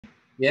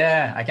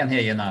Yeah, I can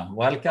hear you now.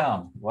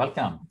 Welcome,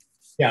 welcome.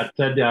 Yeah, it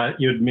said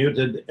you'd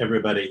muted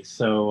everybody,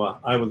 so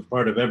I was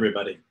part of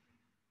everybody.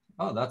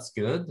 Oh, that's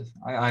good.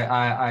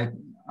 I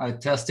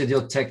tested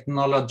your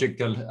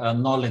technological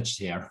knowledge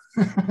here.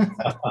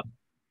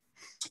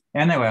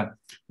 Anyway,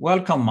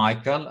 welcome,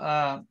 Michael.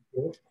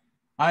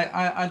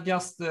 I'll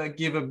just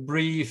give a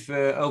brief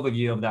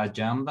overview of the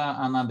agenda,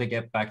 and then I'll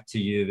get back to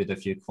you with a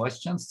few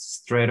questions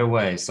straight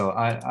away. So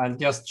I'll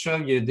just show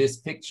you this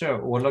picture,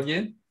 all of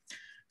you.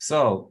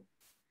 So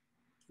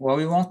what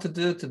we want to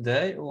do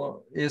today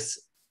is,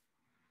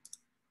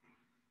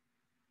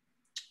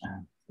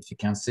 if you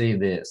can see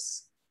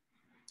this,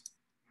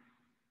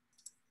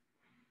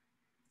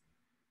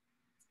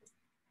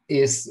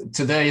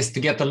 today is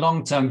to get a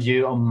long-term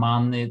view of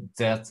money,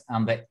 debt,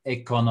 and the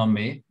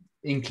economy,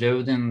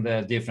 including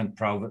the different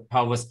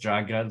power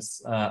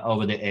struggles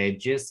over the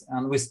ages.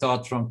 And we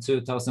start from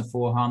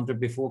 2400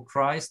 before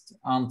Christ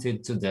until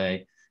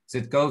today. So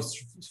it goes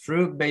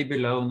through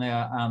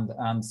Babylonian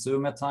and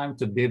Sumer time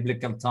to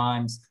biblical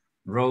times,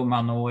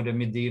 Roman order,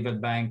 medieval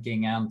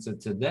banking, and to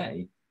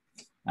today.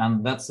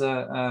 And that's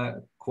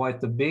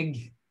quite a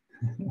big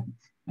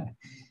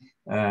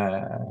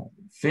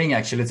thing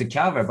actually to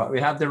cover, but we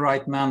have the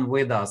right man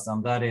with us,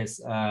 and that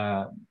is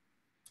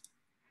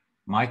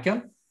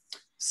Michael.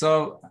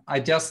 So I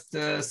just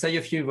say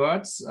a few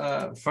words.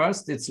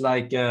 First, it's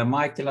like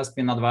Michael has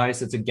been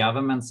advisor to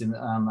governments and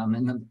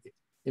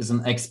is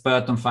an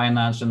expert on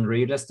financial and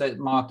real estate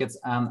markets,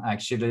 and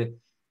actually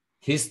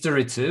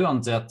history too, on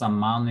debt and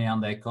money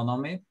and the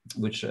economy,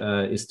 which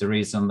is the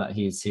reason that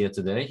he's here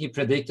today. He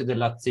predicted the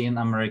Latin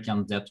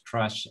American debt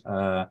crash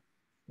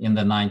in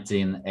the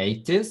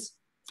 1980s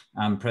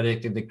and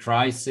predicted the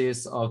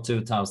crisis of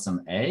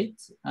 2008.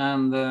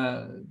 And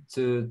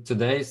to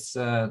today's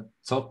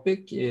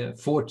topic,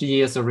 40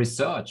 years of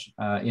research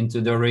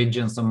into the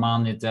origins of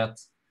money, debt,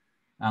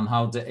 and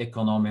how the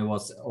economy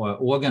was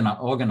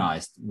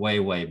organized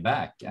way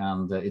back.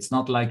 And it's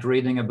not like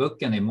reading a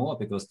book anymore,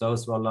 because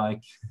those were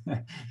like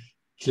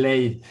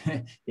clay,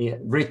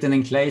 written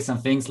in clays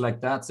and things like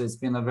that. So it's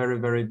been a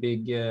very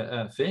big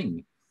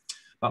thing.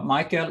 But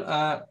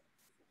Michael,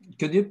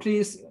 could you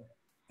please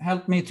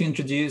help me to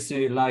introduce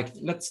you? Like,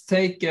 let's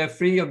take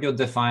 3 of your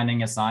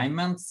defining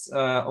assignments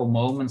or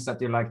moments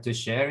that you like to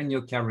share in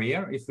your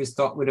career. If we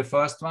start with the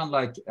first one,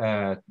 like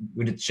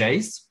with the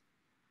chase.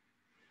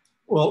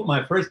 Well,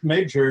 my first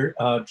major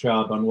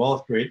job on Wall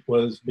Street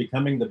was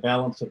becoming the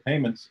balance of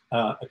payments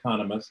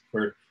economist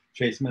for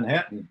Chase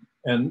Manhattan.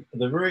 And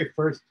the very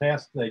first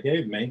task they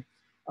gave me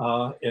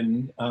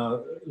in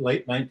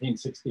late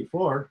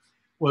 1964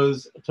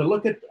 was to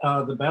look at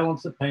the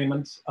balance of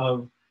payments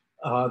of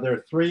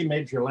their 3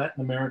 major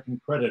Latin American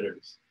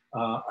creditors,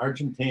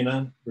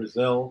 Argentina,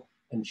 Brazil,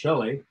 and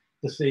Chile,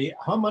 to see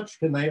how much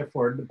can they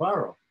afford to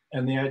borrow.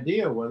 And the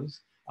idea was,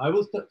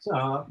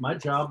 my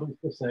job was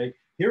to say,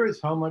 here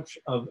is how much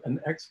of an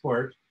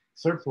export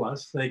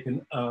surplus they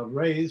can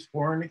raise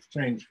foreign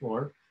exchange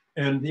for.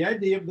 And the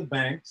idea of the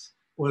banks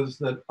was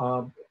that,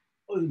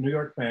 New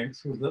York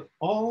banks, was that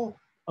all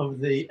of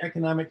the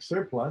economic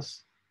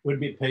surplus would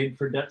be paid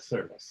for debt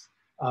service.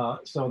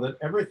 So that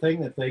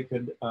everything that they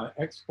could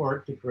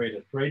export to create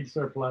a trade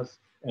surplus,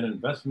 an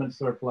investment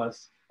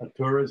surplus, a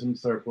tourism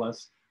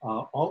surplus,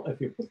 if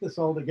you put this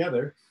all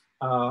together,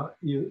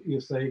 you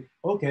say,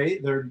 okay,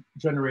 they're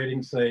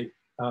generating, say,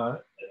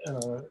 $2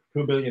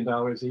 billion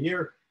a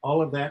year.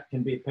 All of that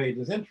can be paid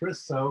as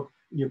interest. So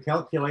you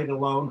calculate a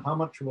loan, how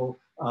much will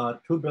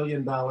 $2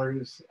 billion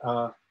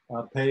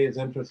pay as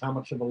interest? How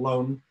much of a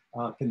loan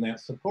can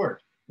that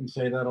support? And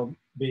say that'll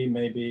be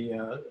maybe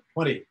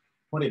 $20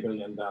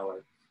 billion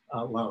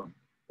loan.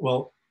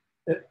 Well,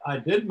 I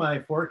did my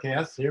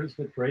forecast. Here's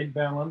the trade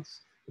balance,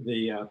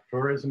 the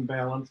tourism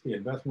balance, the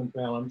investment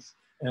balance,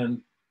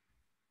 and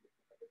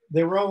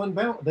they were all in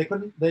balance. They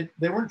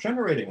weren't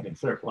generating any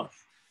surplus.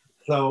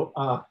 So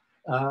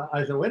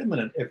I said, wait a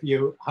minute,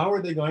 how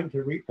are they going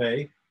to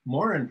repay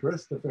more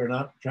interest if they're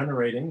not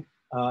generating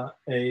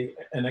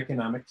an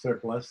economic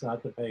surplus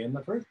to pay in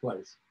the first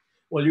place?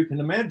 Well, you can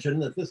imagine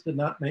that this did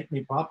not make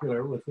me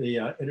popular with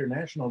the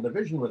international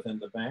division within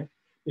the bank,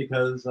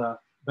 because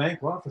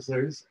bank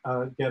officers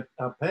get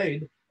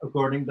paid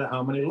according to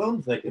how many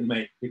loans they can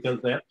make,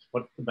 because that's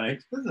what the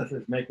bank's business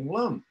is, making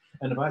loans.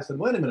 And if I said,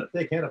 wait a minute,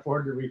 they can't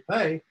afford to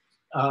repay,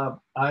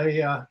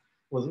 I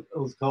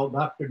was called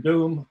Dr.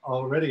 Doom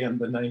already in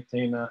the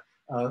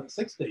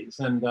 1960s.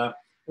 And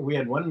we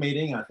had one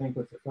meeting, I think,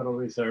 with the Federal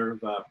Reserve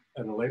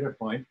at a later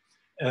point.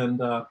 And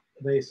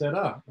they said,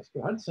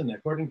 Mr. Hudson,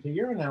 according to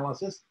your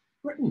analysis,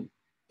 Britain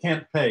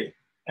can't pay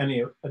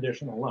any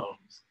additional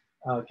loans,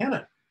 can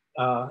it?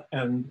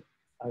 And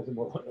I said,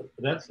 well,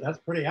 that's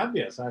pretty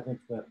obvious. I think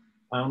the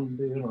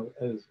pound,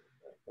 is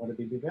going to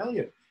be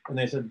devalued. And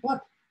they said,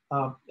 but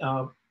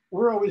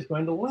we're always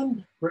going to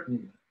lend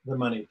Britain the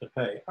money to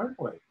pay, aren't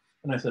we?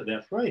 And I said,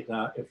 that's right.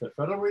 If the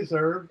Federal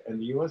Reserve and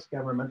the US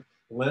government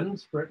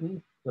lends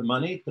Britain the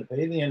money to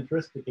pay the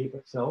interest to keep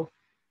itself,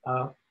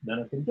 then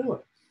it can do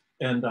it.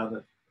 And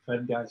the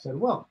Fed guy said,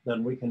 well,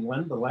 then we can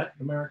lend the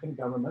Latin American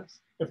governments,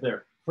 if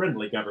they're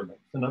friendly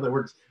governments. In other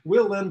words,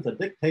 we'll lend the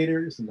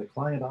dictators and the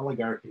client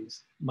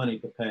oligarchies money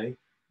to pay.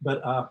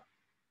 But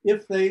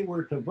if they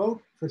were to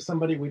vote for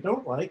somebody we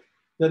don't like,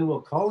 then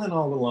we'll call in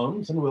all the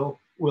loans and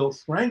we'll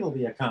strangle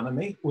the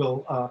economy.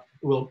 We'll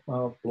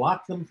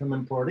block them from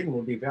importing.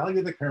 We'll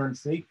devalue the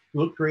currency.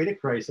 We'll create a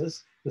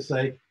crisis to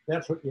say,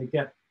 that's what you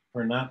get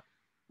for not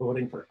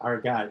voting for our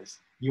guys.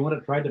 You want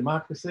to try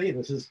democracy?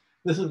 This is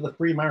the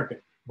free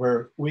market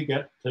where we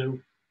get to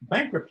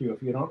bankrupt you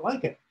if you don't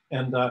like it.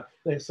 And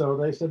so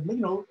they said, you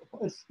know,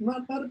 it's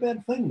not a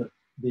bad thing that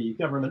the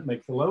government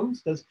makes the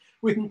loans, because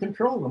we can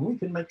control them. We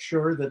can make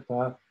sure that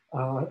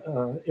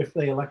if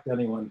they elect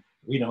anyone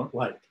we don't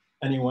like,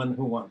 anyone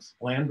who wants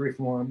land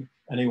reform,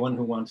 anyone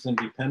who wants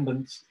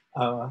independence,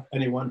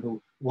 anyone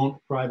who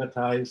won't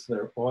privatize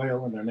their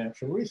oil and their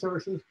natural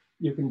resources,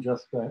 you can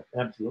just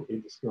absolutely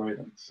destroy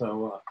them.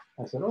 So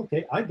I said,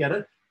 okay, I get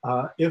it.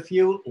 If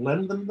you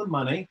lend them the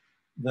money,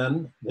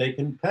 then they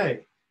can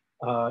pay.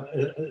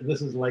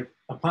 This is like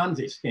a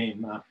Ponzi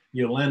scheme.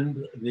 You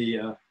lend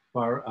the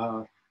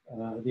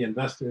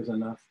investors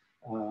enough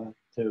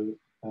to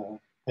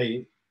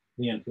pay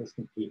the interest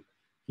and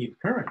keep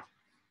current.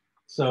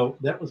 So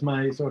that was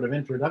my sort of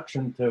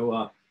introduction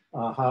to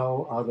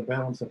how the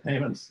balance of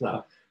payments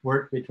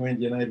work between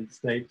the United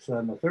States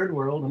and the third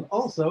world, and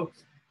also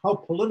how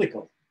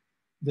political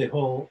the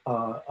whole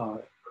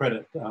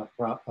credit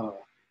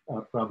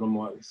problem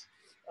was.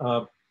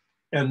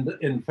 And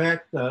in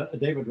fact,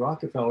 David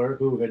Rockefeller,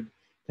 who had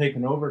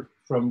taken over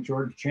from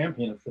George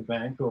Champion at the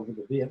bank over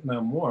the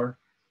Vietnam War,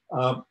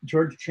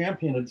 George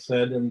Champion had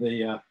said in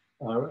the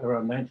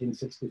around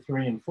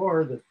 1963 and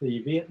 4 that the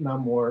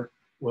Vietnam War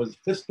was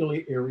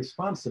fiscally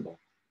irresponsible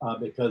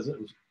because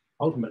it was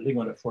ultimately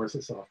going to force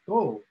us off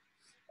gold.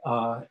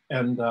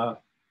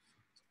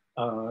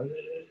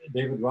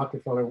 David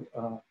Rockefeller,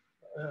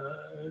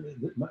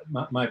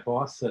 my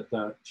boss at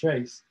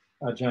Chase,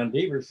 John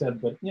Deaver,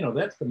 said, but you know,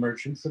 that's the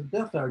merchants of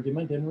death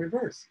argument in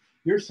reverse.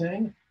 You're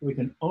saying we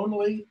can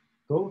only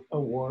go to a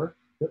war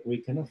that we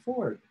can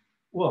afford.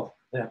 Well,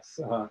 that's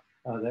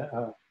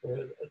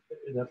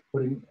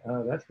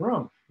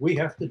wrong. We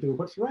have to do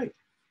what's right.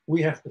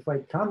 We have to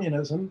fight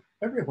communism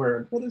everywhere.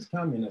 And what is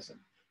communism?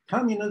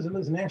 Communism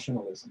is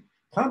nationalism.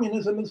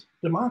 Communism is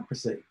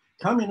democracy.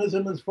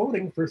 Communism is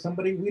voting for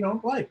somebody we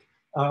don't like.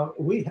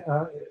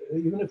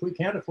 Even if we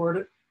can't afford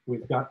it,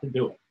 we've got to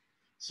do it.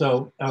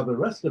 So the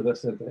rest of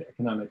us at the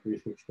Economic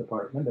Research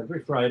Department, every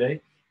Friday,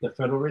 the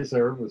Federal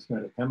Reserve was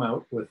going to come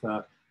out with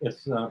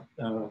its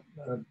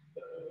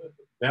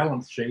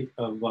balance sheet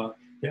of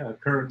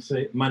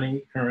currency,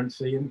 money,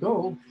 currency, and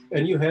gold.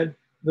 And you had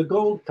the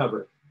gold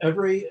cover.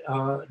 Every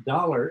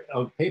dollar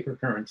of paper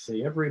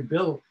currency, every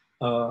bill,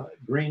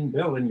 green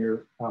bill in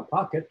your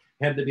pocket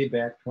had to be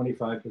backed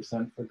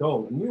 25% for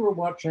gold. And we were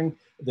watching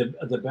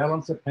the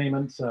balance of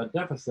payments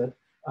deficit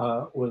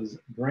was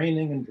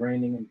draining and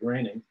draining and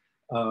draining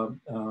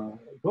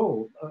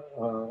gold,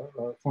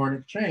 foreign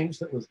exchange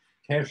that was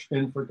cashed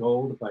in for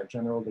gold by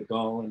General de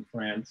Gaulle in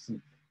France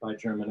and by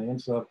Germany.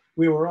 And so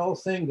we were all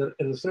saying that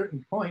at a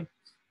certain point,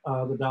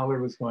 the dollar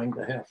was going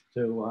to have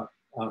to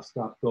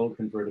stop gold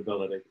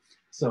convertibility.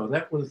 So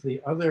that was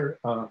the other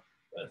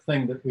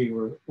thing that we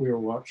were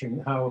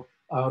watching, how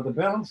the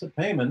balance of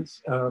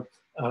payments,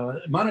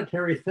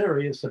 monetary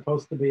theory is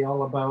supposed to be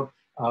all about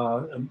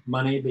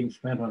money being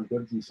spent on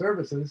goods and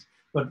services,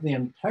 but the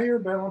entire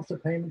balance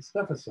of payments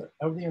deficit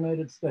of the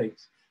United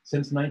States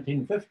since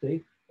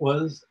 1950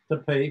 was to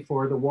pay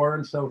for the war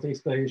in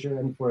Southeast Asia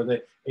and for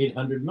the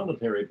 800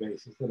 military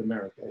bases that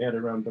America had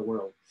around the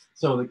world.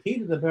 So the key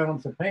to the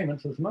balance of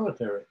payments was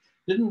military.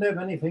 Didn't have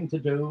anything to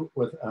do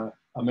with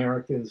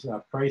America's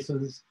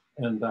prices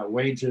and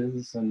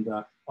wages and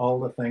all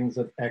the things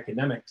that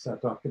academics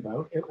talked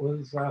about. It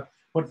was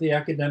what the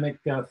academic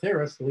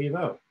theorists leave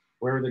out.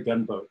 Where are the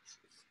gunboats?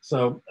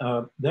 So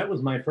that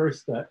was my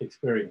first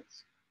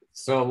experience.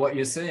 So what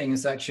you're saying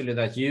is actually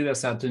that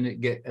US had to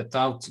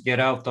get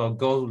out of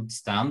gold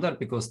standard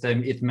because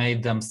it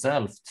made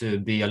themselves to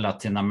be a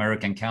Latin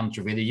American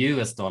country with the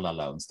US dollar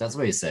loans. That's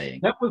what you're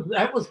saying.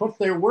 That was what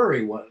their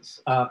worry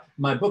was.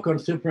 My book on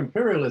super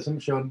imperialism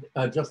showed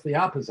just the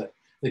opposite.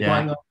 The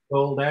going off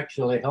gold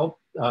actually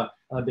helped,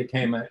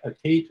 became a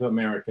key to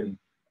American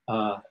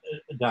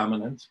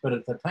dominance. But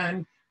at the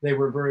time, they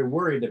were very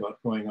worried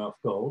about going off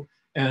gold.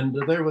 And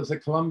there was a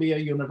Columbia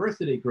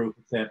University group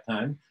at that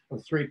time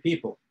of 3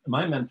 people.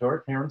 My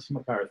mentor, Terrence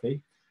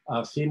McCarthy,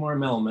 Seymour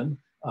Mellman,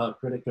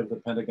 critic of the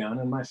Pentagon,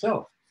 and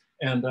myself.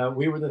 And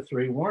we were the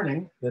 3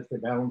 warning that the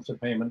balance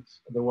of payments,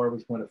 the war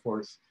was going to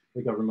force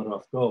the government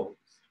off gold.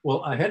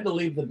 Well, I had to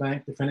leave the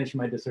bank to finish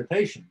my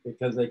dissertation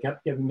because they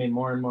kept giving me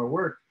more and more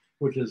work,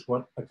 which is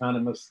what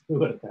economists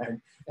do at a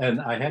bank. And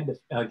I had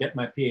to get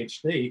my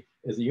PhD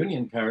as a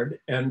union card.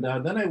 And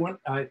then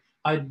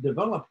I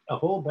developed a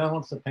whole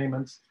balance of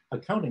payments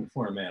accounting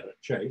format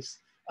at Chase.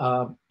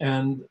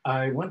 And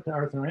I went to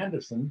Arthur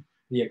Andersen,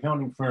 the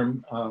accounting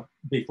firm,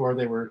 before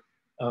they were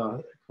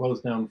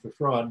closed down for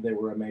fraud. They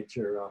were a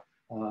major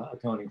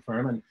accounting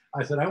firm. And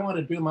I said, I want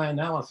to do my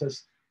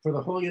analysis for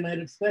the whole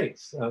United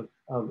States of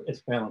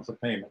its balance of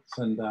payments.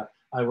 And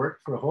I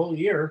worked for a whole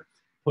year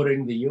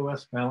putting the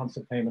US balance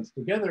of payments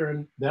together.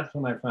 And that's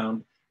when I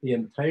found the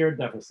entire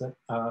deficit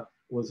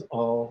was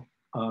all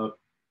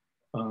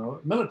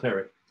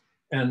military.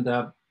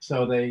 And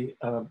so they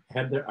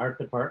had their art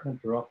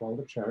department draw up all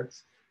the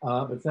charts.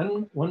 But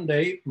then one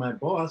day my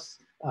boss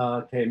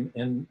came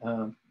in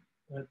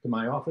to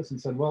my office and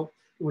said, well,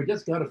 we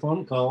just got a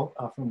phone call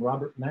from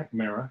Robert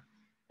McNamara,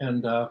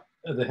 and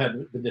the head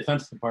of the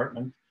Defense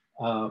Department,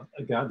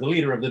 the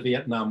leader of the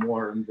Vietnam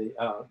War and the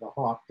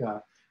Hawk.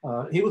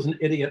 He was an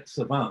idiot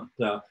savant,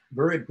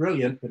 very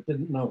brilliant, but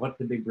didn't know what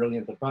to be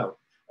brilliant about.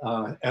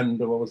 And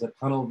was a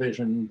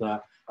tunnel-visioned,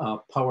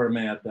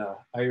 power-mad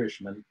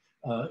Irishman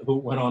who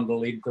went on to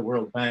lead the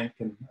World Bank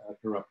and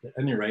corrupt. At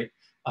any rate,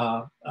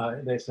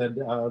 they said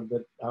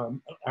that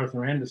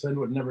Arthur Anderson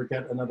would never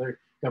get another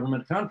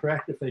government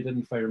contract if they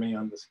didn't fire me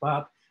on the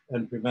spot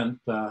and prevent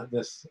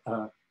this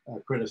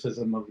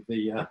criticism of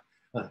the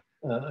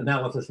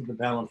analysis of the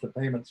balance of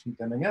payments from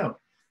coming out.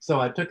 So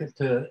I took it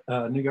to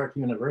New York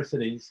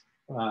universities.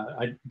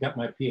 I got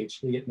my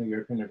PhD at New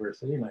York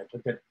University, and I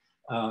took it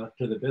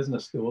to the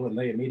business school, and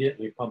they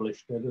immediately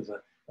published it as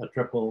a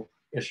triple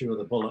issue of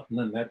the bulletin,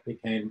 and that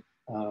became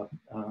a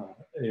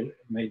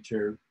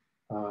major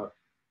to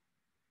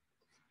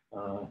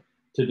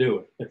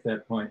do at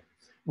that point.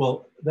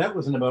 Well, that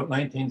was in about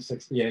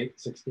 1968,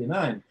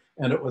 69.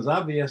 And it was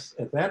obvious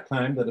at that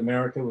time that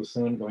America was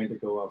soon going to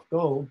go off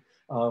gold,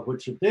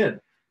 which it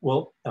did.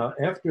 Well,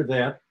 after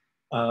that,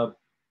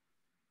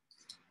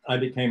 I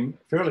became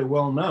fairly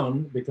well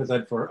known because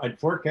I'd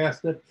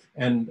forecasted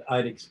and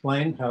I'd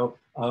explained how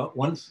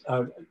once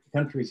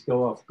countries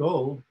go off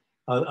gold,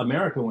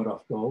 America went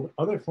off gold,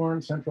 other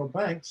foreign central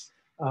banks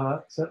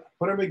said,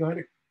 what are we going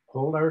to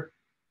hold our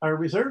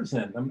reserves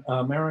in? The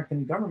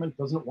American government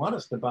doesn't want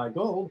us to buy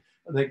gold.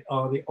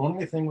 The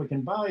only thing we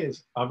can buy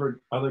is other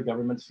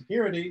government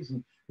securities,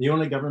 and the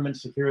only government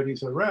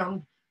securities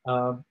around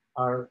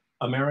are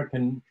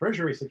American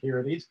Treasury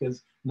securities,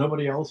 because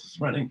nobody else is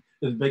running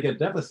as big a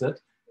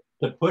deficit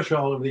to push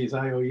all of these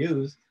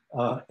IOUs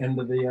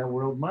into the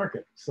world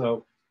market.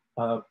 So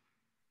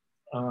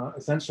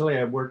essentially,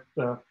 I worked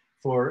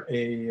for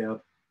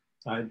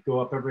I'd go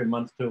up every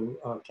month to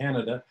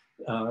Canada,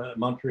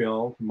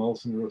 Montreal, to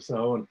Molson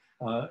Rousseau, and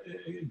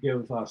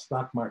give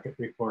stock market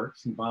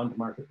reports and bond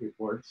market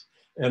reports.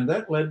 And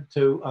that led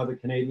to the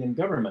Canadian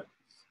government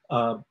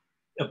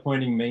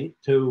appointing me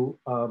to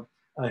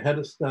head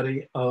a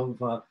study of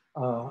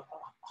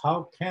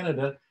how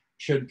Canada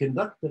should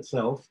conduct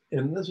itself,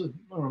 and this is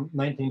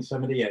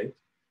 1978,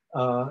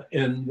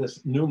 in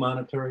this new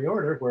monetary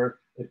order where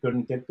it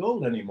couldn't get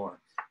gold anymore.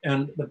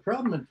 And the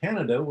problem in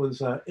Canada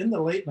was in the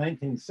late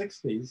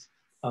 1960s,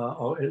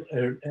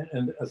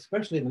 and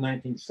especially the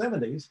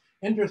 1970s,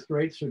 interest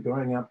rates are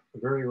going up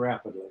very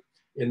rapidly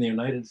in the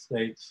United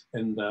States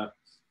and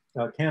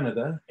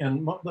Canada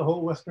and the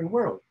whole Western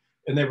world.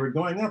 And they were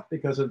going up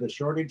because of the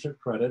shortage of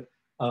credit,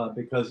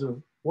 because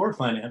of war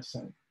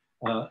financing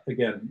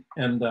again.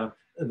 And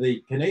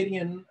the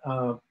Canadian,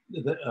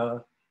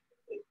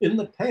 in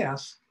the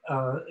past,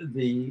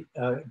 the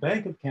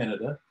Bank of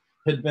Canada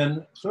had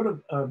been sort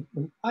of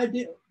an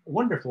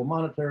wonderful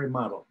monetary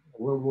model,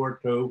 World War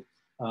II,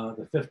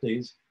 the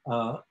 50s,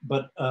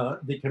 but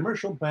the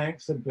commercial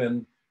banks had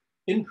been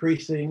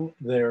increasing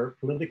their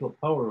political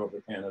power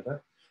over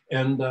Canada.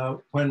 And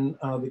when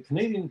the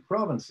Canadian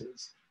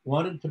provinces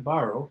wanted to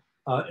borrow,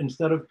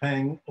 instead of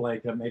paying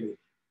like maybe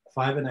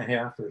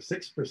 5.5% or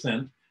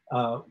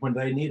 6%, when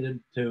they needed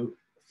to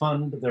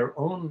fund their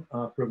own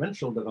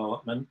provincial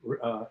development,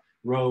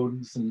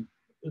 roads and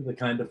the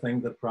kind of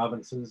thing that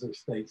provinces or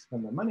states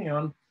spend their money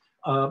on,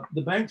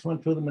 the banks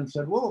went to them and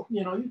said, well,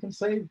 you know, you can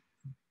save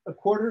a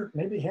quarter,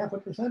 maybe half a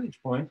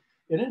percentage point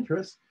in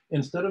interest.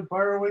 Instead of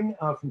borrowing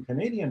from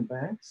Canadian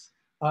banks,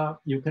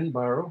 you can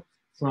borrow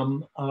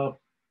from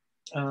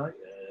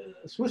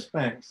Swiss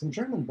banks and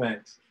German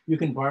banks. You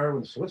can borrow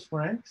in Swiss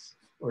francs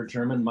or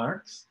German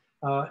marks,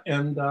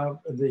 and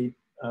the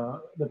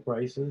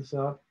price is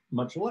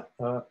much less.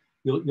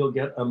 You'll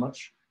get a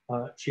much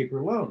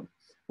cheaper loan.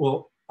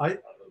 Well,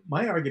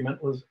 my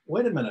argument was,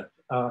 wait a minute,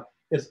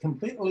 it's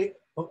completely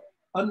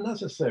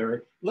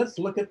unnecessary. Let's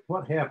look at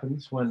what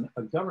happens when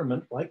a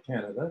government like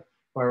Canada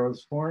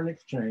borrows foreign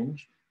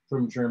exchange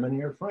from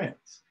Germany or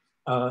France.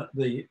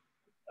 The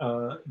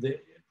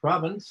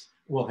province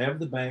will have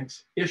the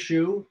banks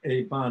issue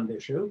a bond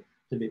issue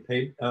to be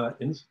paid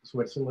in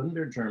Switzerland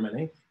or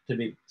Germany, to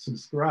be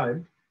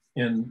subscribed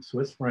in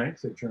Swiss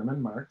francs or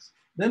German marks.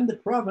 Then the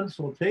province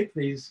will take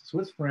these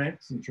Swiss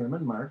francs and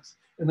German marks,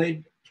 and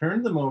they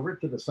turn them over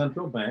to the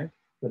central bank,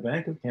 the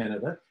Bank of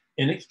Canada,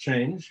 in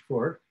exchange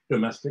for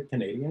domestic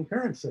Canadian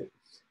currency.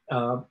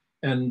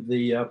 And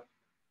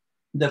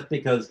that's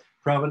because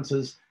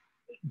provinces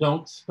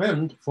don't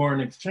spend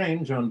foreign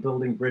exchange on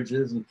building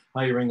bridges and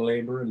hiring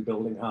labor and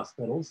building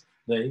hospitals.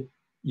 They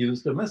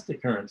use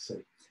domestic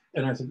currency.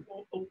 And I said,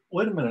 oh,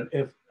 wait a minute,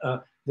 if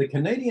the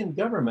Canadian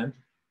government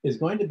is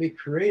going to be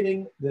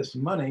creating this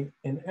money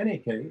in any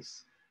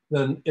case,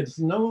 then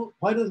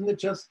why doesn't it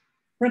just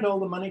print all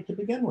the money to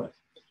begin with?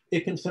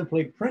 It can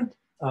simply print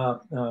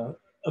 $1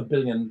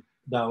 billion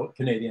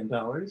Canadian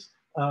dollars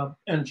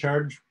and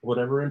charge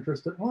whatever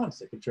interest it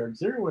wants. It can charge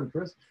 0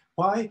 interest.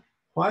 Why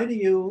do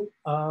you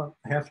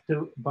have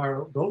to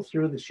go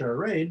through the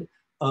charade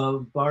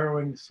of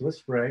borrowing Swiss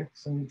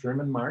francs and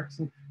German marks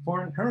and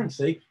foreign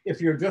currency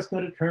if you're just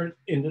going to turn it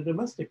into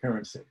domestic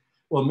currency?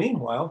 Well,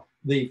 meanwhile,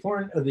 the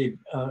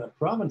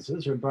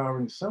provinces are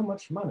borrowing so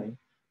much money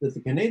that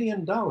the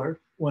Canadian dollar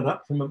went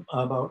up from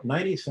about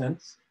 90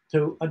 cents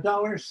to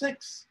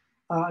 $1.06.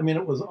 I mean,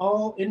 it was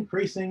all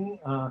increasing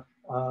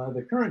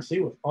the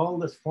currency with all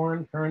this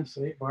foreign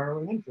currency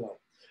borrowing inflow.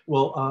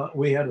 Well,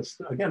 we had,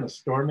 again, a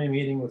stormy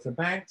meeting with the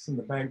banks, and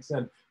the bank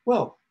said,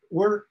 well,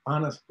 we're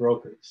honest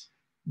brokers.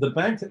 The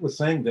bank that was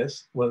saying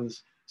this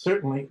was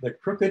certainly the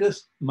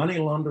crookedest money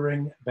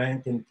laundering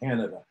bank in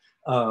Canada,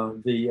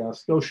 the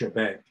Scotia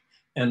Bank.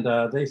 And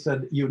they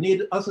said, you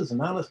need us as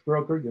an honest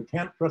broker. You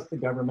can't trust the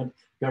government.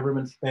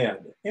 Government's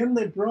bad. And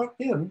they brought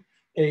in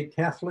a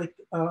Catholic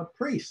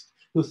priest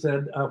who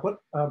said, what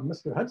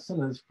Mr.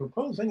 Hudson is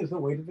proposing is the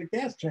way to the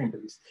gas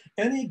chambers.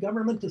 Any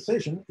government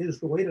decision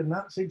is the way to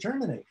Nazi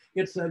Germany.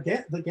 It's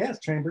the gas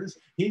chambers.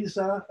 He's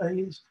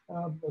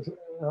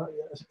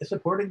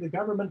supporting the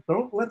government.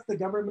 Don't let the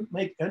government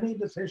make any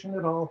decision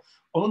at all.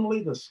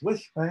 Only the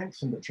Swiss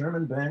banks and the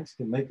German banks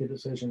can make a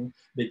decision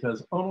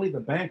because only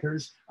the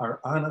bankers are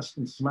honest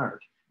and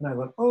smart. And I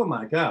thought, oh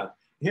my God,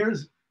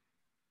 here's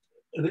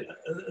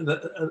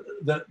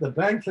the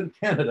banks in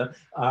Canada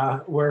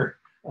were,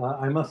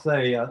 I must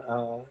say,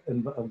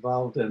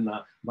 involved in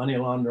money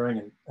laundering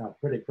and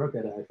pretty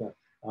crooked. I thought,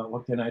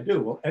 what can I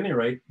do? Well, at any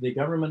rate, the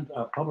government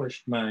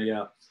published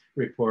my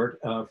report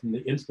from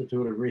the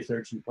Institute of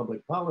Research and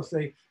Public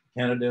Policy,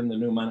 Canada and the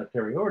New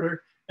Monetary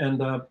Order.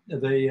 And I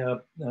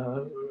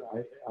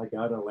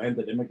got a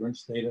landed immigrant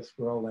status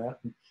for all that.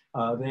 And,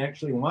 they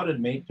actually wanted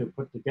me to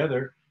put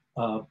together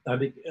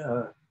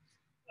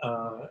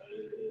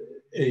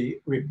a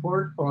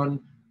report on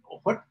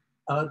what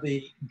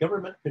the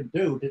government could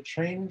do to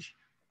change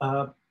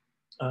the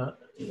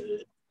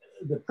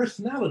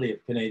personality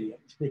of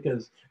Canadians,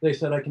 because they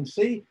said, I can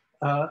see,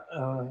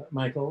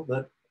 Michael,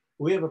 that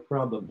we have a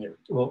problem here.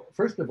 Well,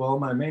 first of all,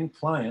 my main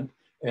client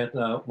at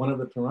one of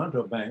the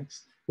Toronto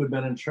banks, who'd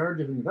been in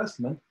charge of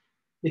investment,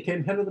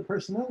 became head of the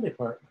personnel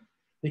department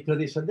because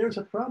he said, there's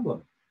a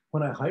problem.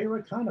 When I hire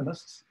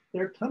economists,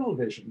 they're tunnel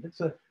visioned.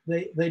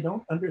 They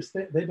don't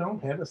understand, they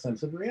don't have a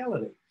sense of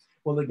reality.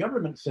 Well, the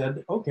government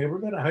said, okay, we're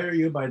going to hire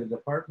you by the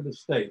Department of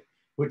State,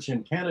 which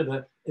in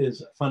Canada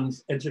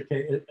funds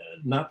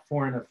not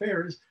foreign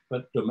affairs,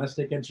 but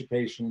domestic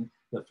education,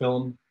 the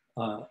film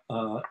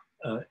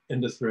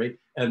industry.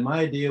 And my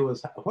idea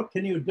was, what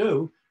can you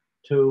do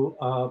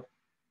to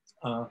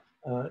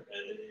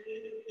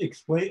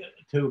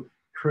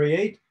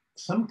create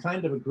some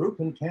kind of a group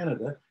in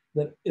Canada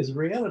that is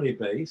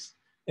reality-based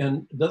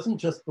and doesn't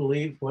just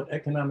believe what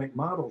economic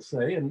models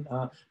say and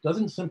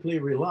doesn't simply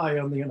rely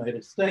on the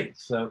United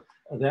States. So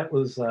that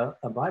was a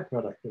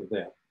byproduct of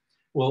that.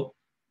 Well,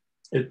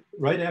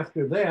 right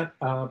after that,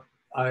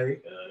 I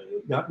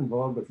got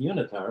involved with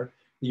UNITAR,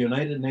 the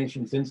United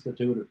Nations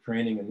Institute of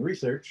Training and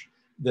Research,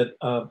 that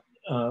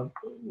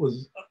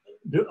was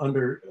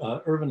under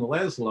Irvin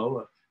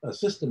Laszlo, a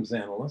systems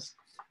analyst,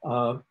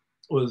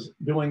 was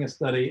doing a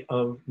study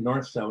of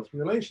North-South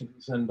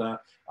relations. And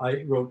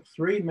I wrote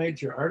 3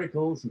 major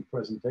articles and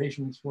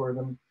presentations for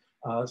them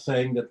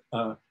saying that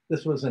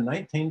this was in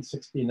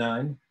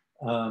 1969,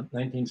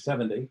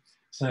 1970,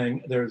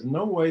 saying there's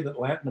no way that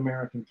Latin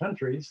American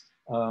countries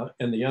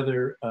and the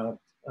other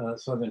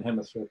Southern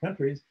Hemisphere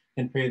countries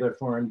can pay their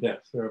foreign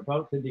debts. They're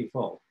about to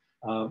default.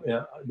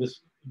 This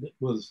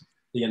was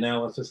the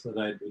analysis that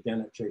I began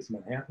at Chase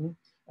Manhattan.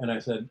 And I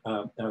said,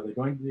 are they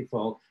going to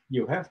default?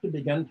 You have to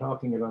begin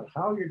talking about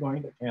how you're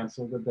going to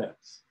cancel the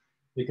debts.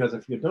 Because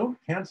if you don't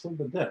cancel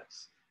the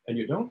debts and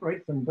you don't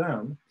write them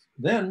down,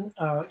 then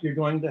you're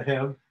going to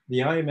have the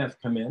IMF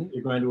come in,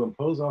 you're going to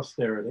impose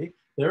austerity,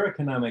 their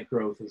economic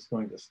growth is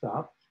going to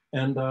stop,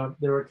 and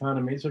their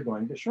economies are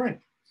going to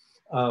shrink.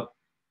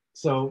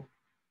 So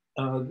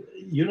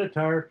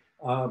UNITAR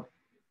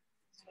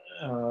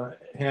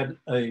had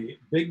a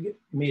big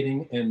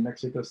meeting in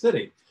Mexico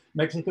City.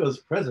 Mexico's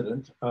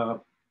president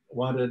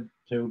wanted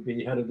to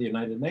be head of the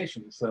United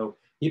Nations. So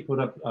he put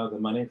up the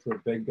money for a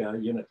big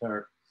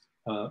UNITAR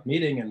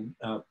meeting, and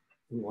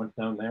we went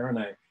down there, and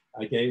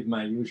I gave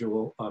my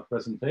usual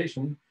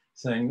presentation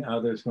saying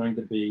there's going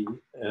to be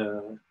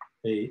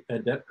a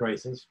debt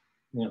crisis.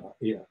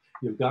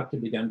 You've got to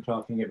begin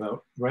talking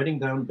about writing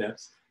down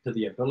debts to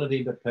the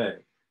ability to pay.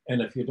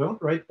 And if you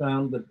don't write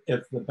down that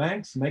if the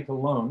banks make a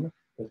loan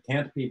that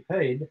can't be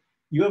paid,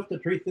 you have to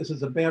treat this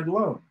as a bad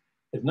loan.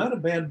 It's not a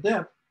bad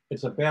debt,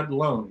 it's a bad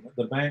loan.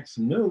 The banks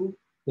knew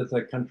that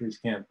the countries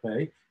can't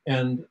pay.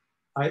 And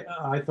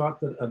I thought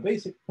that a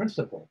basic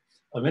principle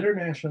of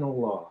international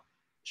law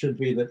should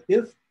be that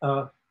if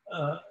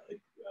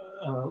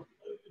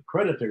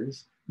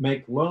creditors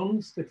make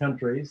loans to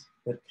countries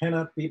that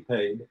cannot be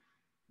paid,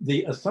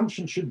 the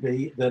assumption should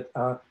be that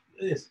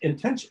it's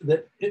intention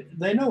that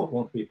they know it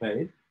won't be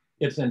paid.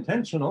 It's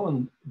intentional,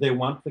 and they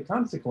want the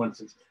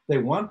consequences. They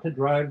want to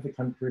drive the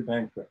country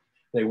bankrupt.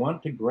 They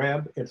want to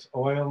grab its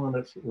oil and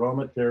its raw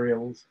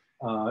materials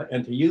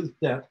and to use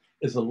debt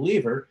as a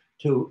lever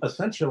to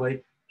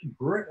essentially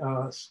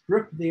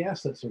strip the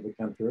assets of the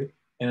country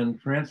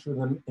and transfer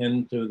them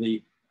into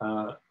the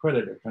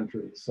creditor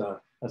countries,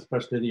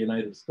 especially the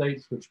United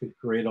States, which could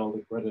create all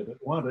the credit it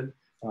wanted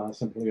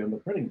simply on the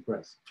printing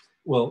press.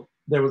 Well,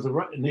 there was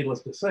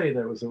needless to say,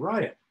 there was a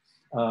riot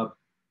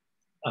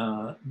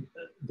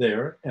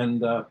there,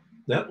 and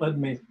that led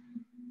me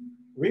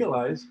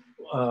realize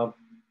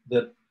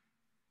that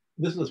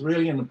this is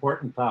really an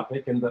important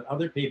topic, and that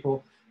other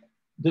people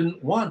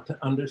didn't want to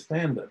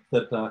understand it.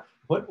 That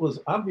what was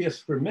obvious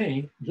for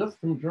me, just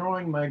from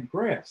drawing my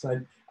graphs,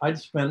 I'd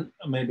spent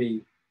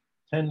maybe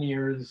 10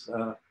 years,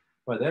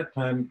 by that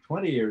time,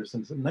 20 years,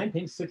 since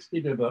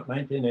 1960 to about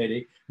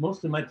 1980,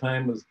 most of my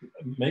time was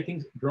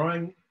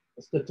drawing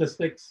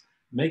statistics,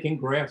 making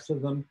graphs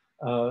of them,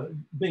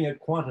 being a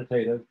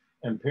quantitative,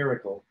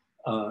 empirical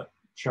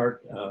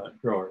chart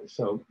drawer.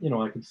 So, you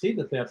know, I could see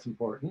that that's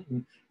important.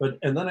 And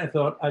then I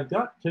thought, I've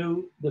got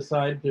to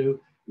decide to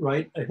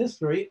write a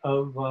history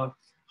of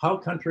how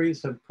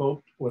countries have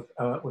coped with,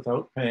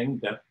 without paying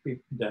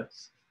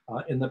debts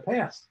in the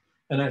past.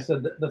 And I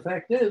said, the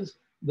fact is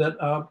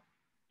that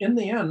in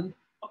the end,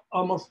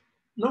 almost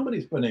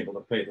nobody's been able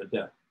to pay the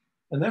debt.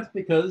 And that's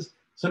because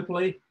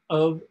simply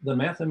of the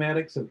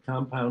mathematics of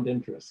compound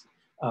interest.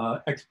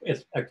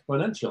 It's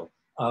exponential.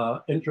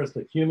 Interest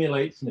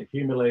accumulates and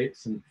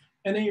accumulates, and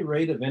any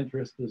rate of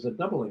interest is a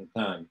doubling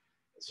time.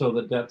 So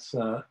the debts,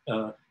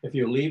 if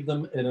you leave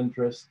them at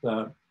interest,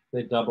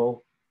 they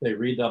double, they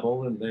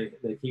redouble, and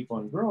they keep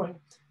on growing.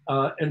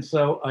 And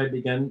so I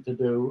began to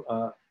do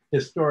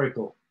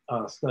historical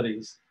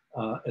studies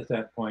at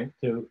that point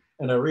too.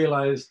 And I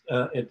realized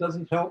it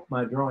doesn't help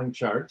my drawing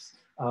charts.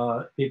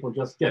 People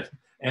just get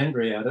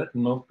angry at it.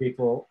 And most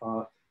people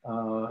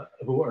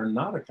who are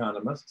not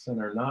economists and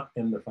are not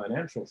in the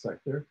financial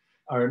sector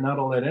are not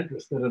all that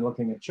interested in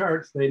looking at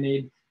charts. They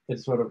need it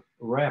sort of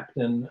wrapped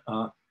in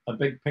a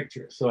big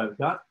picture. So I've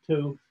got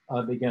to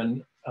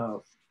begin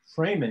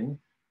framing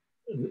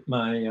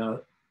my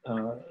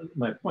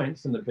my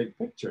points in the big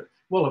picture.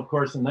 Well, of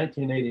course, in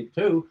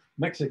 1982,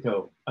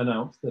 Mexico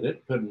announced that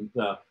it couldn't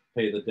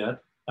pay the debt.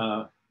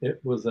 It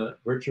was a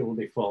virtual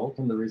default,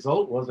 and the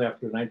result was,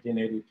 after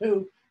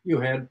 1982, you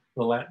had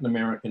the Latin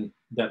American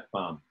debt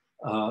bomb.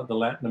 The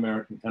Latin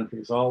American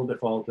countries all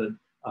defaulted.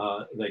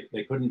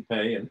 They couldn't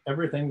pay, and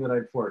everything that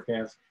I'd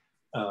forecast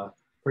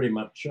pretty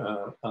much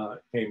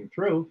came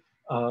true.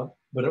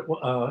 But it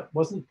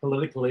wasn't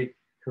politically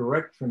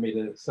correct for me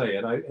to say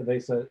it. They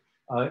said,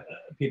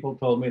 people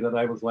told me that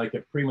I was like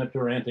a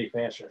premature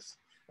anti-fascist.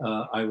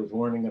 I was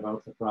warning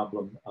about the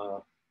problem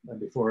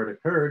before it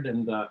occurred.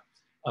 And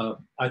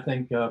I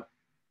think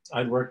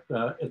I worked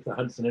at the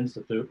Hudson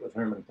Institute with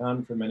Herman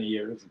Kahn for many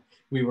years.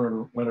 We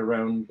went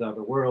around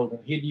the world,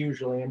 and he'd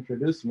usually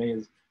introduce me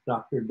as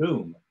Dr.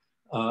 Doom.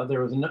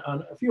 There was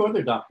a few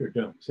other Dr.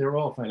 Dooms. They were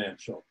all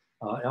financial.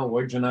 Al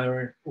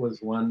Weigenauer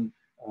was one.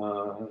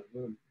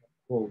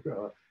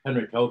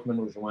 Henry Kaufman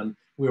was one.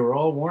 We were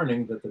all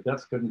warning that the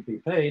debts couldn't be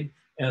paid,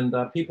 and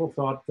people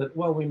thought that,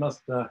 well, we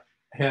must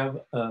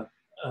have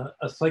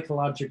a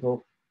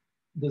psychological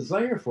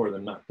desire for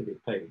them not to be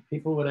paid.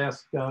 People would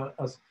ask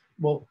us,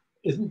 well,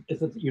 isn't it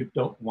that you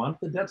don't want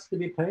the debts to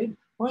be paid?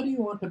 Why do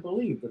you want to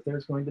believe that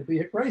there's going to be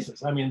a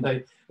crisis? I mean,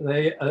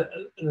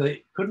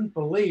 they couldn't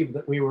believe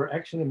that we were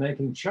actually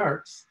making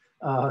charts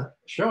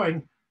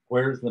showing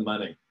where's the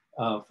money,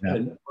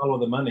 and follow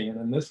the money. And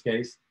in this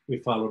case, we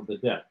followed the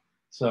debt.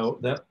 So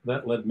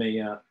that led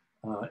me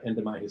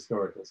into my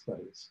historical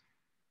studies.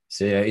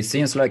 So yeah, it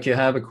seems like you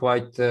have a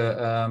quite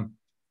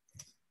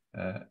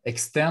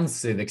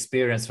extensive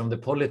experience from the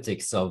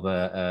politics of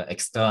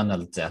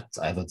external debt,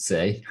 I would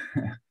say.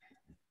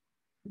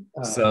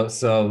 So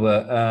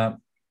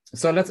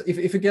let's,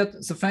 if you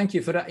get, so thank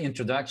you for that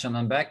introduction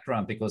and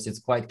background, because it's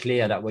quite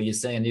clear that what you're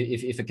saying,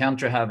 if a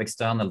country have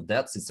external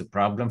debts, it's a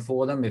problem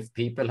for them. If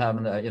people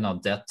have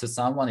debt to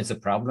someone, it's a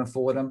problem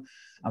for them.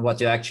 And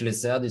what you actually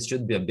said, it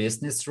should be a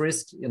business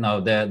risk.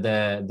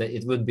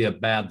 It would be a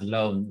bad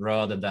loan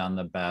rather than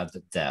a bad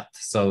debt.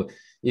 So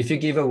if you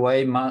give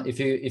away if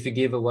you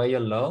give away a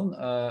loan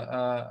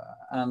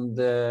and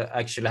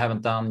actually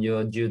haven't done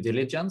your due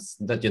diligence,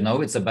 that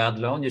it's a bad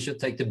loan, you should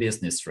take the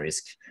business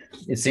risk.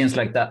 It seems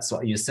like that's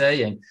what you're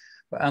saying.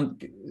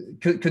 And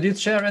could you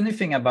share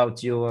anything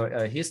about your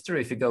history,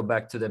 if you go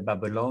back to the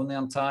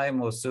Babylonian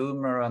time or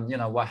Sumer, and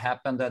what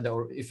happened,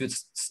 or if you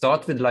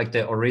start with like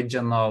the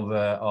origin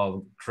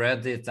of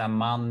credit and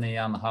money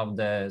and how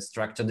they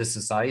structured the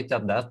society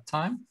at that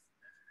time?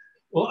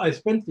 Well, I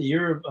spent the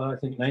year of, I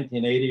think,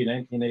 1980,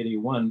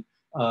 1981,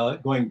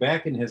 going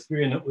back in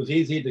history, and it was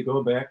easy to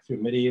go back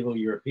through medieval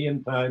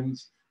European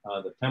times,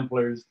 the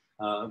Templars,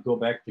 go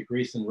back to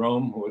Greece and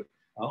Rome, who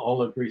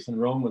all of Greece and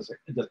Rome was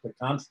just a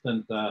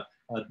constant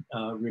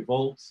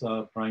revolts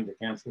trying to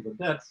cancel the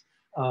debts.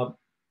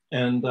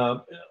 And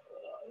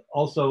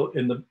Also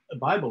in the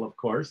Bible, of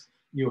course,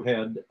 you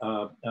had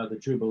the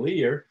Jubilee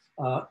year.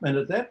 And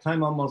at that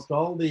time, almost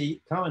all the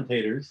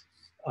commentators,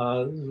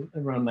 around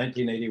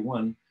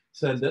 1981,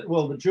 said that,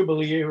 well, the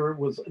Jubilee year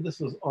this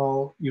was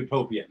all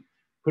utopian,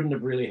 couldn't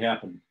have really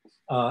happened.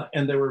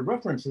 And there were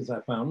references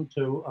I found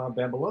to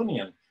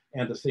Babylonian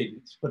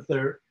antecedents, but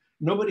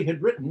nobody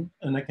had written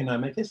an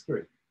economic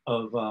history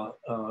of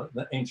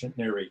the ancient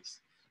Near East.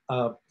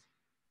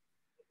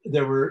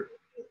 There were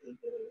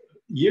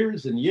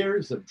years and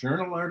years of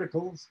journal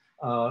articles.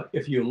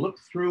 If you look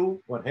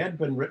through what had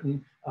been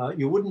written,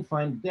 you wouldn't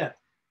find debt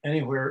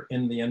anywhere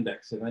in the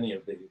index of any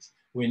of these.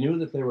 We knew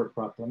that there were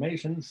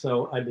proclamations,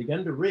 so I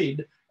began to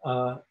read.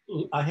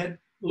 I had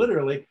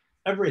literally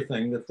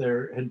everything that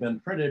there had been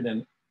printed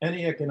in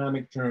any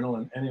economic journal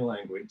in any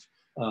language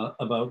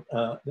about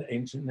the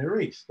ancient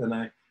Near East. And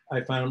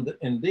I found that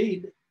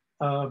indeed,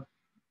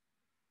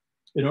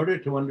 in order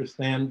to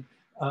understand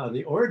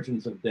the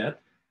origins of debt,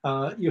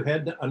 you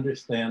had to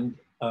understand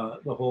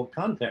the whole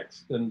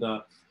context. And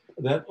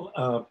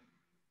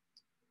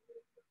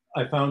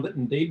I found that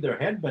indeed there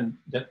had been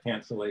debt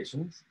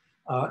cancellations.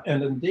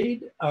 And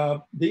indeed,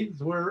 these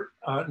were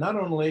not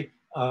only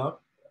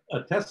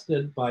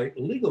attested by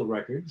legal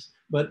records,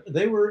 but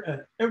they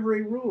were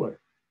every ruler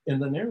in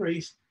the Near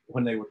East,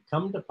 when they would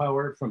come to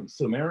power from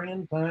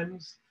Sumerian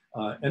times,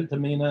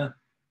 Entemena,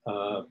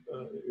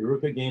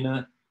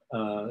 Urukagina,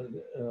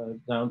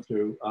 down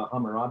through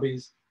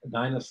Hammurabi's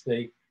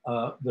dynasty,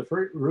 the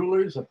first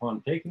rulers,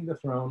 upon taking the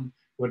throne,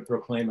 would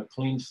proclaim a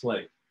clean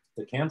slate,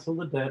 to cancel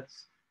the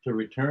debts, to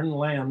return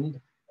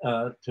land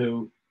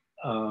to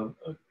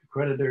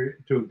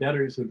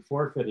debtors who'd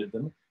forfeited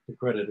them to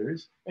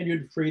creditors, and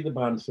you'd free the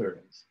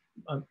bondservants.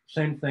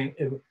 Same thing,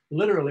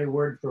 literally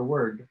word for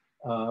word,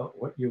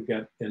 what you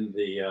get in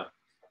the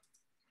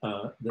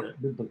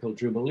biblical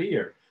Jubilee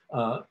year.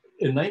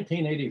 In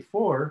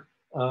 1984,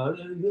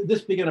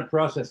 this began a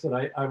process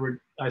that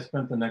I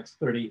spent the next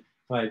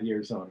 35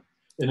 years on.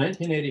 In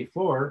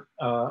 1984,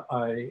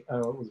 I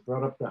was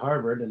brought up to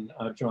Harvard and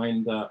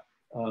joined the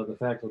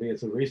faculty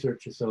as a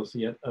research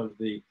associate of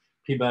the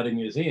Peabody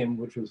Museum,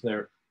 which was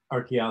their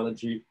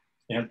archaeology,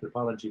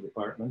 anthropology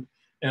department.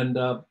 And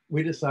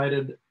we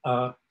decided,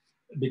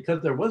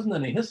 because there wasn't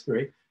any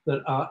history,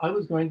 that I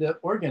was going to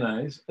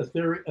organize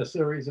a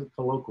series of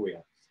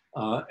colloquia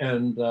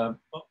and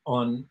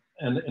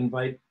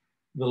invite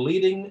the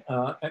leading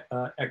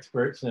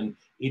experts in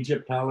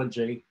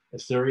Egyptology,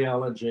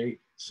 Assyriology,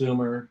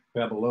 Sumer,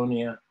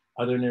 Babylonia,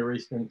 other Near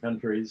Eastern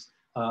countries,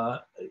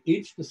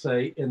 each to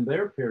say in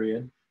their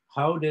period,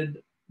 how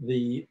did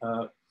these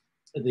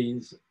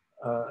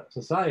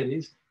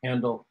societies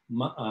handle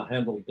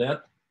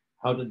debt?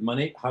 How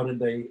did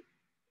they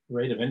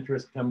rate of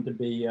interest come to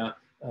be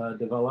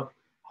developed?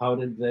 How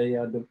did they,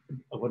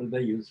 what did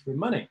they use for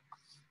money?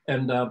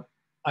 And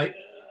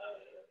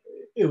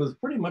it was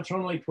pretty much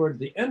only towards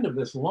the end of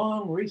this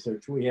long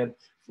research,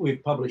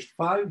 we've published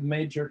 5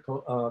 major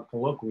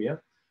colloquia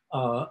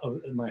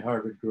in my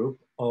Harvard group,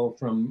 all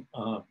from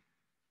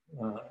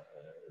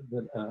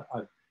that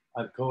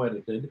I've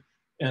co-edited.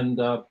 And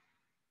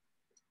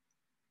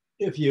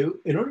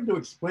in order to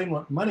explain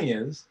what money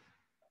is,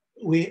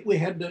 we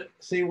had to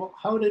see, well,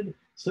 how did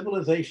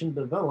civilization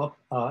develop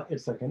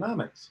its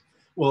economics?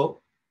 Well,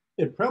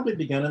 it probably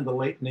began in the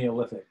late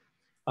Neolithic.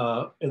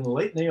 In the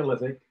late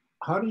Neolithic,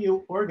 how do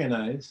you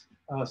organize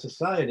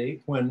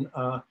society when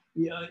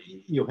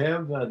you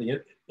have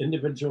the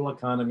individual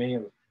economy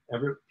of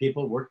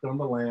people worked on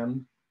the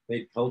land,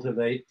 they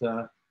cultivate,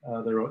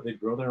 they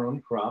grow their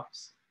own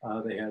crops,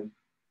 they had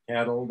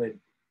cattle, they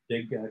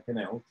dig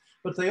canals,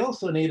 but they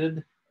also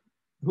needed,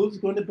 who's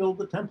going to build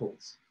the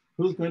temples?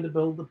 Who's going to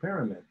build the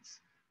pyramids?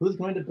 Who's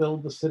going to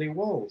build the city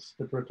walls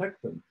to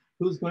protect them?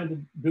 Who's going to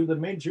do the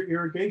major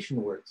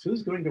irrigation works?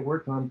 Who's going to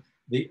work on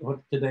what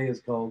today is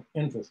called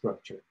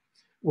infrastructure?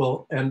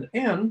 Well, and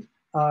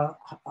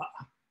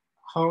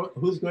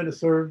who's going to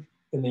serve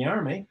in the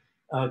army?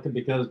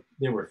 Because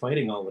they were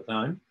fighting all the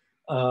time.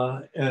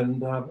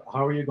 And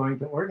how are you going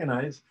to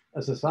organize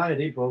a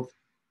society both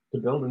to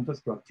build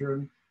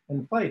infrastructure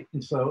and fight?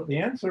 And so the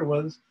answer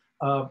was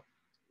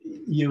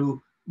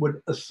you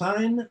would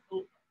assign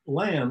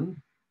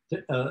land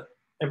to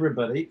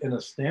everybody in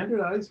a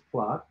standardized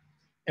plot,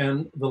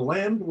 and the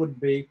land would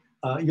be,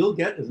 you'll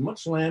get as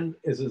much land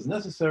as is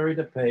necessary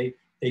to pay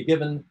a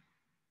given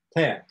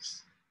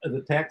tax.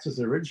 The tax is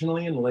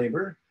originally in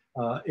labor.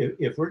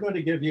 If we're going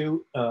to give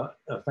you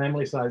a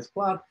family-sized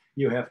plot,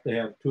 you have to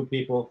have 2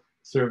 people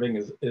serving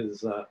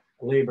as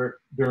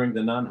labor during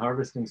the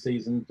non-harvesting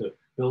season to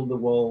build the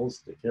walls,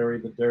 to carry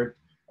the dirt,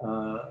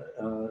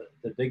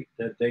 to dig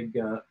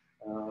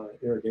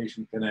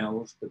irrigation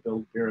canals, to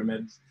build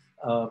pyramids.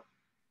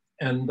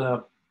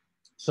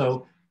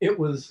 So it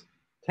was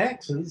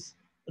taxes,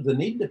 the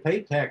need to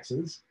pay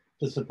taxes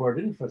to support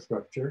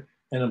infrastructure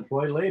and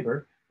employ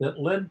labor that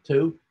led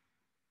to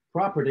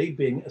property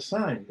being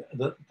assigned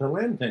to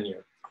land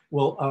tenure.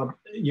 Well,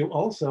 you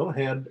also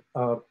had,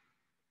 the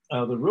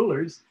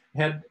rulers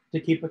had to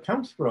keep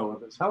accounts for all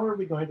of this. How are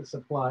we going to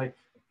supply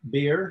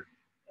beer,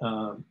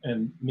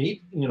 and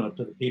meat, to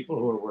the people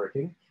who are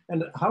working.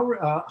 And how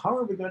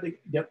are we going to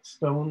get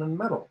stone and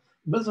metal?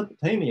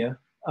 Mesopotamia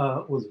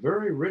was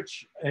very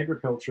rich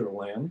agricultural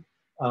land,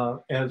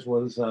 as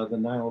was the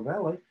Nile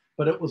Valley,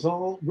 but it was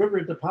all river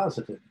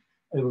deposited.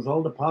 It was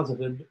all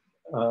deposited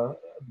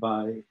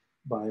by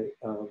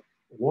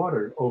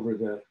water over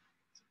the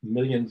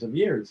millions of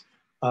years.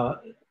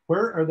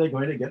 Where are they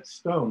going to get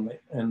stone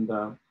and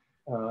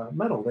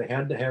metal? They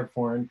had to have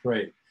foreign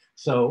trade.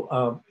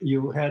 So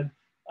you had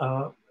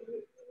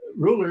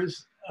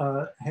rulers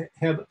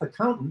have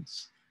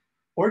accountants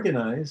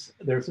organize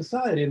their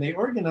society, and they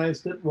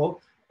organized it.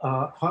 Well,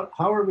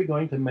 how are we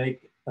going to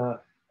make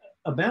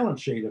a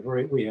balance sheet of,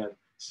 right? We have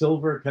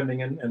silver coming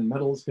in and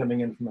metals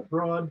coming in from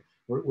abroad.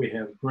 We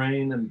have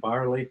grain and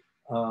barley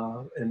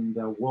and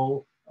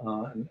wool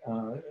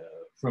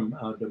from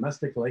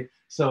domestically.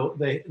 So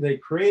they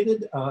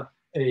created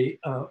a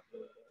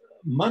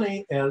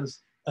money as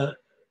a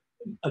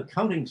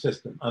accounting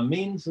system, a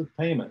means of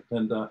payment,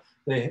 and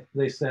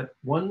they set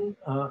one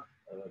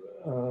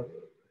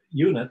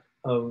unit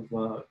of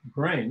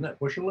grain, a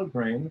bushel of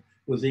grain,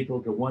 was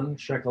equal to 1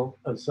 shekel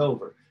of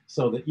silver,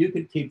 so that you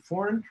could keep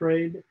foreign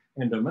trade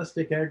and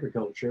domestic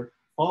agriculture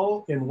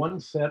all in one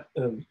set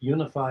of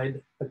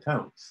unified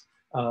accounts.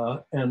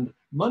 And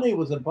money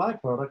was a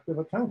byproduct of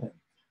accounting.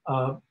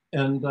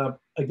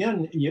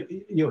 Again,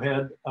 you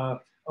had a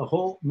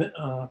whole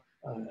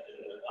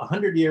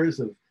 100 years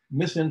of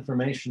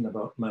misinformation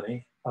about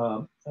money,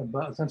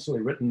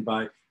 essentially written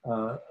by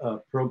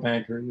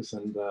pro-bankers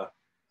and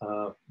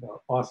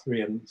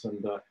Austrians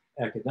and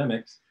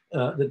academics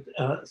that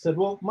said,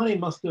 well, money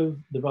must have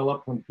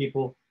developed when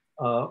people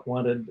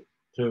wanted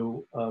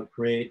to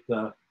create,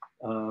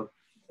 to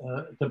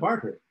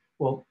barter.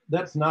 Well,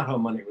 that's not how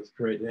money was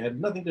created. It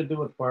had nothing to do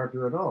with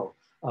barter at all.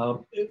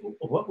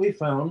 What we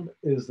found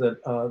is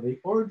that the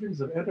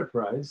origins of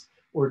enterprise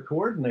were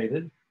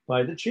coordinated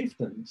by the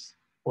chieftains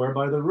or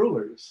by the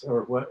rulers,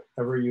 or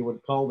whatever you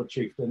would call the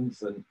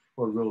chieftains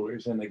or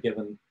rulers in a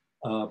given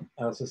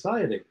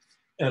society.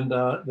 And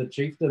the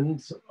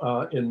chieftains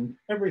in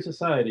every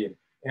society,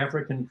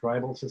 African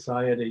tribal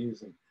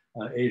societies and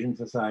Asian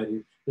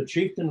societies, the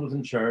chieftain was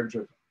in charge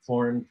of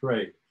foreign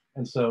trade.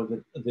 And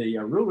so the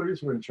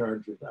rulers were in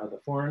charge of the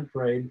foreign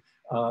trade.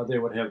 They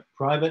would have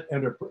private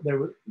enterprise, they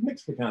were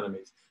mixed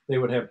economies. They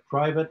would have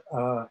private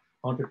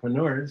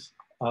entrepreneurs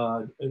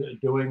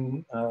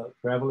doing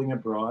traveling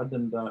abroad,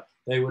 and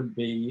they would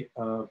be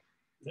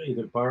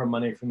either borrow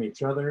money from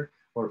each other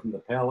or from the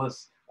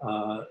palace.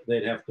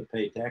 They'd have to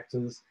pay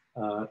taxes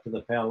to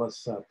the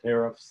palace,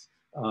 tariffs,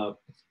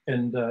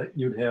 and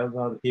you'd have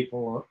the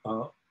people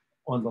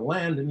on the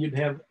land, and you'd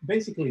have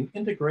basically an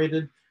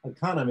integrated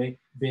economy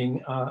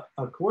being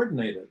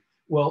coordinated.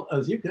 Well,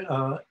 as you can,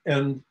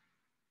 and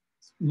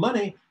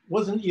money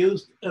wasn't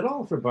used at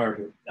all for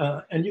barter,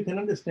 and you can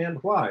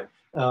understand why.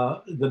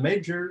 The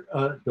major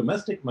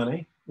domestic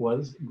money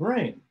was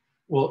grain.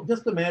 Well,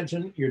 just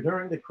imagine you're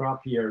during the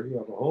crop year, you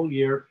have a whole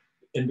year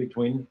in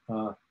between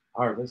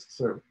harvests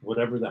or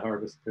whatever the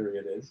harvest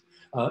period is.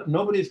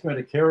 Nobody's going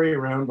to carry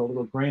around a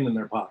little grain in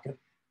their pocket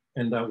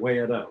and weigh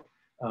it out.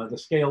 The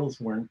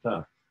scales weren't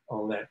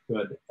all that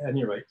good at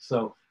any rate.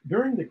 So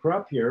during the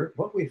crop year,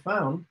 what we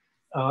found,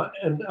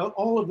 and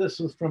all of this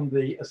was from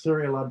the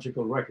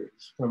Assyriological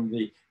records, from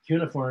the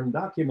cuneiform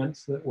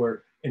documents that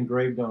were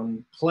engraved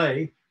on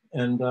clay,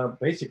 and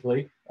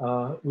basically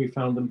we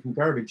found them from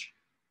garbage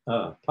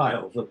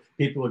piles of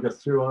people who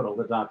just threw out all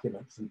the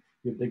documents, and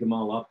you'd dig them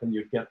all up and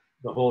you'd get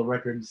the whole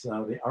records,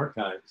 the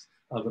archives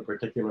of a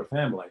particular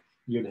family.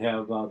 You'd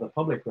have the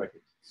public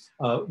records.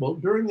 Well,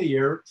 during the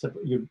year,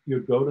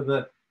 you'd go to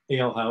the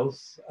ale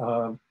house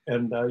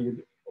and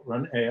you'd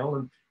run ale,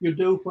 and you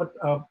do what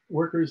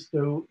workers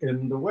do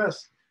in the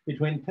West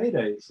between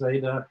paydays.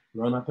 They'd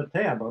run up a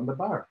tab on the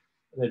bar.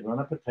 They'd run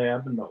up a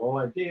tab, and the whole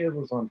idea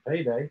was on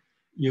payday,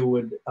 you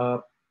would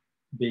have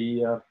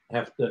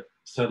to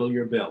settle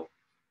your bill,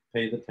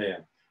 pay the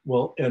tab.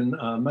 Well, in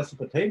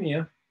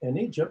Mesopotamia and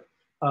Egypt,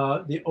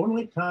 the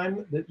only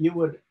time that you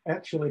would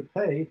actually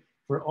pay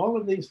for all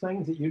of these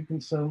things that you'd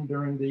consume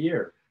during the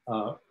year,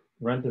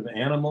 rent of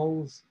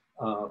animals,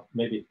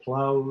 maybe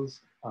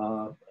plows,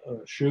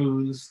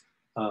 shoes,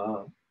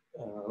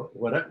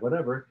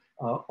 whatever,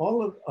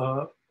 all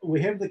of,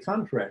 we have the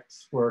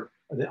contracts for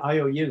the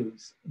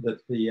IOUs that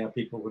the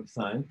people would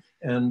sign,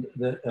 and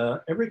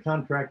every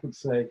contract would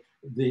say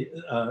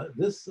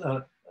this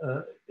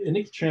in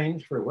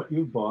exchange for what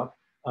you bought,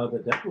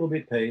 the debt will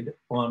be paid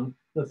on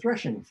the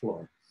threshing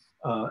floor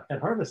at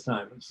harvest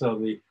time. And so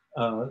the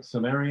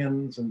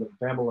Sumerians and the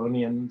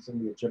Babylonians and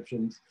the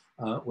Egyptians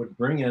would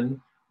bring in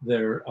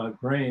their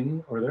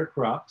grain or their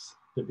crops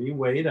to be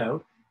weighed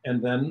out. And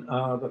then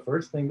the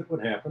first thing that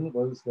would happen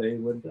was they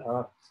would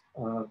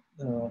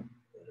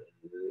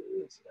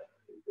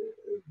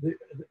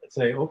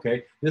say,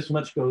 okay, this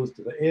much goes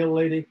to the ale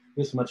lady,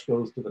 this much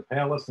goes to the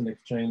palace in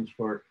exchange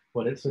for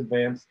what it's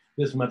advanced,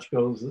 this much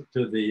goes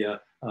to the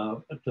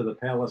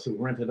palace who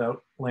rented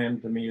out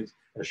land to me as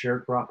a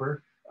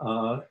sharecropper,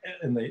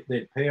 and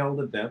they'd pay all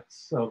the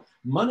debts. So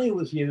money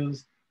was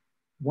used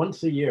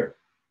once a year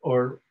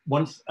or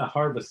once a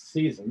harvest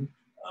season,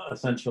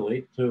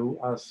 essentially, to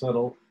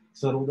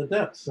settle the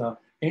debts.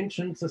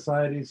 Ancient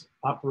societies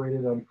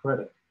operated on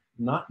credit,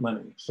 not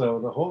money. So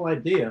the whole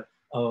idea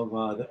of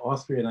the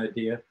Austrian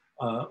idea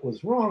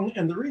was wrong.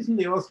 And the reason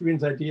the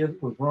Austrians' idea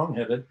was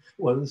wrong-headed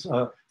was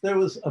there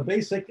was a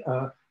basic,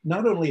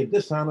 not only a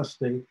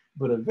dishonesty,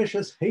 but a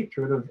vicious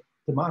hatred of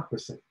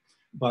democracy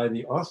by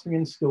the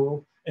Austrian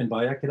school and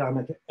by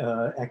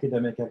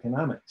academic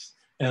economics.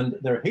 And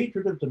their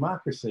hatred of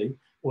democracy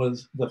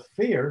was the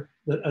fear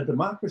that a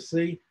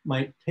democracy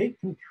might take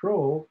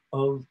control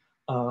of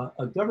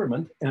a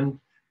government and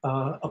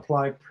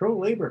apply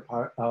pro-labor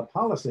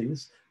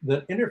policies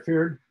that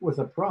interfered with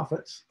the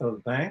profits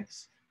of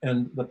banks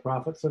and the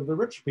profits of the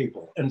rich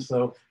people. And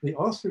so the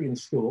Austrian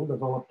school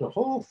developed a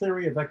whole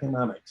theory of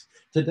economics.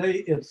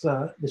 Today, it's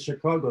the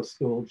Chicago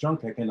school,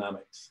 junk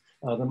economics,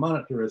 the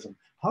monetarism.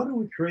 How do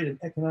we create an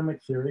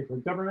economic theory where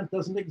government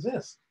doesn't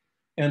exist?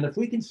 And if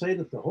we can say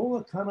that the whole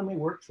economy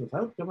works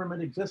without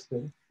government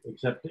existing,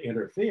 except to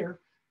interfere,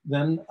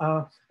 then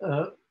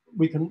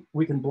we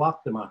can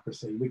block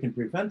democracy. We can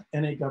prevent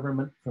any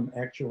government from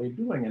actually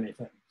doing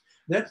anything.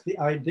 That's the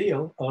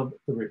ideal of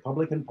the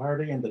Republican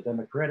Party and the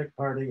Democratic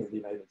Party of the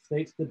United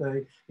States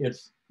today.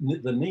 It's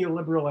the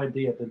neoliberal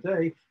idea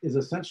today is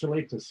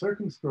essentially to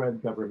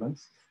circumscribe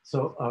governments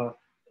so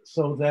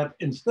that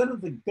instead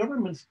of the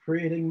governments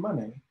creating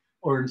money,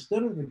 or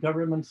instead of the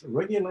governments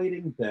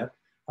regulating debt,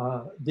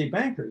 the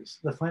bankers,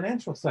 the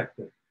financial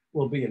sector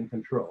will be in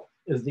control,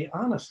 is the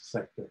honest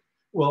sector.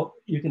 Well,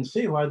 you can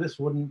see why this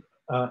wouldn't,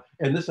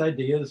 and this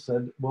idea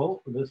said,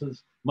 well,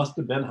 must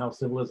have been how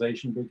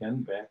civilization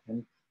began back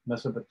in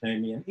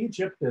Mesopotamia and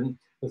Egypt in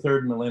the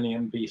 3rd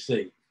millennium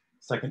BC,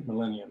 2nd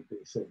millennium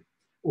BC.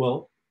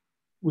 Well,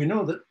 we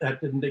know that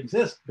that didn't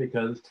exist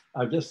because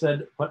I've just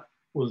said what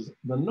was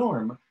the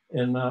norm.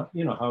 And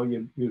you know, how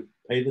you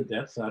pay the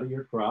debts out of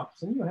your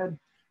crops, and you had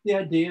the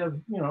idea of,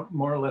 you know,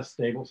 more or less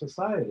stable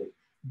society.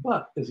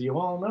 But as you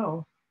all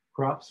know,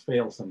 crops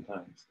fail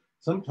sometimes.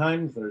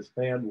 Sometimes there's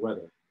bad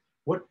weather.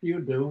 What do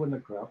you do when the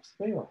crops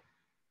fail?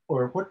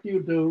 Or what do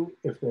you do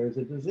if there's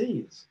a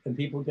disease and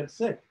people get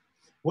sick?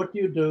 What do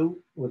you do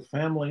with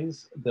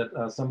families that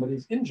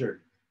somebody's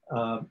injured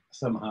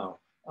somehow,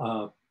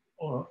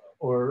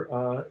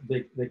 or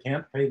they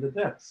can't pay the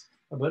debts?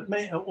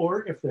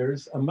 Or if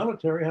there's a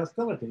military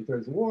hostility, if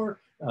there's war,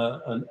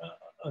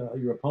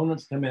 your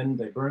opponents come in,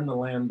 they burn the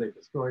land, they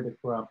destroy the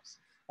crops.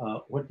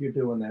 What do you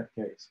do in that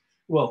case?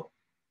 Well,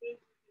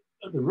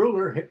 the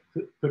ruler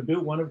could do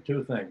one of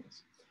two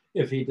things.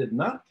 If he did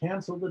not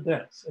cancel the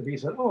debts, if he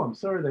said, oh, I'm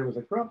sorry, there was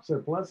a crop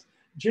surplus,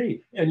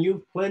 gee, and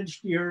you've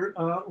pledged your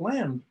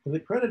land to the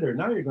creditor,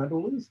 now you're going to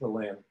lose the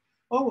land.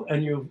 Oh,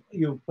 and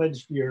you've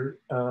pledged your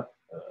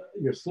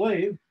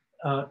slave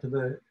to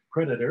the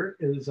creditor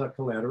is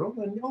collateral,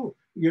 and oh,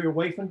 your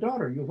wife and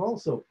daughter, you've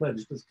also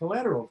pledged as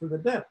collateral for the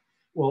debt.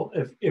 Well,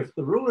 if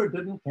the ruler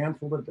didn't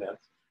cancel the debt,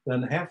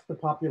 then half the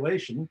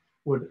population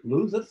would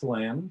lose its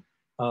land,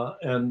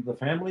 and the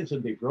families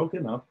would be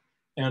broken up,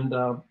 and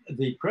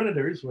the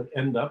creditors would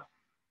end up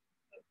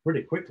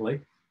pretty quickly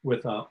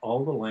with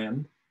all the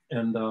land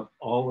and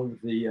all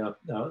of the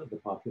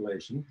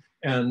population.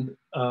 And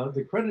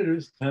the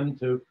creditors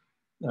tend to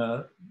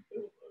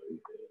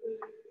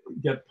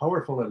get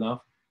powerful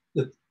enough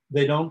that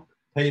they don't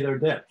pay their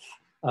debts.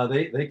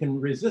 They can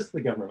resist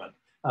the government,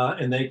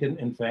 and they can,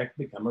 in fact,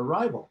 become a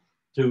rival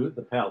to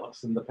the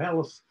palace. And the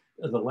palace,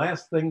 the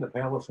last thing the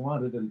palace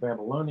wanted in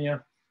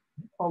Babylonia,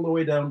 all the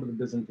way down to the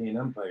Byzantine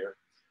Empire,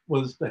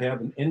 was to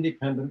have an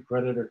independent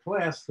creditor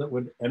class that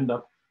would end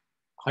up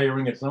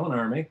hiring its own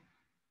army,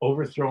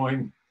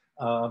 overthrowing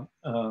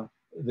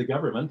the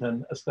government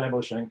and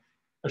establishing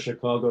a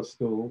Chicago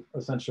school,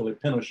 essentially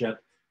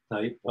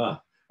Pinochet-type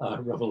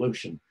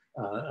revolution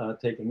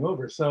taking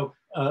over. So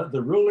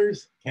the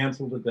rulers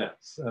canceled the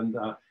debts. And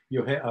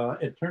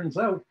it turns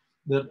out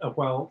that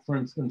while, for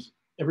instance,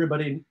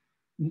 everybody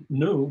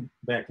knew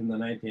back in the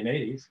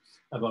 1980s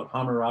about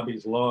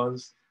Hammurabi's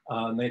laws,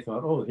 and they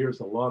thought, oh, here's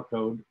the law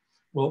code.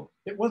 Well,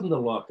 it wasn't a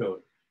law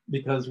code,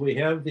 because we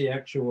have the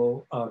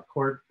actual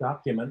court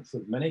documents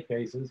of many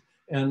cases,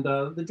 and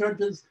the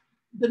judges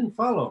didn't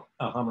follow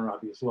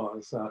Hammurabi's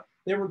laws.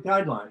 They were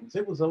guidelines.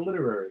 It was a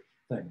literary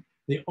thing.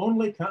 The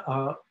only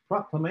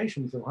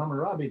proclamations of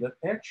Hammurabi that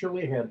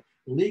actually had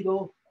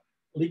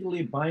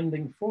legally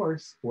binding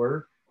force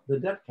were the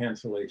debt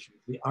cancellations,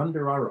 the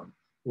Andurarum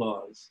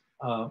laws.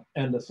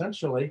 And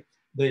essentially,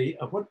 the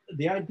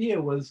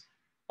idea was,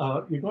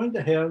 you're going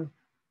to have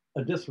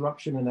a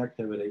disruption in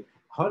activity.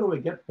 How do we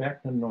get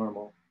back to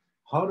normal?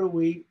 How do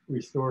we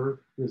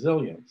restore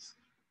resilience?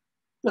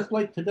 Just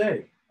like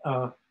today,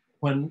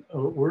 when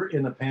we're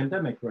in a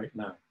pandemic right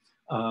now,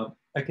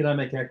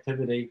 economic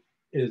activity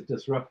is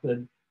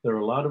disrupted. There are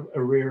a lot of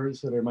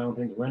arrears that are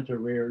mounting, rent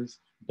arrears,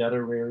 debt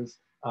arrears.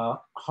 How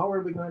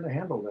are we going to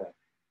handle that?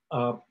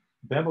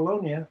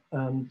 Babylonia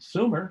and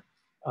Sumer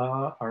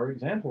are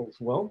examples.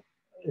 Well,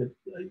 if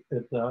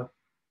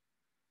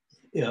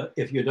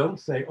you don't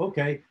say,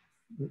 okay,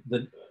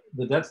 the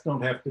debts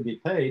don't have to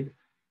be paid,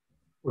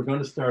 We're going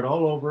to start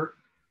all over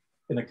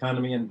in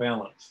economy and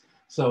balance.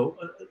 So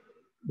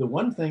the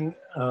one thing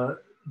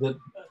that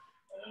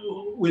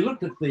we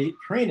looked at the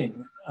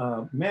training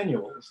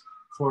manuals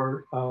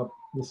for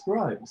the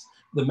scribes.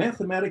 The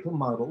mathematical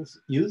models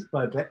used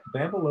by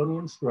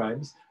Babylonian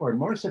scribes are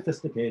more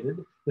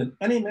sophisticated than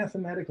any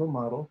mathematical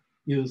model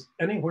used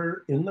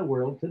anywhere in the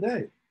world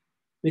today,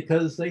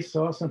 because they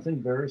saw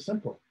something very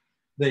simple.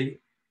 They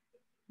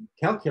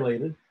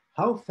calculated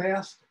how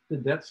fast the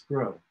debts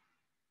grow.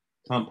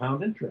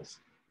 Compound interest.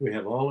 We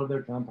have all of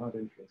their compound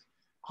interest.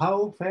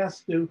 How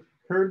fast do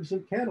herds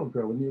of cattle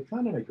grow when the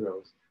economy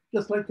grows?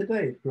 Just like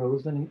today, it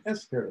grows in an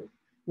S curve.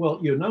 Well,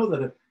 you know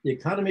that if the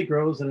economy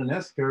grows in an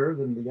S curve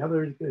and the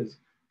other is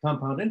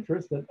compound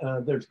interest, that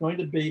there's going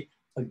to be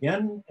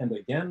again and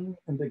again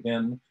and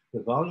again,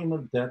 the volume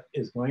of debt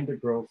is going to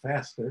grow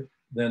faster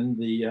than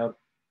the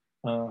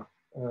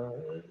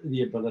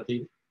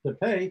ability to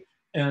pay.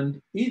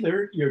 And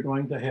either you're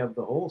going to have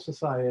the whole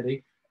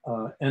society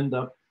end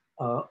up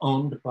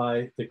owned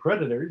by the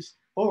creditors,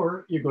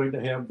 or you're going to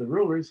have the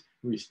rulers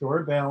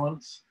restore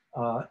balance,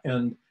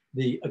 and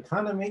the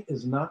economy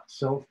is not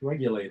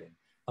self-regulating.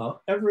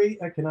 Every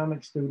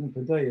economic student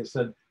today has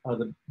said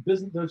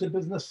there's a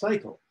business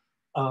cycle,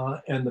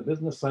 and the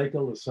business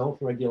cycle is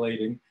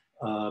self-regulating,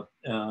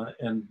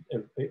 and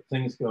if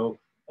things go,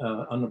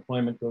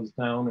 unemployment goes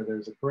down or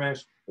there's a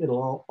crash,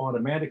 it'll all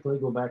automatically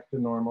go back to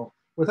normal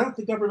without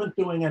the government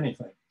doing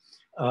anything.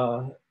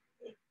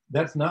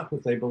 That's not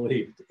what they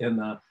believed in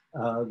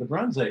the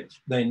Bronze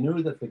Age. They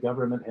knew that the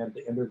government had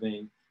to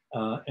intervene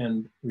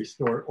and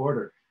restore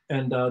order.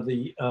 And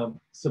the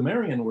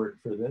Sumerian word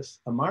for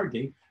this,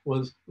 amargi,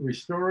 was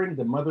restoring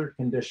the mother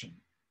condition.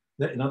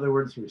 In other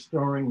words,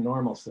 restoring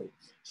normalcy.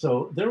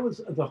 So there was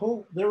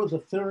a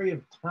theory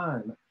of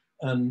time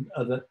and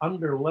that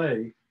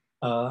underlay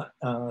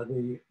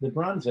the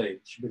Bronze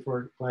Age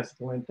before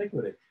classical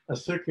antiquity, a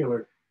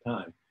circular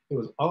time. It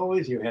was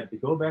always, you had to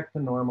go back to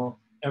normal.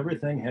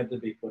 Everything had to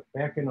be put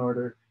back in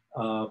order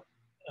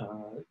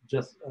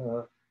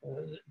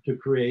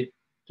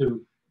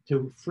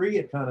to free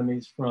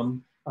economies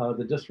from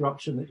the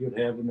disruption that you'd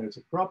have when there's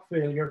a crop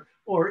failure,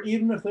 or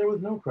even if there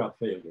was no crop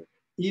failure,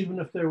 even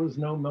if there was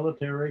no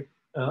military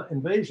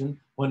invasion.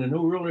 When a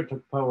new ruler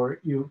took power,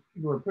 you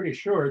were pretty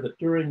sure that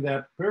during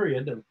that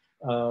period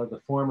of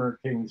the former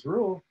king's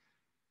rule,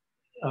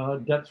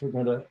 debts were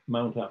going to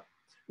mount up.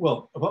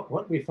 Well,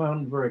 what we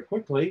found very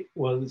quickly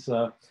was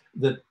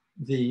that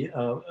the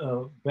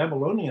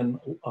Babylonian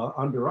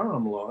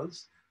underarm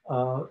laws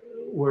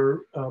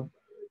were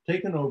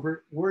taken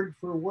over word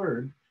for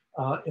word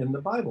in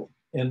the Bible,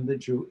 in the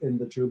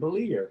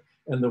Jubilee year.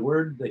 And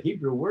the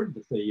Hebrew word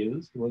that they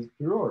used was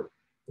dror,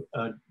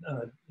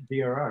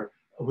 D-R-R,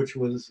 which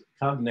was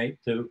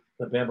cognate to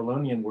the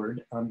Babylonian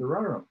word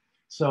underarm.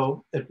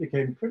 So it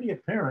became pretty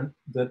apparent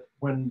that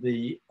when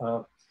the,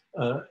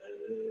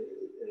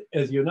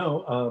 as you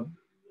know,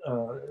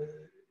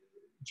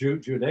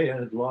 Judea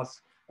had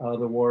lost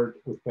the war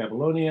with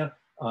Babylonia.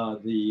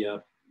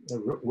 The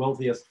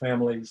wealthiest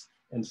families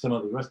and some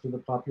of the rest of the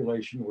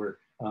population were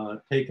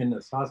taken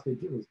as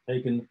hostage. It was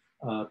taken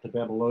to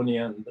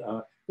Babylonia, and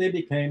they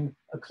became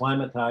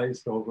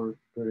acclimatized over a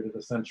period of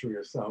a century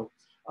or so,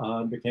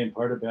 became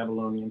part of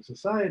Babylonian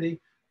society.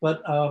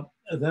 But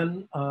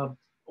then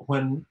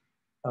when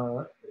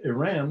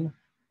Iran,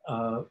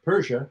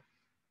 Persia,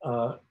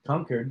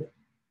 conquered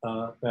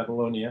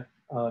Babylonia,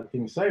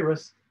 King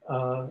Cyrus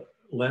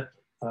let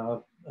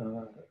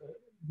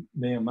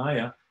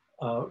Nehemiah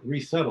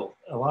resettle.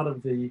 A lot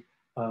of the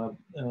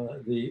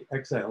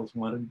exiles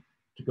wanted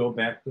to go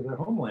back to their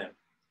homeland.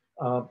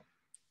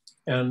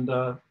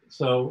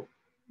 So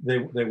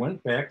they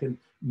went back, and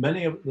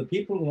many of the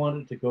people who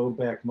wanted to go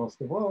back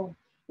most of all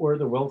were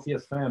the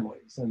wealthiest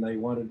families, and they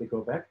wanted to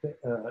go back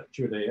to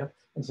Judea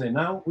and say,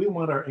 now we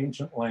want our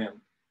ancient land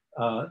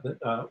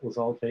that was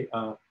all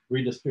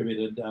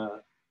redistributed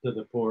to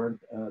the poor and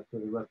to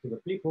the rest of the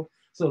people.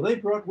 So they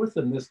brought with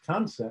them this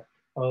concept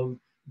of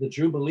the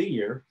Jubilee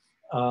year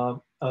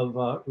of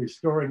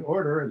restoring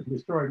order, and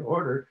restoring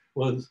order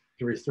was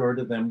to restore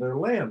to them their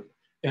land.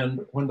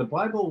 And when the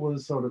Bible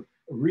was sort of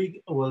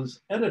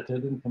was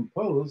edited and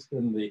composed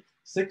in the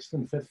 6th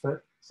and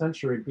 5th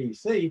century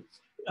BC,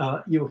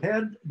 you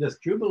had this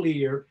Jubilee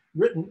year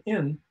written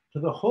in to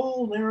the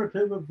whole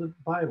narrative of the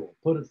Bible,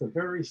 put at the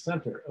very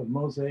center of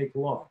Mosaic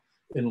law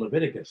in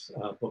Leviticus,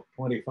 book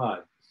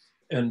 25,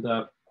 and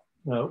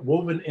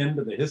woven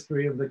into the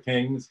history of the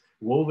kings,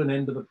 woven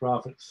into the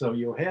prophets. So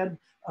you had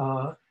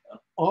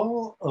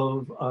all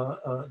of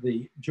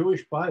the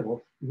Jewish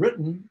Bible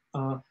written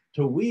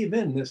to weave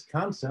in this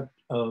concept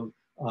of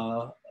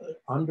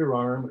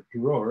underarm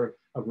drawer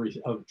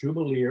of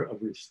Jubilee, of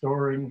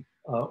restoring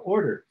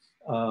order.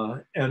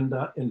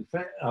 In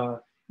fact,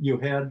 you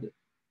had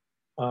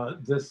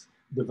this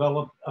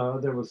developed,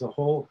 there was a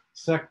whole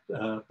sect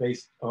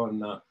based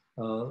on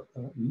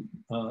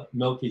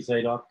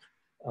Melchizedek,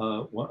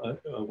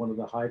 one of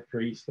the high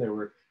priests.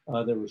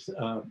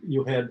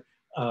 You had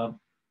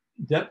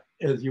debt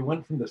as you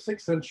went from the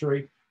 6th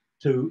century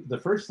to the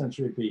 1st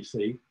century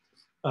BC.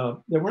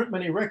 there weren't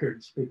many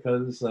records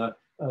because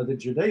the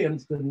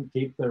Judeans didn't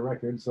keep their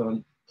records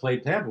on clay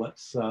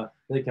tablets.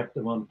 They kept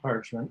them on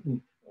parchment,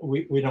 and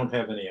we don't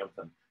have any of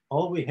them.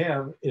 All we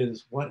have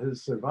is what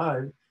has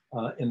survived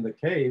in the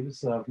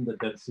caves from the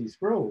Dead Sea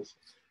Scrolls.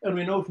 And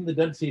we know from the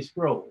Dead Sea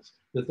Scrolls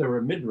that there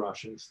were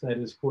midrashes, that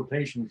is,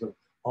 quotations of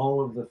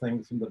all of the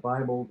things from the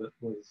Bible that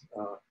was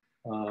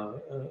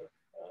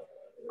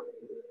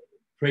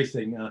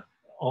tracing,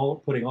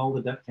 putting all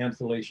the debt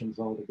cancellations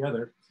all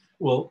together.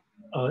 Well,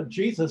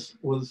 Jesus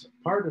was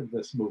part of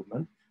this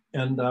movement.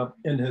 And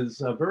in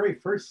his very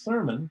first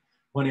sermon,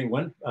 when he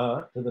went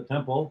to the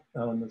temple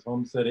in his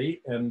home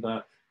city and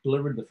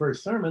delivered the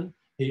first sermon,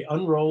 he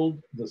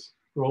unrolled the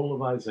scroll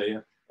of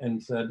Isaiah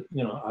and said,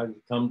 you know, I've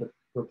come to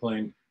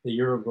proclaim the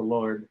year of the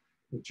Lord,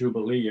 the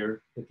jubilee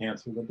year, to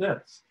cancel the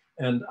debts.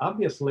 And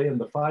obviously, in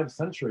the 5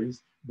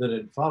 centuries that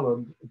had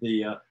followed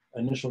the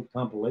initial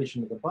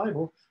compilation of the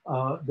Bible,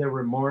 there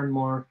were more and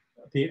more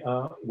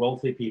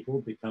wealthy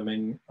people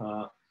becoming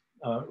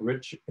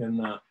rich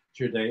in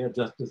Judea,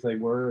 just as they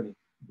were in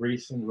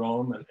Greece and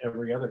Rome and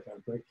every other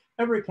country.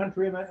 Every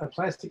country in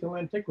classical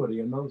antiquity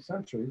in those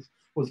centuries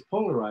was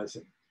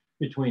polarizing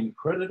between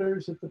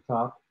creditors at the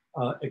top,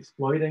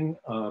 exploiting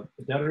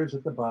debtors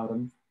at the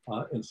bottom,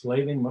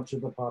 enslaving much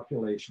of the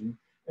population.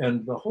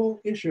 And the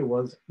whole issue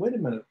was, wait a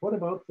minute, what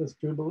about this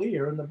Jubilee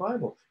year in the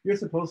Bible? You're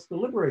supposed to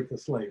liberate the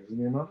slaves and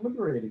you're not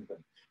liberating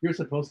them. You're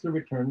supposed to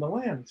return the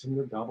lands and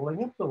you're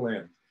gobbling up the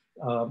land.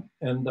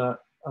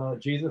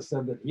 Jesus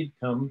said that he'd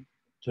come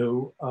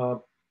to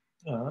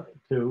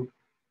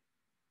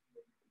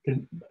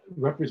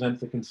represent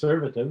the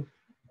conservative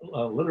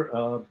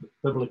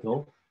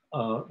biblical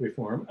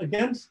reform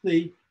against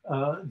the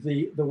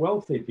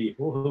wealthy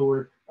people who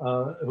were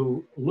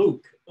who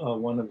Luke,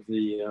 one of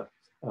the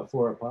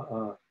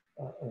 4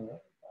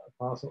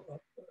 apostles,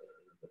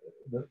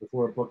 the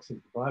 4 books of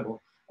the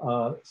Bible,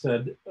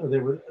 said they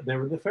were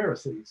the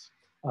Pharisees.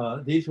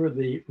 These were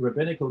the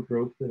rabbinical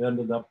group that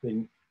ended up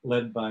being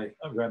led by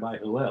Rabbi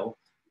Hillel,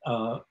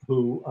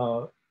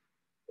 who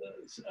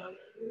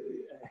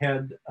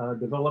had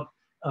developed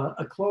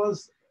a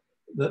clause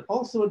that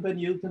also had been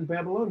used in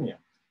Babylonia.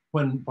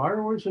 When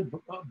borrowers would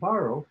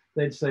borrow,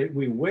 they'd say,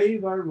 we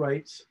waive our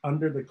rights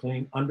under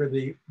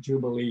the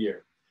Jubilee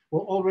year.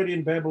 Well, already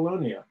in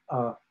Babylonia,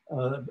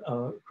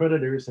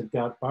 creditors had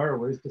got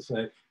borrowers to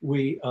say,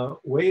 we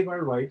waive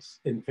our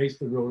rights in case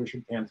the ruler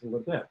should cancel the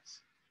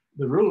debts.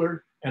 The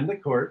ruler and the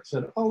court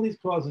said, all these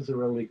clauses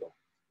are illegal.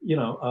 You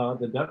know,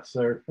 the debts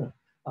are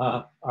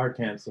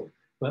canceled.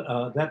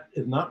 But that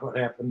is not what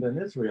happened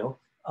in Israel.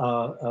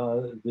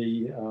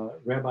 The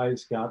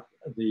rabbis got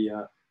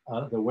the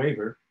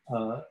waiver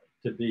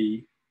to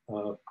be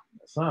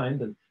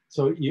signed, and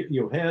so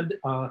you had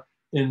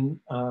in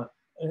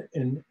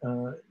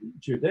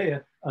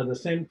Judea the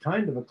same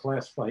kind of a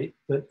class fight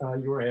that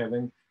you were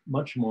having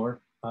much more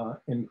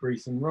in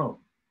Greece and Rome.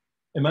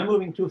 Am I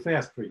moving too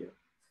fast for you?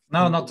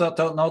 No, not at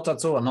all. Not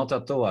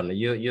at all.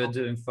 You're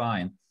doing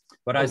fine.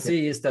 What I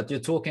see is that you're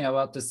talking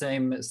about the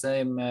same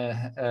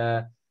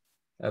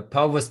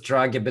power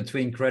struggle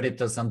between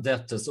creditors and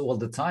debtors all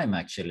the time.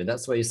 Actually,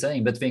 that's what you're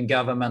saying, between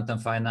government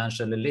and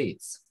financial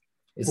elites.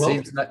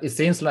 It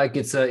seems like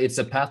it's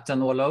a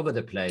pattern all over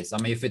the place. I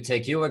mean, if you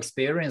take your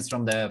experience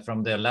from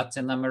the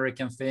Latin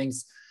American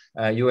things,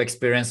 your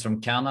experience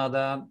from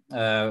Canada,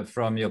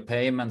 from your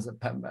payments,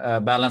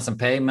 balance and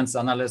payments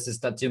analysis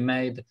that you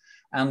made,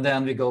 and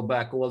then we go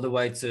back all the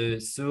way to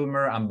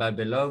Sumer and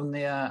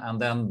Babylonia, and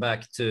then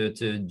back to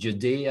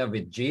Judea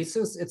with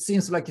Jesus. It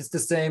seems like it's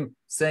the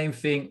same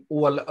thing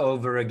all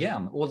over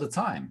again, all the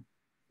time.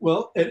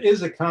 Well, it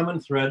is a common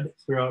thread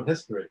throughout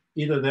history.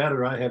 Either that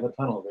or I have a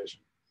tunnel vision.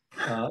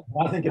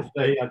 I think it's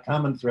a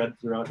common thread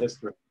throughout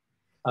history.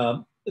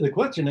 The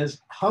question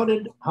is, how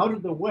did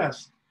the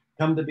West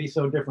come to be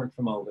so different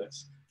from all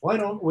this?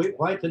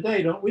 Why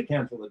today don't we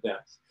cancel the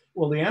debts?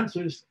 Well, the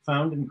answer is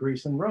found in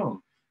Greece and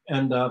Rome.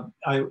 And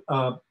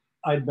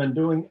I'd been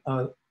doing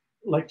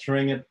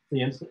lecturing at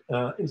the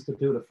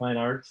Institute of Fine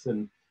Arts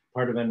and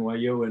part of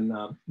NYU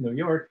in New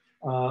York,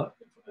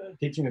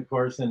 teaching a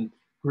course in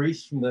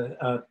Greece from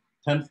the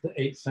 10th to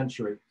 8th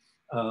century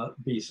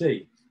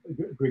BC,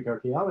 Greek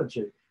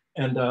archaeology.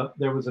 And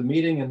there was a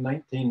meeting in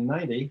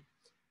 1990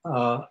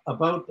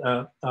 about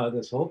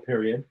this whole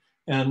period.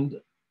 And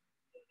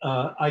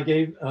I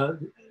gave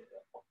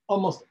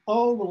almost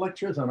all the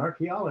lectures on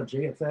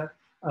archaeology at that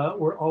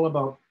were all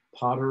about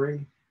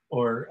pottery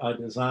or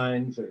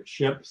designs or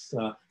ships.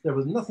 There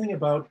was nothing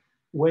about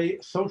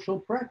social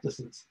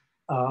practices.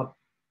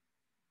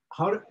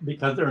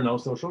 Because there are no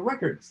social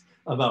records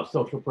about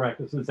social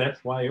practices.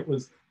 That's why it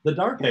was the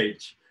Dark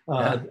Age,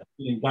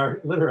 being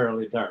dark,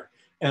 literally dark.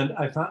 And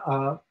I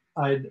thought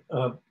I'd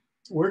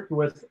worked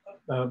with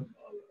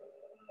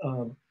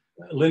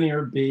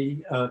Linear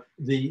B,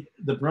 the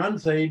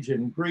Bronze Age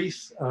in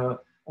Greece,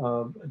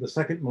 the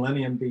second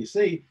millennium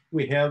BC.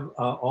 We have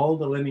all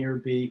the Linear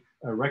B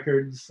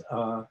records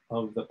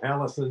of the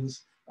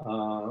palaces,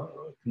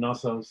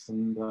 Knossos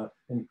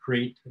and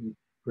Crete and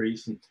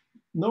Greece, and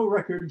no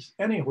records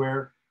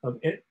anywhere of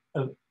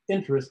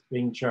interest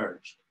being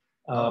charged.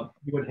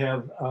 You would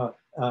have,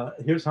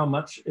 here's how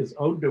much is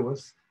owed to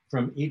us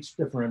from each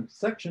different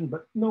section,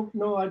 but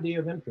no idea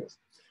of interest.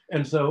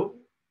 And so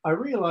I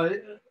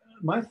realized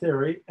my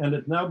theory, and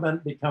it's now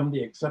become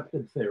the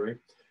accepted theory,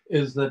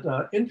 is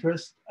that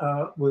interest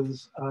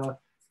was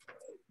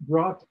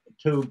brought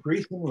to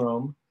Greece and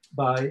Rome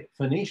by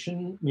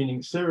Phoenician,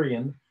 meaning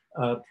Syrian,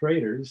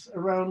 traders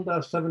around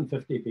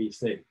 750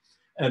 BC.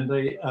 And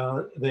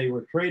they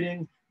were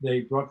trading,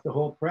 they brought the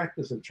whole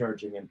practice of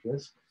charging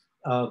interest.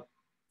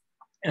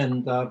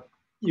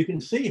 You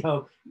can see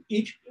how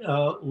each,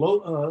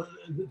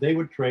 they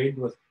would trade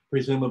with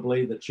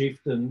presumably the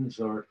chieftains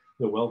or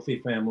the wealthy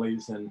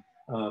families in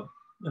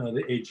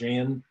the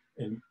Aegean,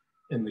 in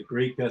the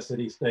Greek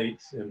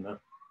city-states, in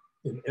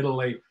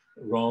Italy,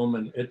 Rome,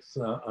 and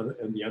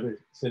and the other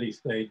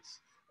city-states.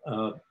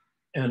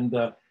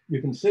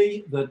 You can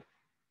see that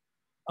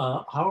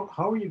how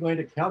are you going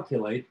to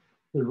calculate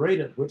the rate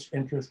at which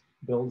interest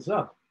builds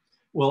up?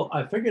 Well,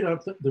 I figured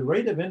out that the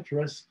rate of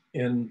interest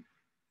in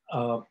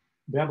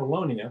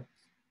Babylonia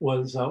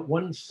was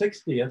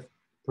 1/60th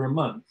per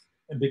month.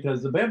 And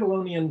because the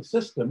Babylonian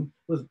system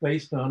was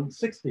based on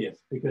 60th,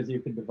 because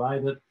you could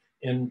divide it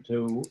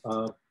into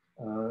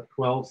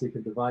 12, so you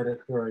could divide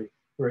it very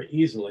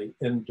easily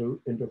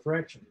into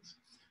fractions.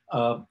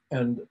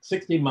 And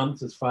 60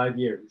 months is 5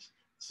 years.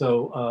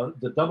 So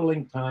the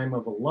doubling time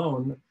of a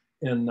loan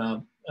in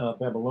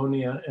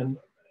Babylonia and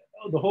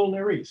the whole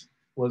Near East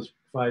was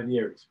 5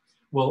 years.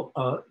 Well,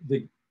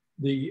 the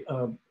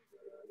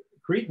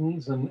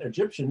Cretans and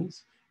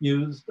Egyptians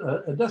used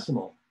a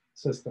decimal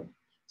system.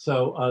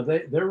 So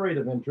their rate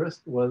of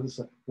interest was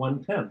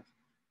 1/10.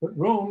 But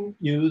Rome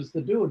used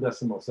the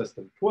duodecimal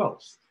system,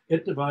 12ths.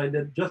 It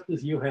divided, just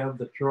as you have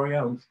the troy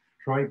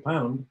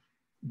pound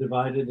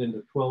divided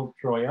into 12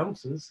 troy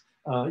ounces,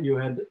 you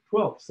had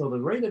 12ths. So the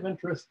rate of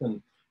interest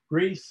in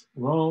Greece,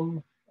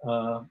 Rome,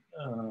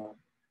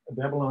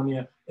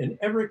 Babylonia, in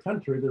every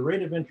country, the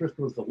rate of interest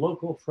was the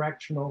local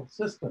fractional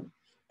system.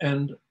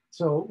 And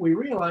so we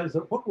realized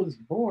that what was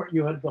born,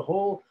 you had the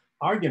whole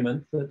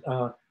argument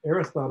that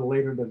Aristotle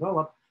later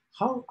developed.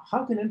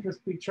 How can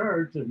interest be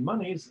charged if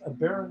money's a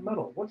barren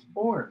metal? What's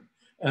born?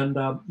 And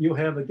you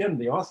have, again,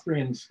 the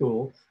Austrian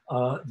school,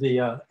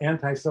 the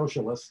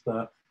anti-socialist,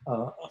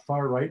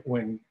 far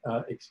right-wing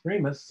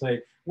extremists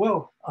say,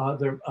 well,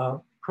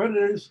 the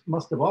creditors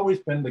must have always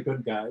been the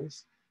good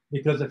guys,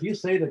 because if you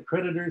say that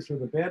creditors are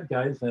the bad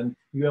guys, then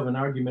you have an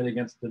argument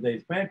against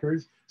today's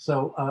bankers.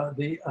 So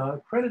the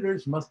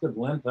creditors must have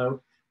lent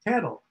out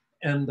cattle,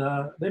 and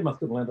they must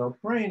have lent out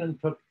grain and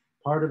took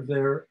part of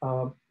their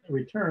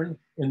return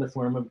in the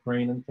form of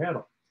grain and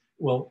cattle.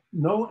 Well,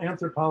 no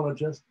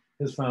anthropologist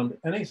has found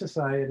any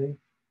society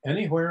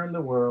anywhere in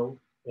the world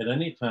at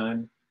any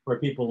time where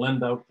people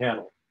lend out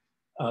cattle.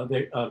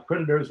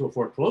 Creditors will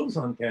foreclose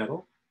on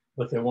cattle,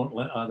 but they won't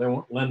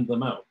lend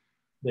them out.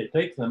 They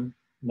take them,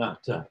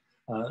 not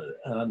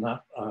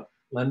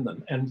lend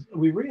them. And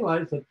we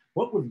realized that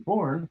what was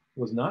born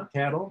was not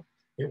cattle,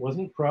 it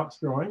wasn't crops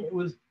growing, it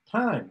was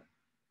time.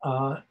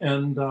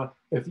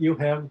 If you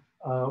have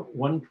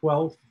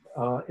 1/12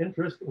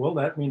 interest, well,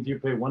 that means you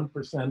pay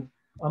 1%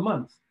 a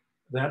month.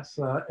 That's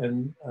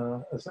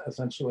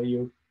essentially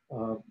you,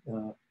 or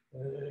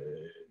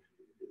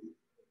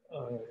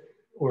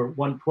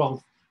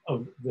 1/12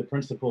 of the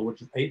principal,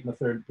 which is 8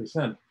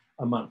 1/3%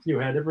 a month. You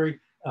had every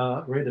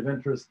rate of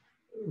interest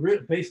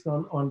based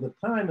on the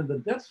time, and the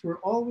debts were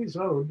always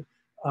owed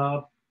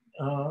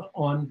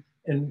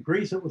in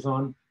Greece, it was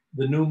on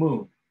the new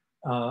moon.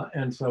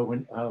 And so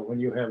when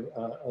you have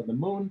the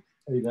moon,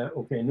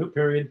 okay, new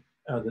period,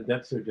 the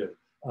debts are due.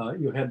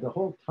 You had the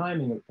whole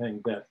timing of paying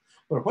debt.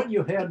 But what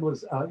you had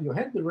was, you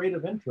had the rate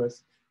of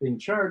interest being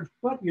charged,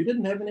 but you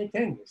didn't have any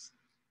kings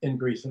in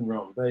Greece and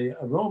Rome.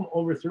 Rome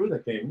overthrew the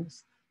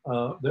kings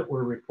that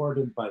were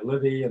reported by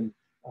Livy and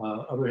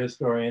other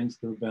historians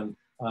to have been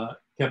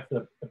kept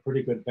a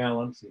pretty good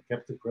balance and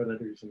kept the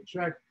creditors in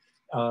check.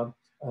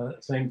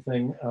 Same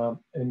thing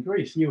in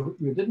Greece. You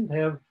didn't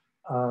have,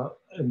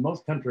 in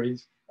most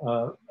countries,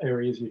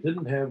 areas, you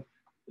didn't have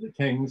the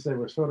kings. They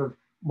were sort of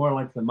more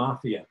like the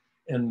mafia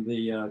in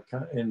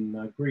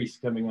Greece,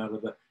 coming out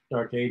of the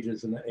Dark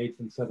Ages in the 8th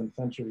and 7th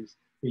centuries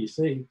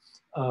BC.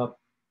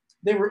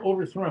 They were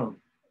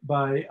overthrown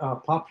by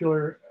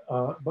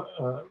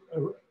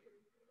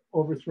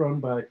overthrown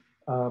by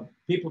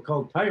people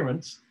called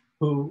tyrants,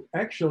 who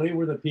actually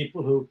were the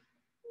people who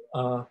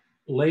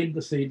laid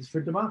the seeds for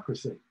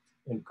democracy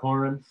in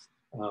Corinth,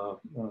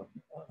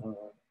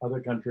 other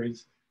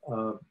countries.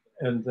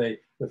 And the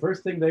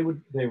first thing they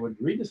would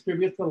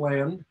redistribute the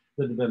land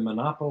that had been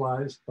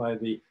monopolized by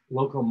the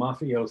local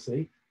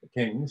mafiosi, the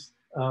kings,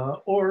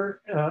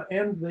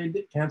 and they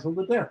canceled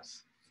the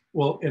debts.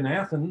 Well, in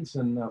Athens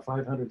in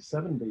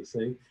 507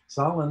 BC,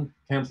 Solon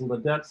canceled the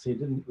debts. He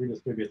didn't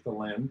redistribute the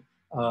land,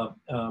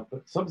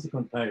 but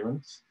subsequent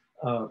tyrants,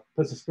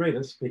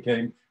 Pisistratus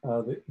became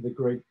the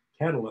great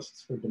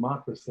catalysts for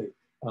democracy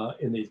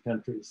in these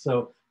countries.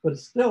 So, but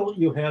still,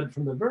 you had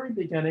from the very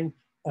beginning,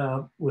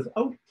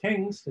 without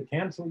kings to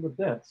cancel the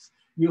debts,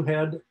 you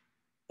had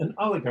an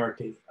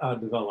oligarchy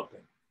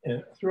developing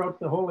throughout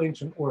the whole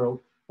ancient world,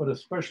 but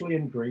especially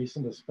in Greece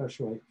and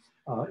especially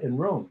in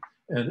Rome.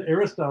 And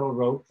Aristotle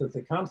wrote that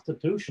the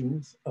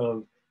constitutions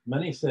of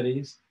many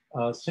cities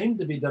seemed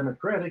to be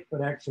democratic,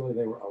 but actually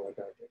they were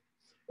oligarchic.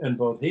 And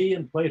both he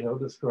and Plato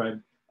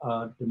described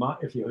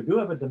if you do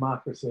have a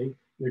democracy,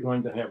 you're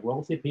going to have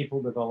wealthy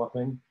people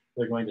developing,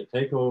 they're going to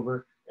take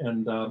over,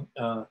 and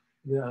the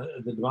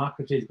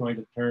democracy is going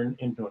to turn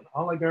into an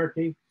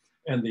oligarchy,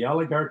 and the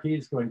oligarchy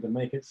is going to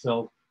make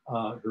itself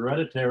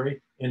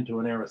hereditary into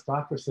an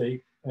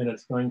aristocracy, and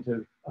it's going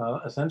to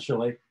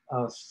essentially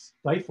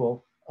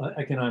stifle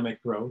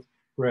economic growth,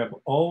 grab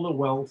all the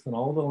wealth and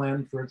all the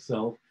land for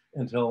itself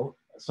until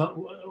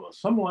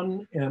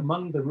someone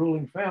among the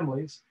ruling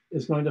families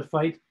is going to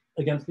fight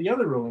against the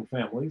other ruling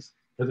families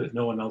because there's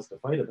no one else to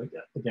fight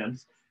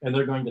against, and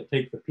they're going to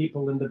take the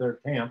people into their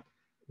camp.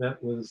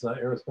 That was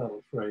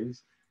Aristotle's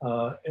phrase,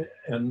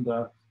 and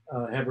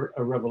have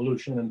a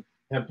revolution and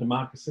have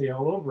democracy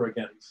all over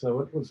again.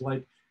 So it was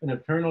like an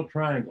eternal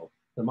triangle: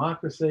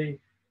 democracy,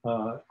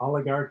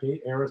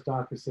 oligarchy,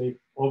 aristocracy,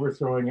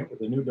 overthrowing it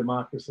with a new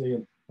democracy,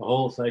 and the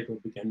whole cycle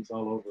begins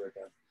all over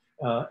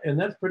again. And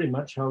that's pretty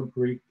much how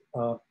Greek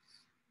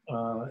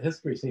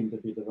history seemed to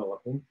be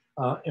developing.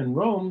 In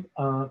Rome,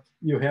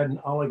 you had an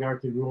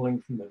oligarchy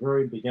ruling from the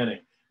very beginning.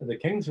 The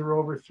kings are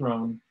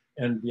overthrown,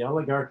 and the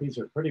oligarchies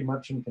are pretty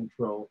much in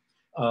control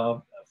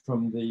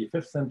from the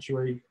 5th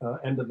century,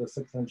 end of the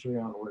 6th century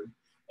onward.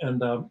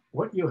 And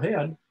what you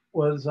had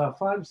was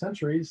 5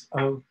 centuries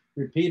of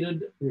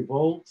repeated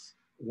revolts,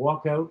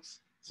 walkouts,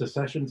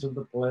 secessions of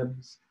the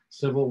plebs,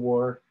 civil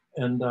war,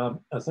 and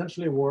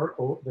essentially war.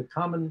 The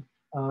common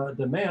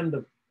demand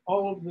of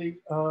all of the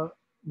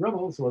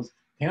rebels was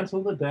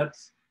cancel the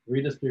debts,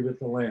 redistribute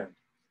the land.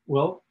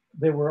 Well,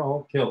 they were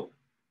all killed.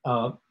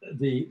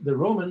 The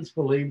Romans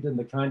believed in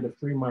the kind of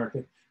free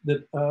market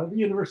that the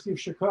University of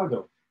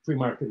Chicago free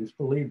marketers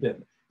believed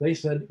in. They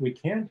said, we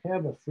can't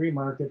have a free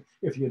market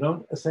if you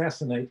don't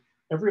assassinate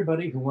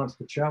everybody who wants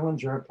to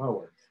challenge our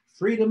power.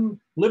 Freedom,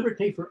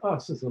 liberty for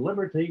us is the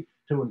liberty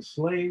to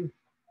enslave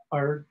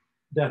our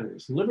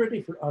debtors.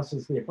 Liberty for us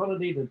is the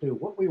ability to do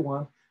what we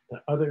want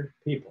to other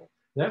people.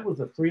 That was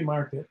a free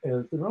market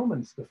as the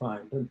Romans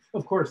defined. And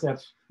of course,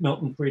 that's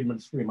Milton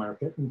Friedman's free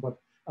market and what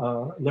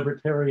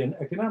libertarian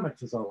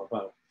economics is all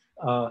about.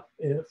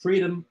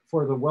 Freedom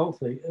for the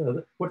wealthy,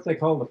 what they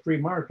call the free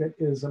market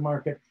is a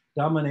market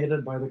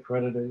dominated by the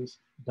creditors,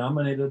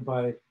 dominated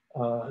by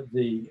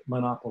the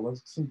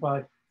monopolists and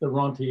by the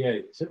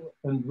rentiers.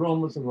 And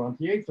Rome was a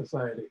rentier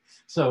society.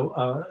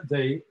 So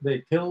they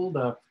killed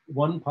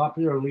one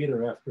popular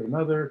leader after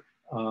another,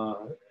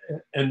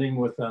 ending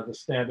with the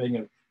stabbing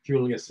of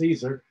Julius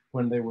Caesar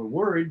when they were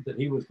worried that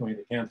he was going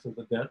to cancel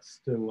the debts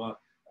to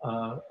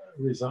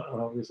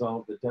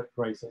resolve the debt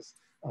crisis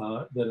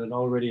that had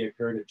already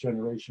occurred a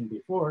generation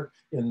before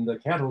in the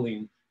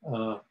Catiline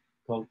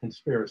called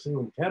conspiracy,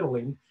 when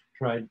Catiline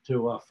tried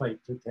to fight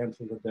to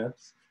cancel the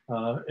debts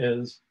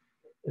as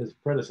his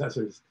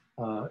predecessors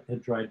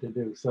had tried to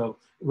do. So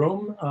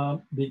Rome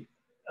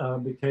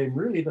became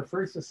really the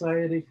first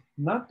society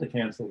not to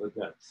cancel the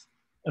debts.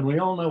 And we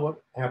all know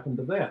what happened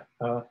to that.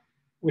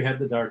 We had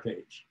the Dark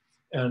Age.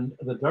 And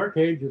the Dark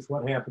Age is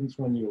what happens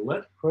when you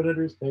let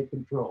creditors take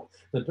control.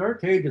 The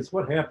Dark Age is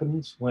what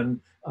happens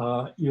when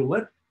you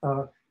let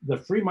the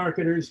free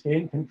marketers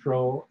gain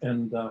control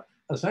and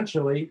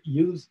essentially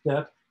use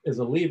debt as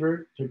a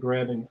lever to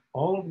grabbing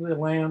all of the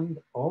land,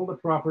 all the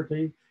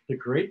property, to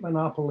create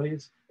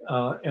monopolies,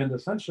 and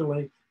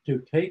essentially to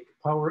take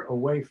power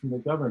away from the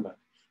government.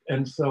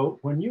 And so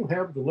when you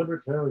have the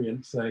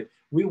libertarians say,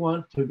 we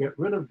want to get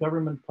rid of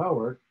government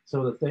power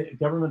so that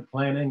government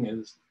planning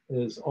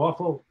is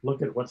awful,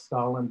 look at what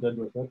Stalin did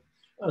with it.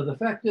 The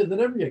fact is that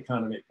every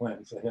economy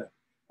plans ahead.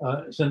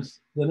 Since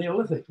the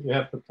Neolithic, you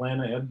have to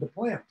plan ahead to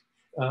plant.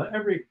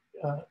 Every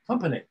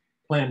company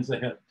plans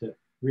ahead to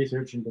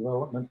research and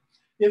development.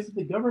 If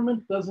the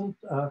government doesn't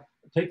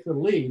take the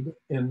lead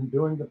in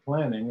doing the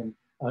planning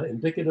and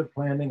indicative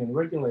planning and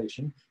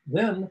regulation,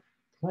 then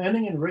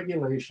planning and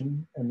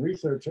regulation and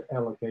research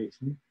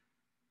allocation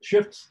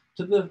shifts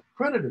to the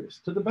creditors,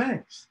 to the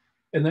banks.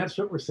 And that's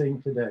what we're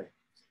seeing today.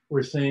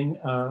 We're seeing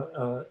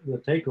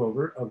the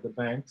takeover of the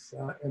banks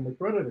and the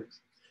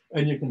creditors.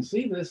 And you can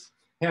see this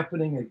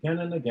happening again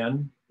and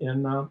again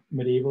in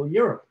medieval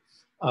Europe.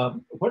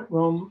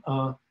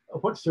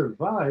 What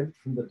survived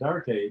from the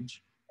Dark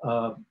Age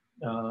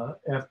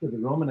after the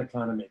Roman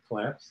economy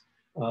collapsed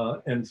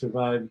and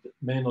survived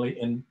mainly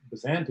in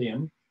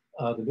Byzantium,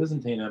 the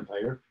Byzantine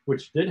Empire,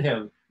 which did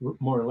have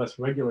more or less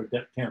regular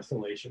debt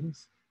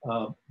cancellations,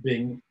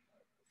 being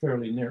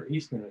fairly Near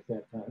Eastern at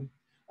that time.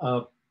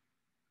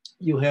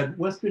 You had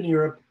Western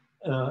Europe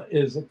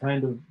is a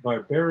kind of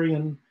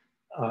barbarian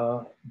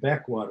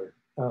backwater,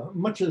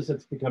 much as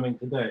it's becoming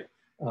today,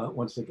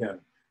 once again.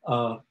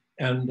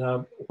 And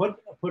what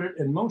put it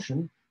in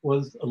motion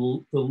was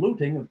the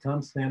looting of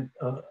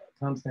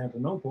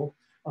Constantinople,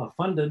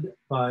 funded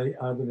by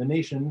the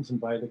Venetians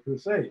and by the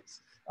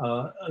Crusades.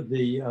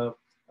 The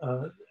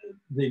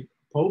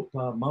Pope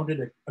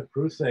mounted a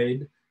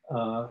crusade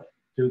to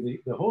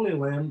the Holy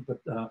Land,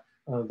 but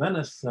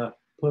Venice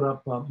put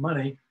up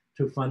money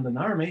to fund an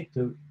army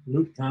to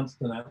loot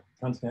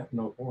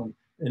Constantinople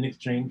in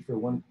exchange for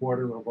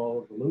 1/4 of all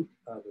of the loot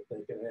that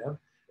they could have.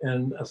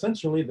 And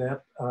essentially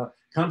that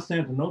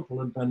Constantinople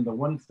had been the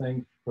one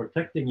thing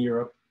protecting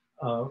Europe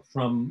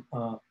from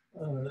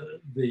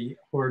the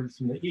hordes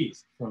from the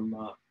east, from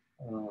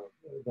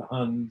the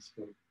Huns,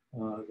 from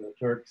the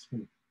Turks,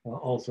 from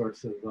all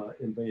sorts of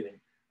invading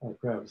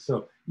crowds.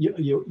 So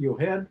you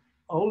had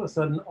all of a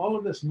sudden all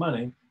of this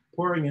money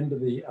pouring into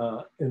the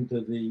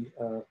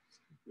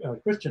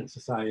Christian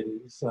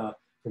societies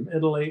from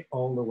Italy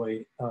all the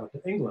way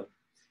to England.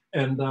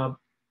 And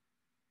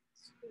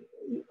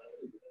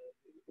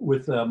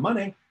with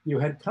money, you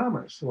had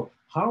commerce. Well,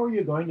 how are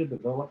you going to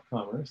develop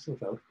commerce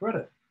without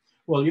credit?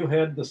 Well, you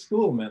had the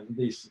schoolmen,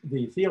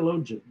 the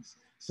theologians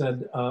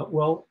said,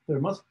 well, there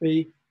must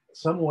be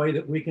some way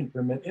that we can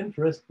permit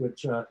interest,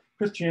 which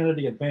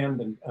Christianity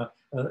abandoned.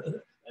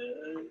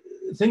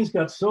 Things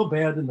got so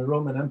bad in the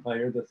Roman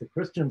Empire that the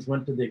Christians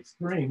went to the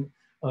extreme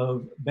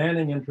of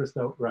banning interest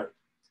outright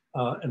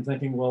and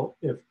thinking, well,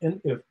 if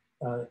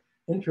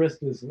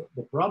interest is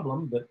the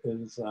problem that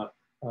is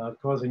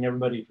causing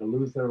everybody to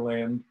lose their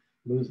land,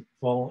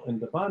 fall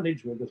into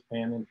bondage, we'll just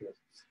ban interest.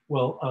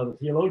 Well, the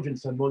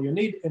theologians said, well, you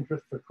need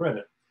interest for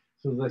credit.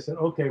 So they said,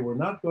 okay, we're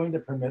not going to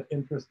permit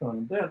interest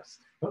on debts,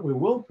 but we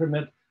will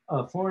permit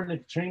foreign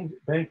exchange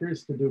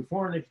bankers to do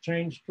foreign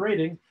exchange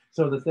trading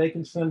so that they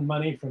can send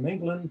money from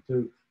England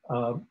to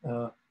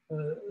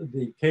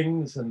the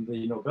kings and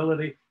the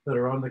nobility that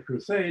are on the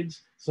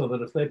Crusades, so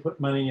that if they put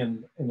money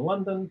in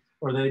London,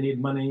 or they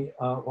need money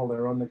while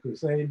they're on the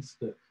Crusades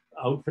to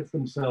outfit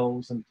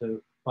themselves and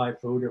to buy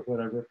food or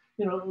whatever,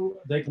 you know,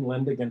 they can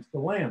lend against the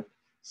land.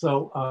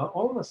 So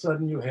all of a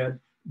sudden you had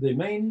the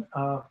main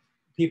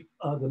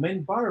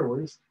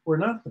borrowers were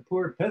not the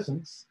poor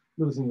peasants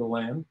losing the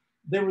land,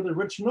 they were the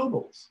rich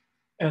nobles.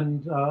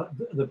 And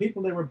the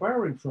people they were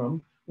borrowing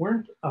from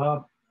weren't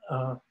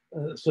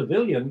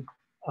civilian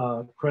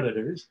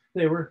creditors,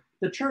 they were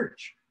the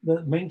church,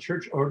 the main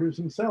church orders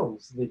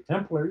themselves, the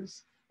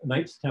Templars,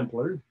 Knights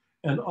Templar,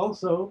 and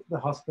also the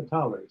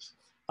Hospitallers.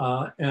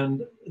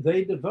 And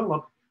they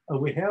developed,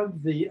 we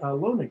have the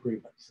loan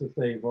agreements that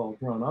they've all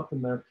drawn up,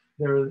 and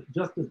they're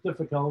just as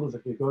difficult as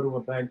if you go to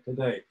a bank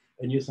today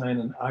and you sign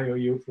an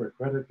IOU for a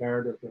credit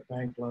card or for a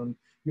bank loan.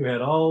 You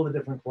had all the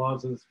different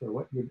clauses for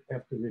what you'd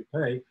have to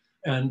repay.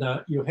 And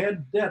you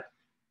had debt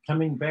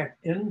coming back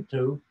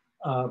into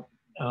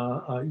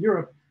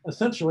Europe,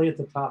 essentially at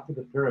the top of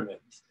the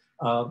pyramids.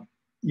 There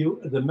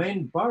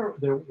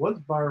was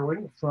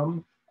borrowing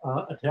from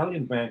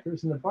Italian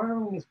bankers, and the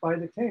borrowing is by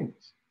the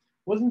kings.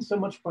 Wasn't so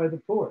much by the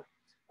poor.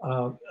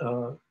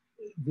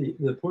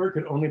 The poor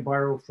could only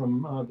borrow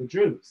from the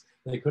Jews.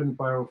 They couldn't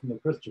borrow from the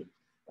Christians.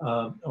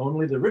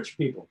 Only the rich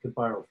people could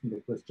borrow from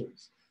the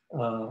Christians,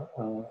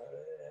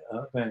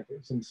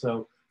 bankers. And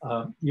so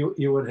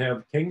you would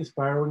have kings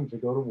borrowing to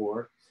go to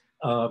war.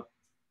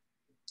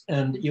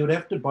 And you would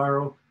have to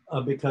borrow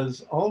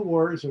because all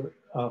wars are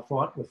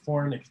fought with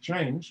foreign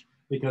exchange,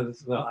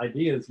 because the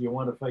idea is you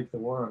want to fight the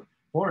war on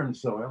foreign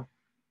soil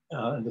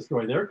and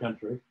destroy their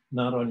country,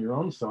 not on your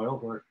own soil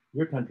where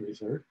your country is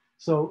hurt.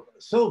 So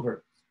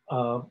silver,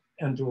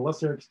 and to a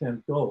lesser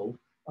extent gold,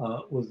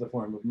 was the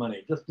form of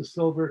money. Just as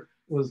silver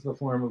was the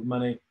form of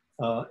money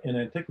in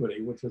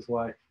antiquity, which is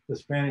why the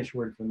Spanish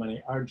word for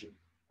money, argent,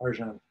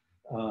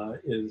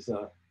 is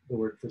the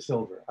word for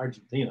silver.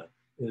 Argentina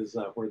is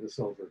where the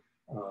silver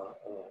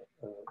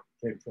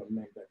came from,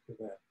 named after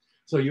that.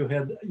 So you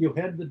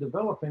had the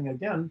developing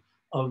again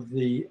of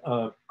the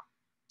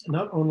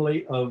not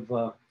only of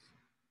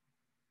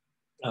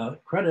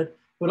credit,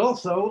 but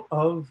also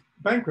of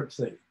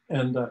bankruptcy.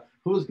 And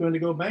who was going to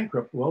go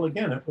bankrupt? Well,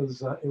 again, it was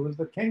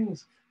the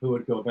kings who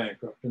would go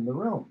bankrupt in the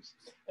realms.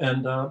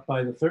 And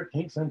by the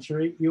 13th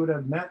century, you would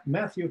have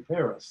Matthew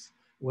Paris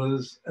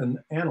was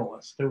an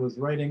analyst who was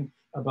writing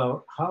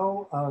about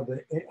how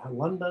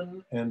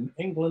London and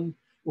England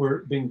were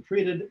being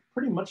treated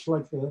pretty much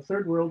like the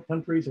third world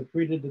countries are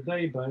treated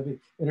today by the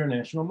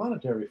International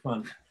Monetary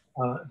Fund.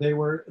 They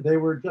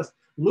were just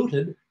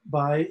looted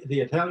by the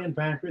Italian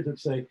bankers that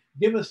say,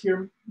 give us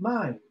your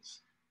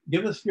mines,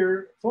 give us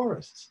your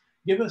forests,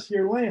 give us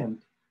your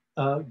land,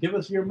 give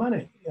us your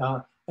money.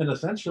 And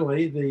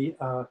essentially the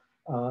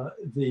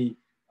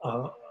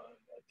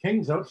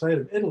kings outside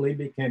of Italy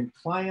became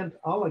client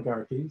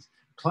oligarchies,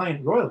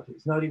 client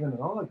royalties, not even an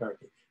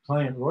oligarchy,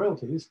 client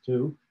royalties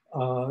to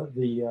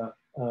the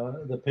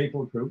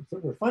papal groups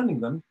that were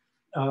funding them,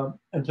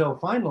 until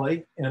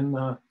finally in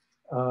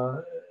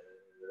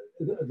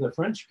the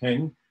French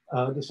king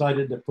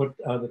decided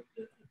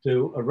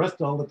to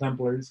arrest all the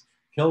Templars,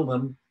 kill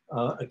them,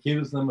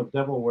 accuse them of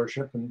devil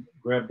worship, and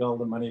grabbed all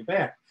the money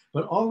back.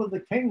 But all of the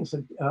kings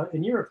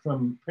in Europe,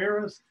 from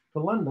Paris to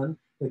London,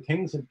 the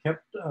kings had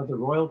kept the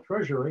royal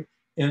treasury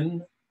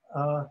in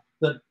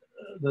the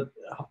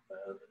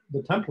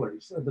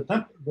Templars,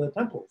 the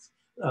temples.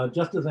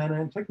 Just as in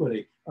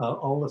antiquity,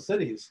 all the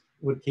cities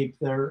would keep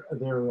their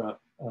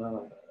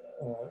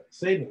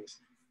savings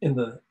in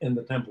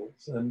the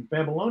temples. And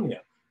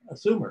Babylonia,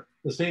 Sumer,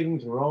 the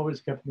savings were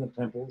always kept in the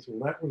temples.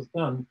 Well, that was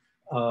done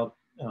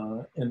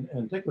in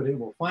antiquity.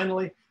 Well,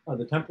 finally,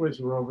 the Templars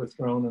were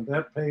overthrown, and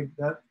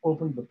that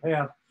opened the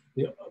path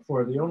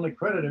for the only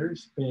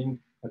creditors being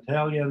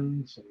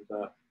Italians,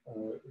 and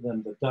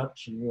then the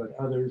Dutch, and you had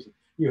others.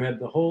 You had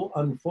the whole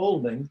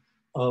unfolding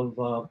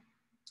of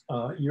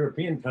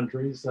European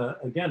countries,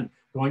 again,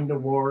 going to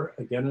war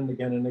again and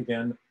again and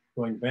again,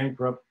 going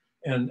bankrupt.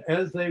 And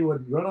as they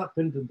would run up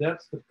into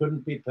debts that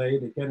couldn't be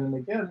paid again and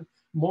again,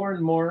 more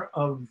and more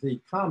of the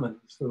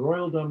commons, the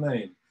royal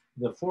domain,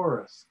 the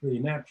forests,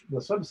 the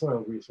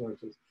subsoil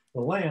resources,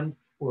 the land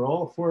were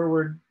all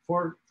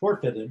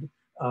forfeited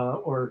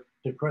or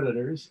to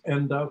creditors.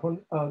 And when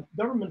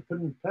government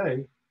couldn't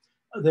pay,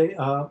 they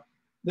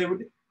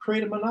would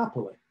create a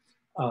monopoly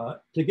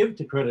to give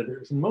to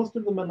creditors. And most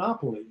of the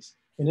monopolies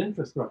in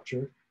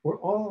infrastructure were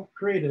all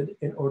created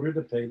in order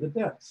to pay the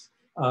debts.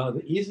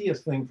 The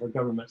easiest thing for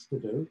governments to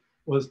do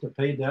was to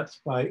pay debts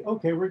by,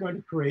 okay, we're going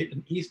to create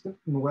an East and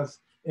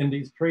West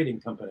Indies trading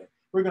company.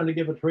 We're going to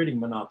give a trading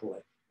monopoly,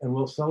 and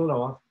we'll sell it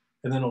off,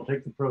 and then we'll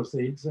take the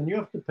proceeds, and you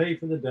have to pay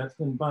for the debts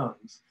in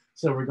bonds.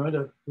 So we're going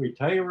to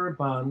retire our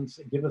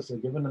bonds, give us a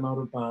given amount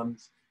of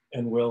bonds,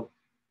 and we'll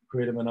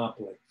create a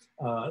monopoly.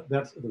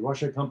 That's the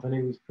Russia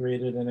Company was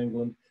created in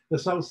England. The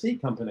South Sea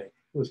Company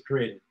was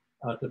created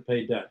to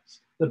pay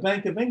debts. The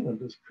Bank of England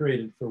was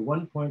created for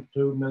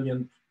 1.2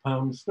 million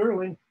pounds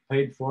sterling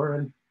paid for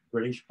in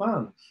British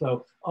bonds.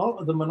 So all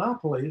of the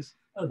monopolies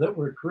that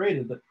were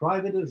created, the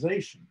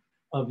privatization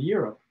of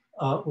Europe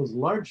was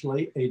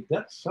largely a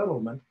debt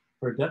settlement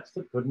for debts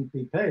that couldn't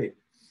be paid.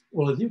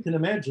 Well, as you can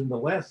imagine, the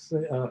last,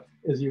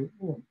 as you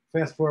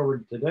fast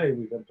forward today,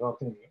 we've been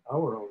talking an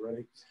hour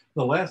already,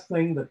 the last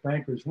thing that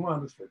bankers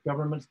want is for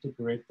governments to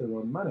create their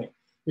own money.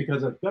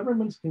 Because if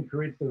governments can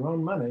create their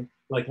own money,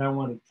 like I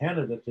wanted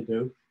Canada to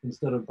do,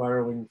 instead of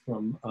borrowing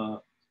from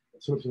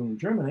Switzerland and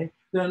Germany,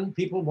 then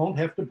people won't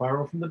have to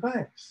borrow from the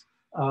banks.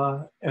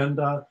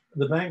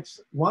 The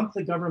banks want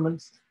the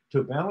governments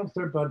to balance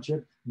their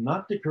budget,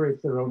 not to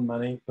create their own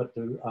money, but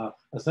to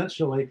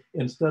essentially,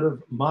 instead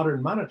of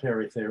modern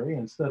monetary theory,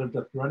 instead of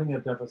just running a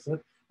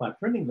deficit by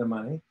printing the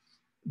money,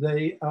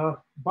 they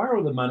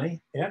borrow the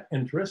money at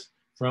interest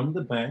from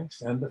the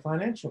banks and the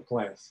financial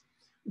class.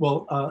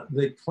 Well,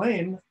 the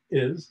claim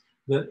is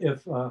that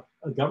if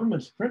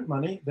governments print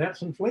money,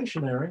 that's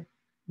inflationary.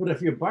 But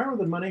if you borrow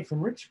the money from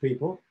rich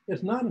people,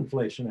 it's not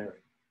inflationary.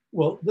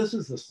 Well, this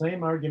is the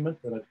same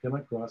argument that I've come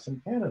across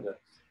in Canada.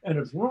 And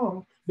it's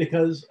wrong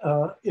because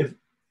if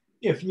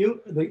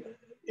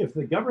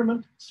the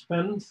government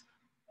spends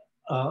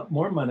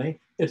more money,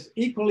 it's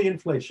equally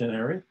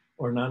inflationary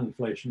or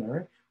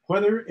non-inflationary.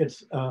 Whether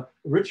it's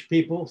rich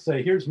people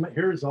say,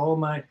 here's all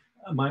my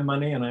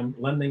money and I'm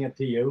lending it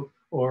to you,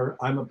 or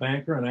I'm a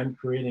banker and I'm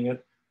creating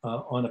it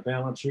on a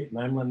balance sheet and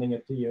I'm lending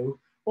it to you,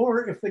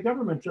 or if the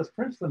government just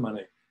prints the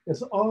money,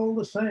 it's all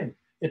the same.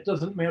 It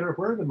doesn't matter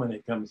where the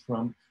money comes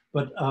from,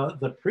 but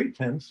the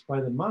pretense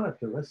by the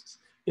monetarists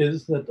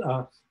is that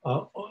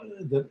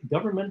that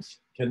governments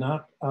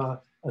cannot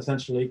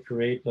essentially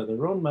create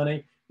their own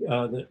money.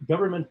 The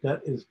government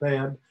debt is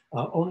bad,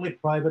 only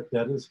private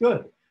debt is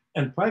good.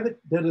 And private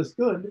debt is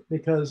good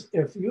because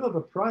if you have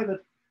a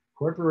private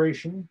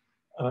corporation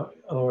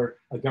or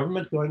a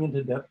government going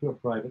into debt to a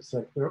private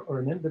sector or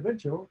an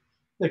individual,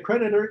 the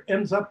creditor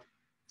ends up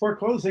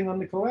foreclosing on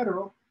the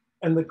collateral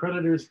and the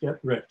creditors get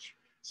rich.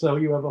 So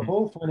you have a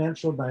whole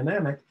financial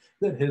dynamic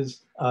that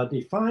has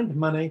defined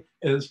money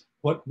as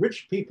what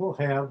rich people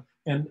have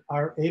and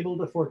are able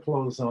to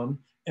foreclose on.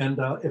 And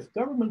if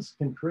governments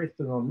can create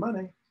their own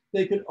money,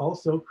 they could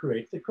also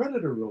create the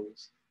creditor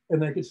rules.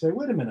 And they could say,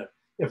 wait a minute,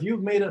 if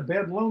you've made a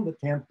bad loan that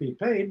can't be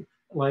paid,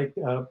 like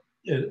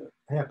it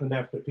happened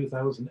after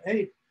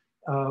 2008,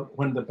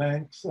 when the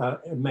banks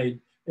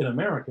in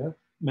America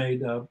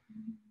made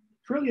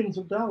trillions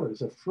of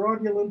dollars of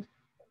fraudulent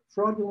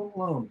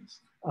loans,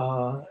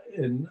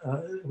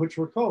 which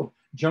were called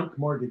junk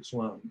mortgage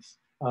loans.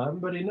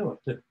 Everybody knew it,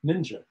 to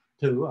ninja,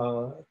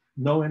 to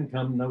no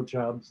income, no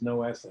jobs,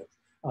 no assets.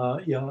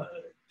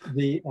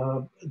 The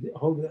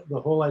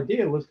whole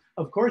idea was,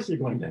 of course you're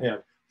going to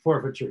have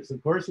forfeitures,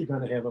 of course you're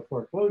going to have a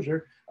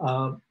foreclosure,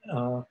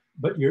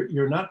 but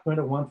you're not going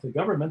to want the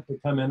government to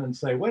come in and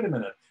say, wait a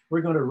minute,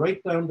 we're going to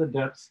write down the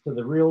debts to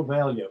the real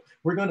value.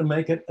 We're going to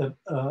make it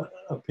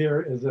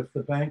appear as if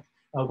the bank,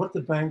 what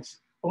the banks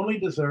only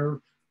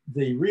deserve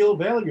the real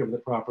value of the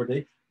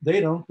property. They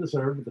don't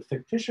deserve the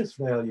fictitious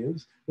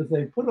values that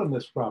they put on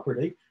this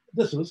property.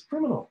 This was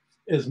criminal,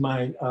 as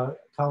my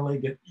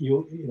colleague at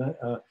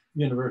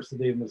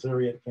University of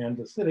Missouri at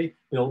Kansas City,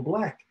 Bill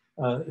Black,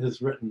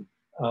 has written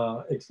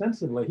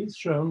extensively. He's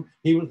shown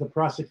he was the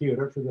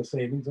prosecutor for the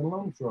savings and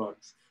loan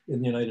frauds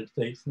in the United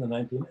States in the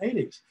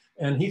 1980s.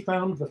 And he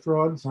found the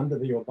frauds under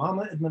the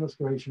Obama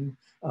administration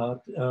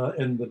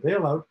and the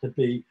bailout to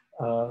be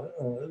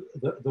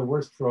the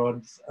worst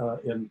frauds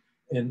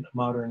in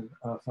modern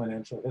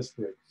financial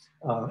history.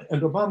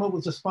 And Obama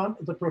was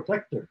the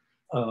protector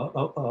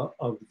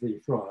of the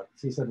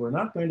frauds. He said, we're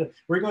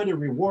going to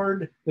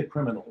reward the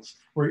criminals.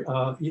 We're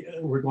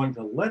going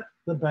to let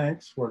the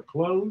banks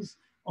foreclose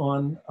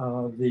on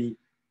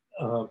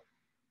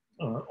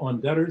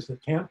on debtors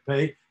that can't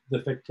pay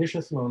the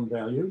fictitious loan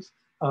values.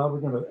 We're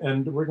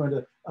going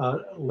to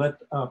let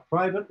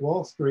private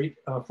Wall Street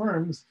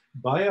firms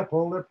buy up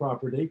all their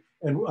property.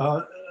 And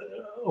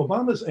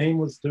Obama's aim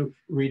was to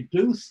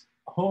reduce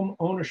home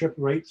ownership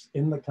rates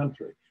in the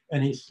country,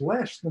 and he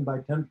slashed them by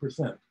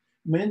 10%,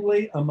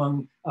 mainly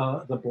among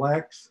the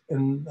blacks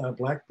and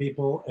black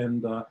people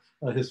and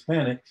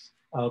Hispanics,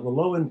 the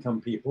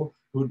low-income people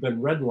who'd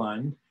been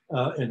redlined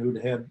and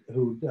who'd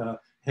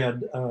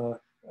had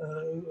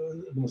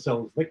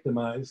themselves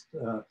victimized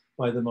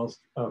by the most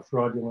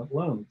fraudulent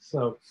loans.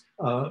 So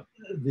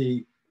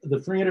the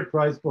free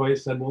enterprise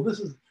boys said, well,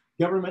 this is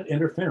government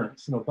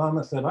interference. And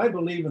Obama said, I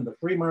believe in the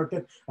free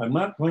market. I'm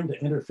not going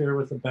to interfere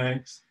with the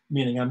banks,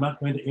 meaning I'm not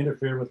going to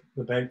interfere with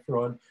the bank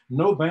fraud.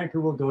 No banker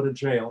will go to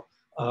jail.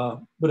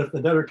 But if the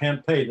debtor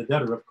can't pay, the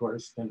debtor, of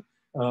course, can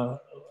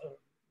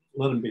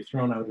let him be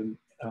thrown out in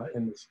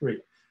the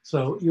street.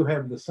 So you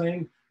have the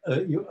same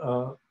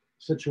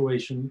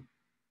situation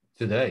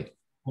today.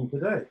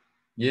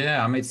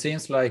 Yeah, I mean, it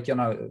seems like, you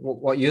know,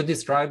 what you're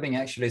describing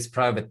actually is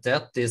private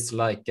debt is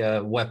like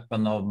a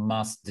weapon of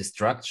mass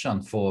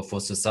destruction for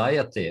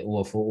society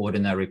or for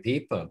ordinary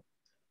people.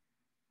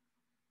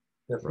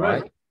 That's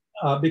right.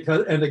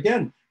 Because, and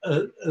again,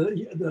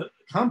 the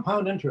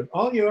compound interest,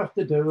 all you have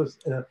to do is,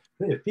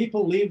 if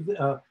people leave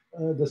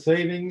the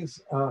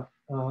savings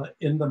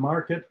in the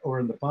market or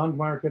in the bond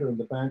market or in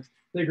the banks,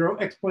 they grow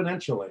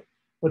exponentially.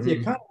 But the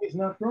economy is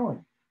not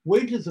growing.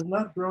 Wages have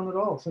not grown at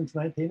all since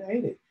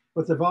 1980,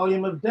 but the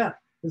volume of debt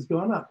has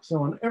gone up.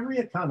 So in every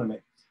economy,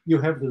 you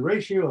have the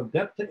ratio of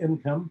debt to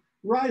income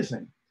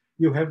rising.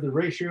 You have the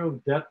ratio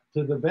of debt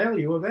to the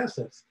value of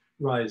assets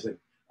rising.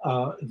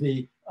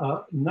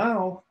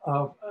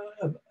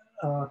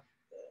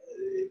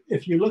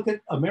 If you look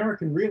at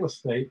American real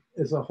estate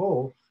as a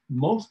whole,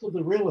 most of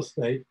the real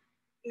estate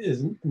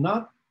is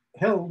not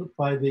held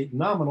by the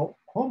nominal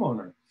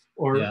homeowner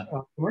or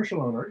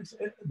commercial owner. It's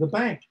the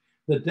bank.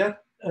 The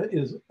debt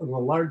is the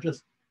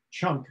largest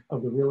chunk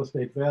of the real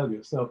estate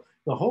value. So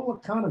the whole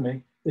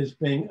economy is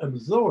being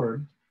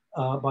absorbed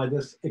by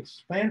this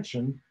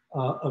expansion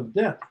of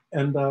debt.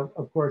 And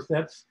of course,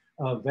 that's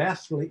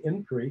vastly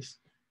increased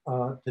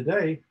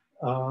today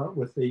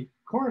with the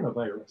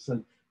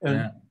coronavirus.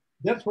 And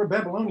that's where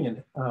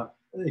Babylonian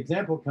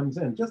example comes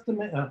in. Just a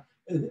minute,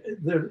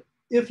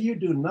 if you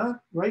do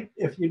not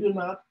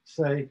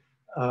say,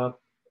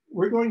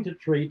 we're going to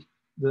treat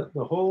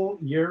the whole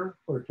year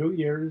or 2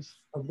 years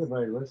of the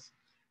virus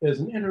as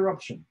an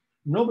interruption.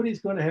 Nobody's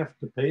going to have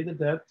to pay the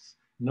debts.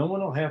 No one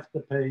will have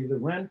to pay the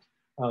rent.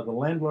 The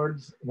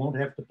landlords won't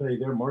have to pay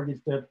their mortgage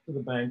debt to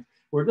the bank.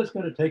 We're just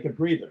going to take a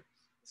breather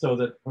so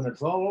that when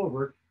it's all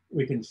over,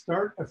 we can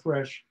start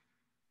afresh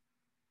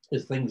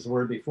as things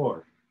were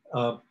before.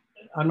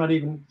 I'm not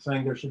even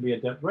saying there should be a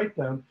debt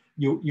write-down.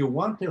 You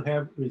want to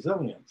have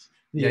resilience.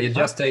 You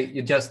just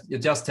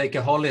take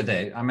a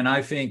holiday. I mean,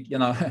 I think, you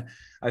know,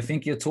 I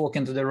think you're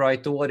talking to the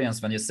right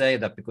audience when you say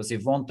that, because if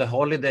you want a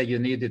holiday, you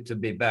need it to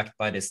be backed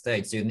by the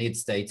state. So you need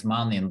state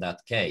money in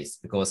that case,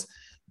 because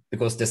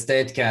the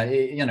state can,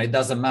 you know, it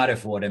doesn't matter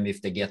for them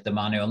if they get the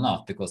money or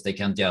not, because they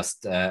can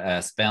just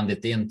spend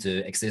it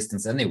into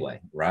existence anyway,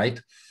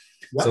 right?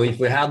 Yep. So if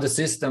we had the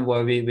system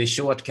where we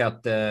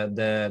shortcut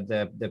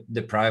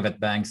the private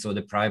banks or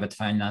the private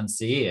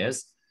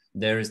financiers,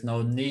 there is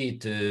no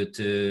need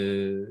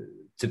to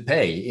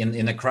pay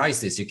in a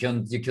crisis. You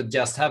could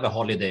just have a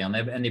holiday on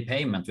any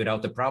payment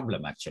without a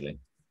problem, actually.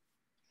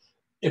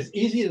 It's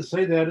easy to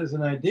say that as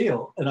an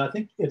ideal. And I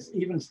think it's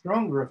even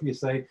stronger if you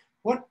say,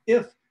 what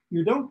if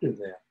you don't do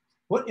that?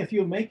 What if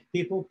you make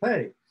people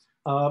pay?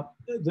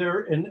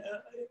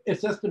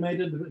 It's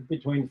estimated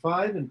between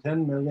 5 and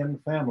 10 million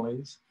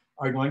families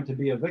are going to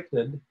be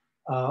evicted.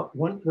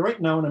 Right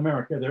now in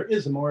America, there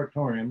is a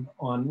moratorium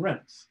on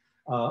rents.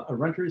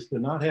 Renters do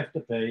not have to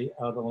pay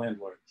the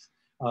landlords.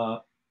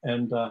 But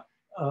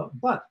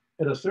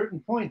at a certain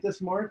point,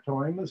 this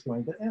moratorium is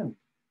going to end.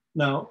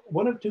 Now,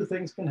 one of two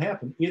things can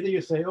happen. Either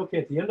you say, okay,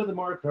 at the end of the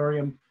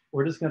moratorium,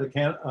 we're just going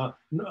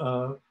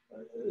to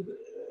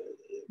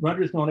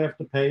renters don't have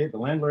to pay, the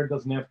landlord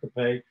doesn't have to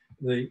pay,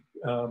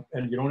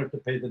 and you don't have to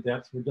pay the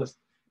debts. We're just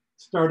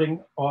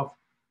starting off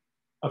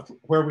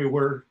where we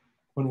were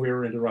when we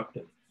were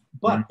interrupted.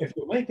 But if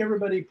you make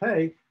everybody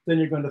pay, then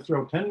you're going to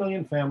throw 10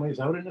 million families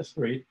out in the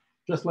street,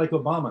 just like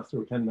Obama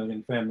threw 10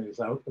 million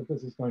families out, but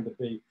this is going to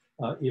be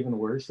even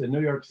worse. In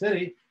New York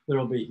City, there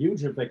will be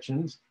huge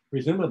evictions.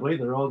 Presumably,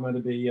 they're all going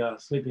to be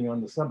sleeping on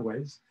the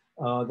subways.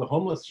 The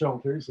homeless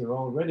shelters are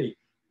already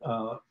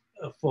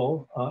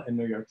full in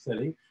New York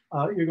City.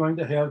 You're going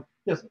to have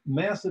just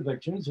mass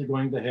evictions. You're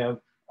going to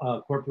have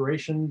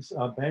corporations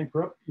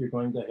bankrupt. You're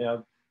going to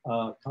have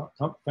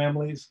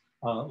families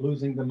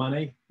losing the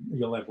money.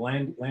 You'll have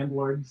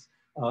landlords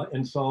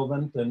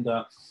insolvent. And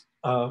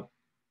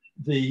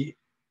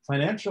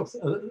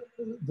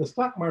the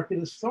stock market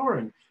is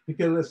soaring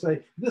because they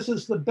say, this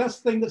is the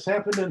best thing that's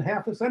happened in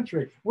half a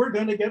century. We're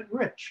going to get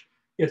rich.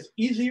 It's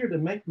easier to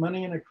make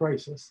money in a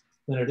crisis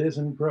than it is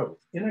in growth.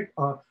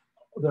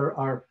 There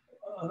are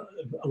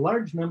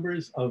large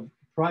numbers of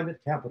private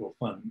capital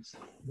funds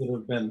that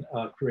have been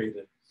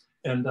created.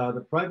 And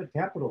the private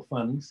capital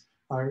funds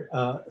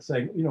are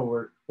saying,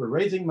 we're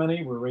raising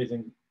money, we're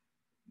raising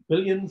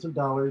billions of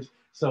dollars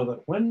so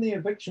that when the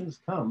evictions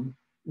come,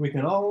 we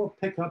can all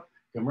pick up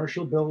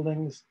commercial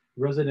buildings,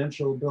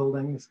 residential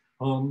buildings,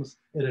 homes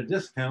at a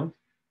discount,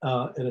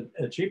 at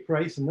a cheap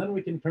price, and then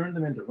we can turn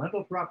them into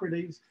rental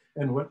properties.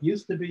 And what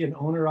used to be an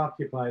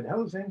owner-occupied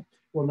housing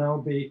will now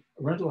be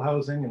rental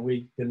housing, and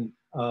we can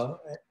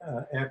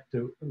act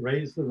to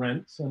raise the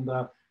rents. And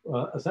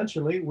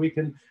essentially, we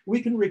can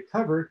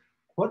recover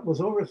what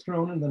was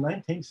overthrown in the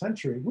 19th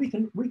century. We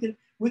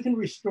can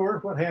restore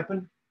what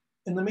happened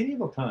in the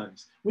medieval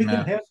times. We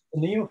can have a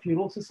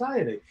neo-feudal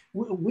society.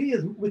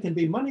 We can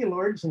be money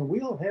lords, and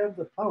we'll have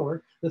the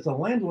power that the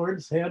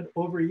landlords had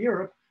over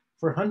Europe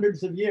for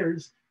hundreds of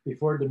years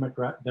before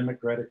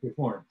democratic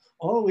reform.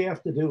 All we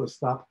have to do is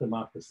stop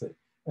democracy.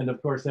 And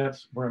of course,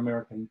 that's where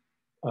American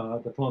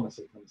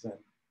diplomacy comes in.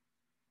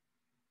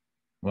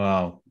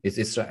 Wow,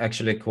 it's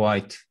actually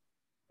quite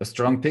a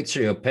strong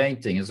picture you're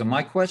painting. So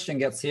my question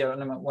gets here,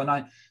 when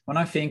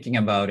I'm thinking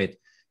about it,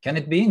 can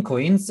it be a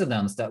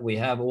coincidence that we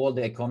have all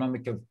the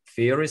economic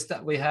theories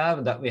that we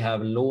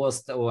have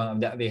laws, or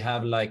that we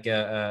have like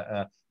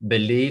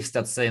beliefs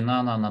that say,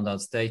 no, the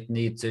state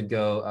needs to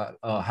go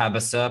have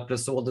a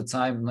surplus all the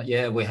time.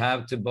 Yeah, we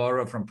have to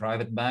borrow from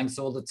private banks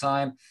all the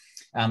time.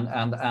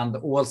 And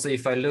also,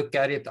 if I look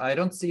at it, I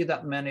don't see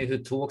that many who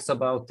talks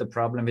about the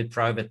problem with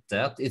private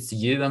debt. It's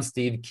you and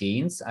Steve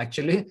Keynes,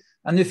 actually,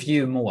 and a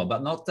few more,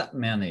 but not that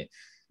many.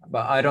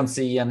 But I don't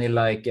see any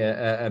like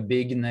a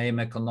big name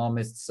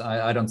economists.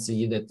 I don't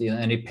see that in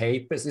any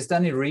papers. Is there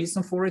any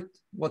reason for it?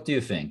 What do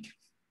you think?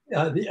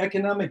 The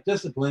economic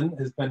discipline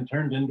has been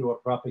turned into a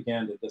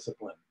propaganda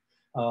discipline.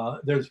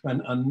 There's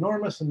been an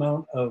enormous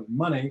amount of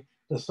money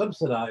to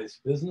subsidize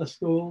business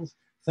schools,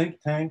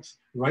 think tanks,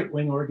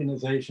 right-wing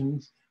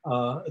organizations.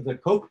 The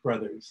Koch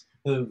brothers,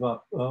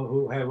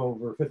 who have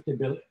over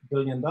 $50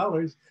 billion,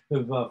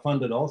 have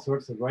funded all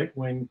sorts of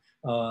right-wing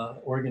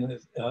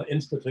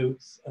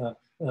institutes,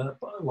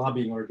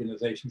 lobbying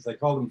organizations. They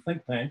call them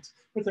think tanks,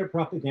 but they're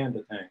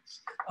propaganda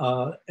tanks.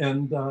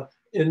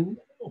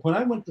 When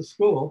I went to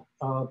school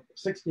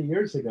 60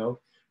 years ago,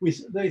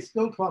 they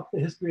still taught the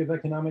history of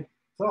economic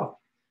thought.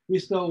 We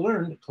still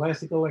learned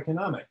classical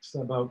economics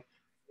about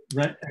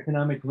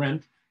economic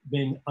rent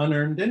being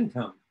unearned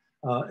income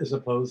as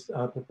opposed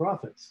to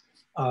profits.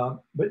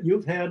 But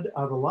you've had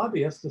the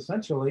lobbyists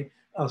essentially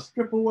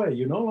strip away.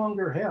 You no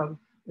longer have,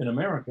 in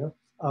America,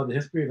 the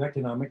history of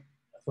economic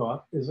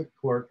thought is a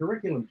core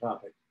curriculum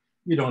topic.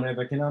 You don't have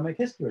economic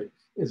history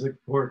is a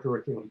core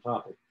curriculum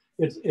topic.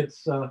 It's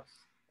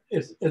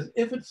as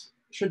if it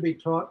should be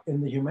taught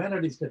in the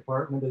humanities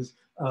department as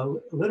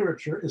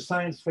literature is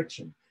science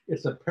fiction.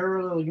 It's a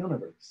parallel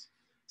universe.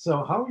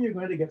 So how are you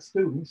going to get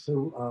students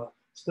who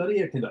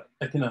study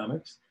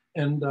economics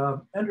and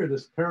enter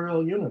this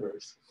parallel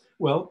universe?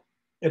 Well,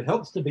 it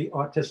helps to be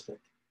autistic.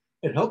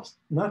 It helps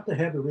not to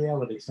have a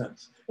reality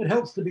sense. It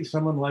helps to be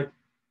someone like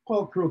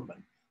Paul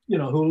Krugman,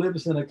 who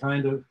lives in a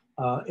kind of,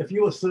 if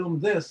you assume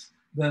this,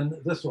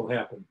 then this will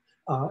happen.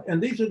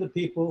 And these are the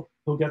people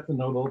who get the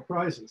Nobel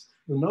Prizes.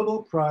 The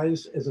Nobel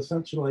Prize is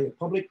essentially a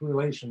public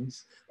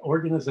relations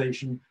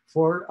organization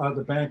for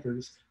the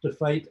bankers to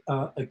fight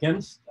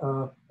against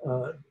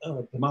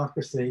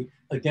democracy,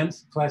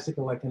 against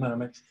classical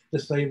economics, to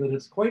say that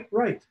it's quite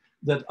right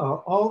that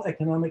all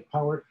economic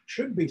power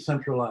should be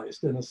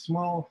centralized in a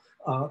small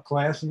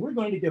class. And we're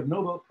going to give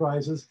Nobel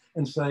Prizes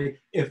and say,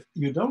 if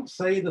you don't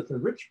say that the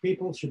rich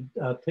people should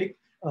take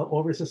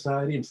over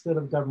society instead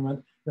of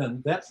government,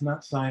 then that's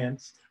not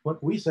science.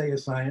 What we say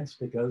is science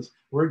because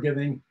we're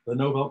giving the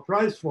Nobel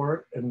Prize for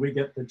it and we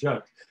get the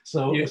judge.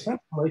 So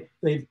essentially,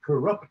 they've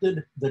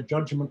corrupted the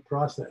judgment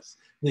process.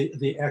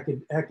 The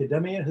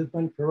academia has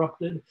been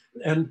corrupted,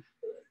 and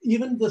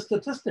even the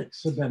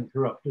statistics have been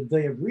corrupted.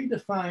 They have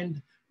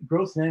redefined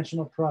gross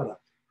national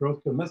product, gross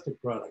domestic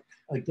product,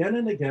 again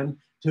and again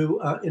to,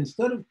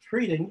 instead of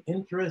treating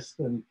interest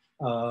and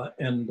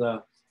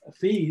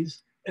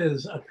fees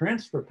as a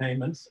transfer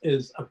payments,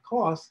 is a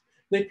cost,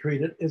 they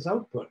treat it as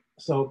output.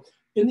 So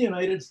in the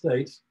United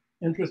States,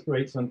 interest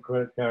rates on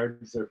credit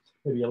cards are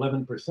maybe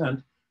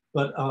 11%,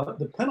 but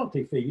the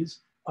penalty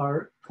fees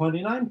are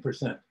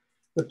 29%.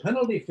 The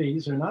penalty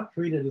fees are not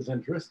treated as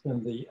interest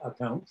in the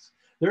accounts.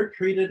 They're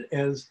treated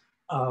as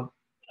a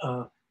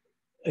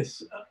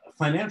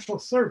financial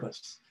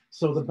service.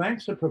 So the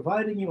banks are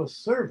providing you a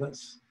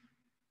service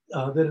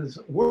that is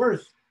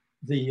worth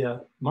the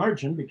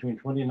margin between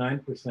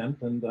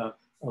 29% and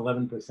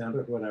 11%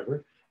 or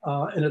whatever.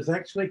 And it's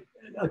actually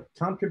a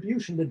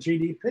contribution to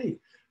GDP.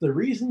 The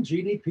reason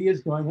GDP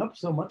is going up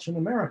so much in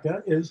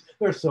America is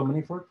there's so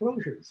many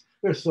foreclosures.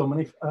 There's so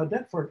many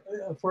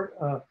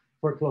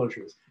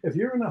foreclosures. If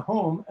you're in a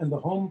home and the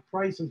home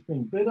price is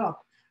being bid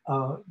up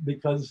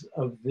because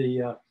of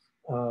the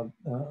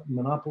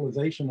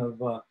monopolization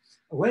of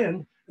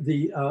land,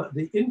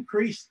 the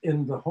increase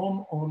in the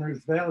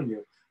homeowner's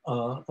value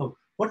of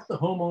what the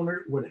homeowner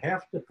would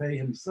have to pay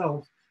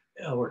himself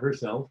or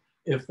herself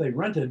if they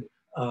rented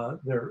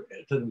to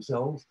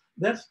themselves,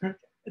 that's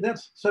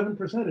 7%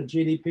 of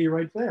GDP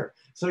right there.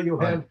 So you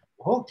have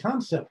the whole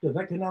concept of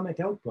economic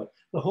output,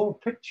 the whole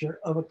picture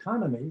of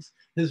economies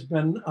has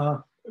been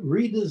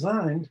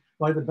redesigned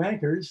by the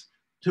bankers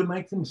to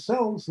make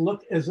themselves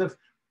look as if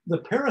the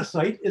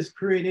parasite is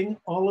creating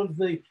all of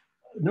the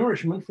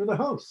nourishment for the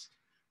host.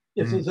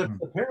 It's as if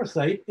the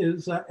parasite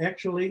is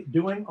actually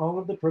doing all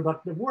of the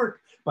productive work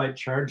by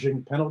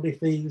charging penalty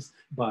fees,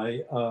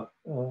 by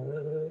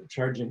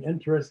charging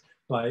interest,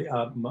 by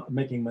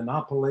making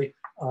monopoly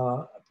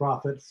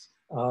profits.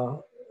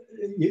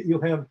 You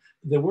have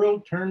the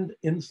world turned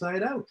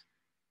inside out.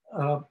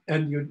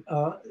 And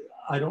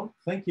I don't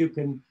think you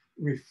can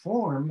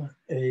reform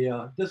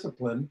a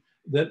discipline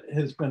that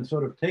has been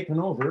sort of taken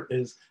over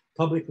as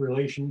public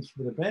relations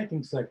for the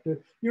banking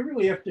sector. You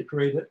really have to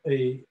create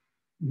a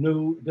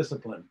new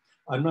discipline.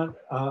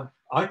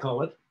 I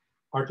call it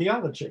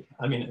archaeology.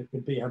 I mean, it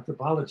could be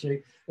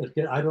anthropology. You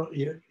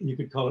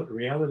could call it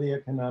reality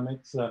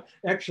economics.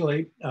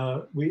 Actually,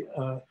 I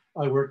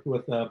worked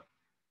with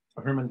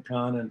Herman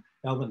Kahn and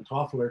Alvin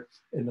Toffler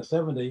in the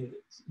 70s.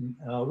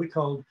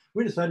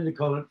 We decided to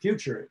call it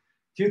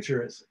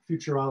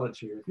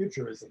futurology or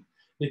futurism,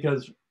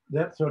 because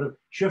that sort of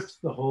shifts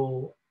the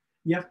whole.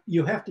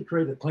 You have to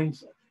create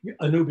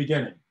a new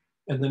beginning,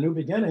 and the new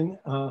beginning.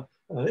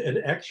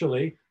 It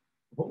actually,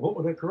 what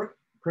would a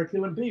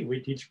curriculum be? We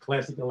teach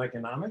classical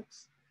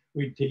economics.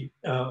 We teach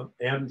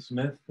Adam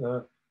Smith,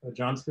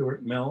 John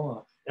Stuart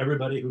Mill,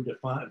 everybody who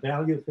defined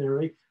value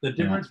theory. The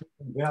difference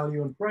between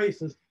value and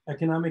price is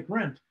economic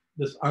rent,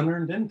 this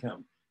unearned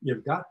income.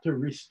 You've got to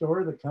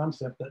restore the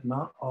concept that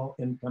not all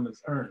income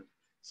is earned.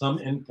 Some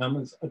income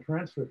is a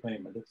transfer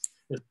payment.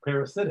 It's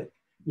parasitic.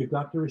 You've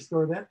got to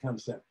restore that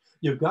concept.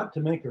 You've got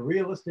to make a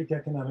realistic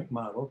economic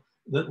model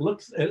that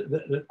looks at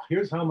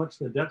here's how much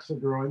the debts are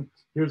growing,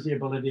 here's the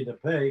ability to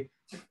pay.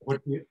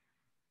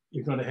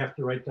 You're going to have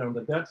to write down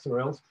the debts, or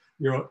else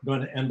you're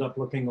going to end up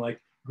looking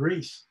like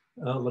Greece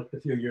looked a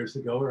few years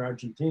ago, or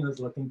Argentina's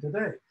looking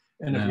today.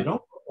 And if you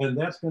don't, and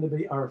that's going to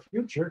be our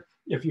future,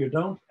 if you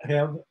don't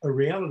have a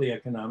reality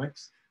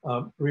economics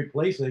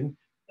replacing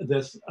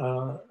this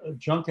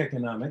junk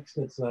economics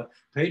that's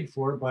paid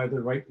for by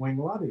the right-wing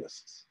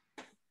lobbyists.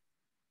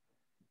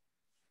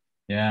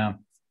 Yeah.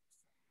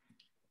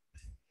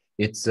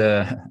 It's,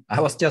 I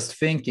was just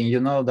thinking, you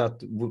know,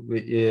 that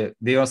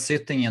we are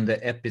sitting in the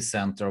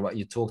epicenter, what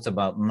you talked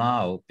about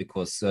now,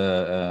 because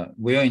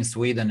we are in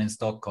Sweden, in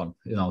Stockholm,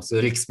 you know,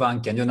 so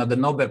Riksbanken, you know, the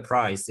Nobel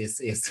Prize is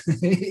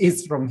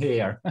is from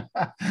here.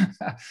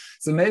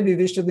 So maybe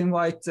we should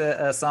invite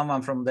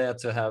someone from there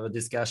to have a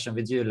discussion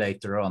with you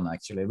later on.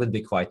 Actually, it would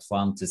be quite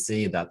fun to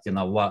see that, you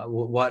know,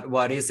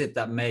 what is it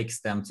that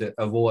makes them to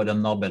award a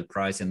Nobel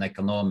Prize in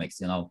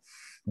economics, you know,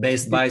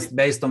 based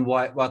on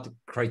what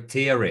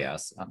criteria.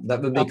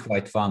 That would be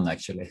quite fun,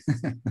 actually.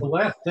 The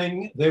last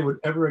thing they would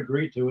ever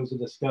agree to is a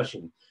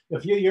discussion. A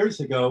few years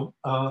ago,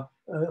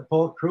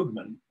 Paul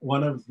Krugman,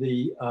 one of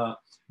the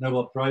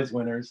Nobel Prize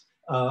winners,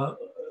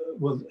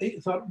 he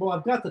thought, well,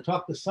 I've got to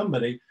talk to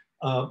somebody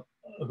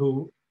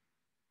who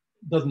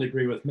doesn't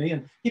agree with me.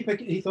 And he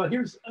thought,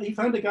 he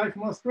found a guy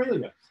from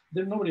Australia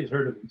that nobody's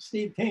heard of him,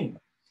 Steve Kane.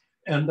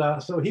 And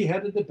so he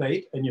had a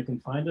debate, and you can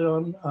find it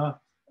on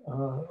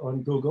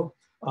Google,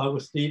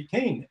 with Steve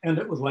Kane. And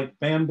it was like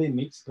Bambi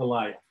meets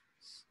Goliath.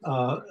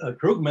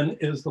 Krugman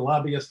is the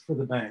lobbyist for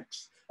the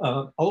banks,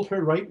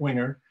 ultra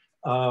right-winger,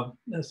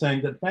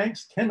 saying that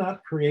banks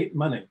cannot create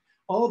money.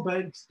 All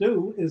banks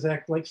do is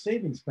act like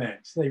savings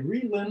banks. They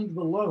relend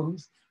the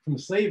loans from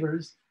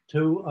savers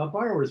to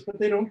borrowers, but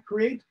they don't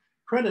create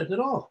credit at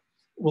all.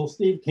 Well,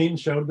 Steve Kane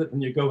showed that when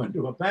you go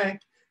into a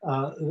bank,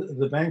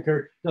 the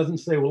banker doesn't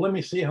say, well, let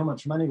me see how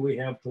much money we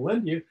have to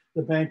lend you.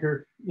 The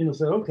banker,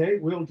 said, okay,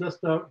 we'll just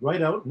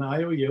write out an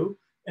IOU,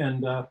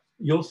 and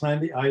you'll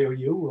sign the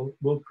IOU.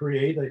 We'll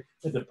create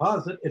a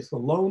deposit. It's the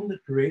loan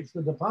that creates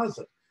the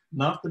deposit,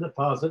 not the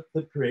deposit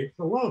that creates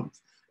the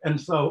loans. And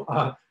so,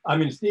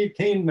 Steve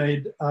Kane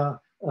made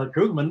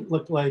Krugman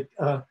look like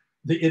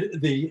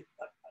the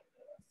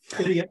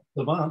idiot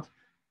savant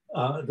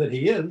that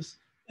he is.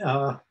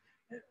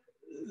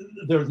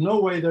 There's no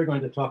way they're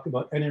going to talk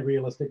about any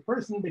realistic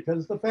person,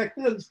 because the fact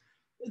is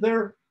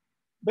they're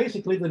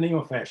basically the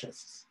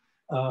neo-fascists.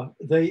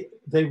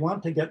 They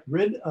want to get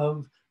rid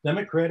of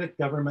democratic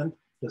government,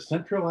 to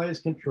centralize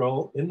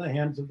control in the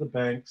hands of the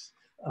banks.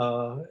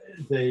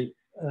 They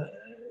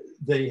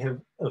have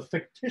a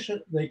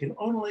fictitious, they can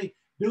only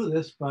do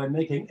this by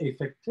making a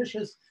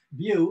fictitious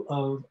view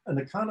of an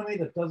economy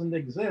that doesn't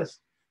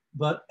exist.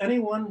 But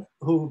anyone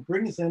who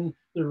brings in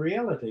the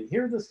reality,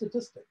 here are the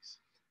statistics,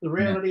 the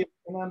reality of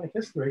economic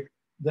history,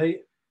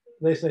 they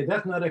say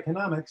that's not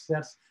economics,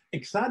 that's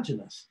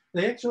exogenous.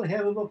 They actually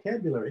have a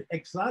vocabulary.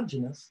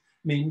 Exogenous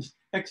means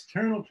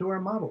external to our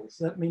models.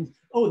 That means,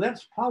 oh,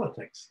 that's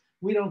politics.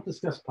 we don't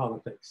discuss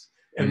politics.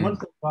 And once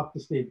they talked to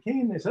Steve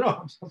Keen, they said, oh,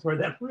 I'm so sorry,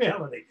 that's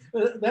reality.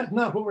 That's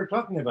not what we're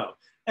talking about.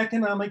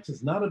 Economics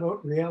is not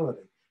about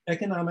reality.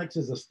 Economics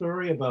is a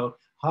story about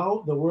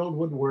how the world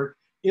would work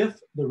if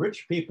the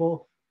rich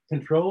people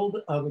controlled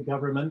the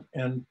government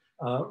and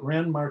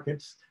ran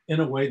markets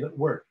in a way that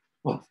worked.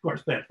 Well, of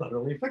course, that's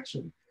utterly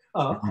fiction.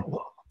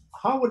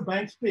 How would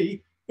banks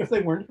be if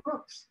they weren't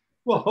crooks?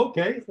 Well,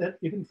 okay, that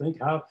you can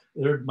think how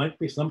there might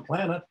be some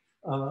planet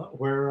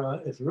where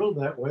it's ruled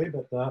that way,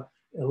 but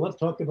let's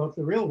talk about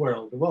the real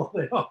world. Well,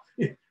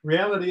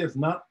 reality is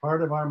not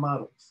part of our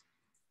models.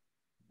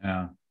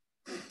 Yeah,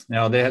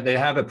 no, they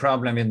have a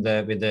problem with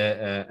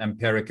the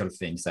empirical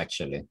things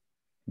actually,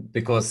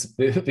 because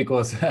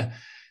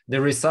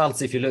the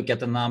results, if you look at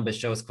the numbers,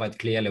 shows quite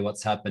clearly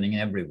what's happening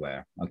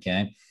everywhere.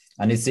 Okay.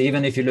 And it's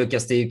even if you look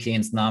at Steve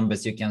Keen's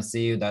numbers, you can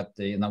see that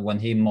when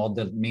he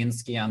modeled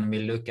Minsky and we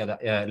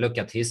look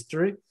at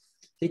history,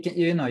 he can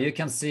you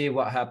can see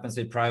what happens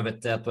with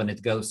private debt when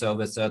it goes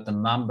over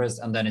certain numbers,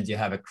 and then you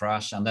have a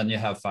crash, and then you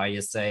have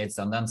fire sales,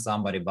 and then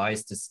somebody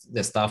buys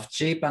the stuff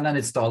cheap, and then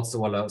it starts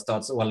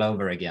all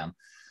over again.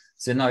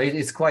 So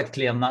it's quite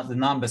clear. The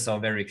numbers are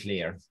very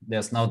clear.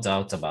 There's no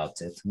doubt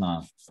about it.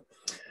 No.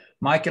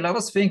 Michael, I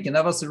was thinking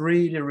that was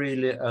really,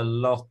 really a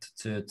lot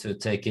to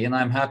take in.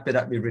 I'm happy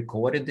that we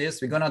recorded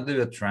this. We're going to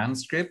do a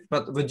transcript,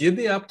 but would you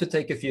be up to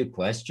take a few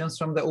questions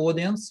from the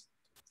audience?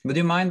 Would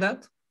you mind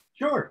that?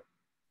 Sure.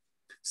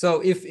 So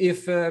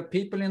if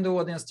people in the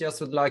audience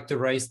just would like to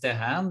raise their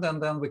hand,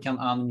 and then we can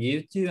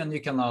unmute you and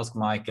you can ask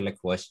Michael a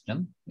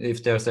question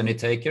if there's any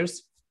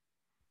takers.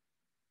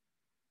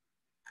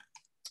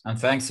 And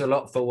thanks a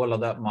lot for all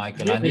of that,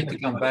 Michael. I need to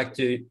come back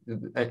to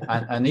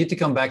I need to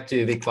come back to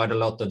you with quite a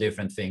lot of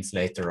different things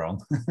later on.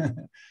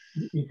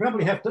 You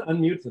probably have to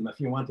unmute them if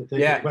you want to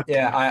take a question.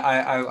 Yeah,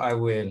 I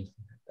will.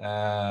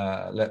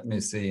 Let me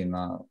see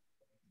now.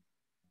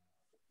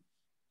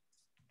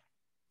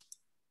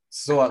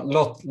 So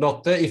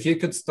Lotte, if you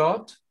could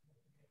start.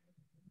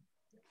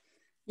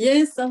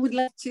 Yes, I would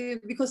like to,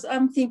 because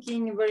I'm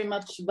thinking very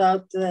much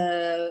about,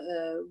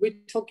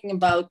 we're talking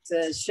about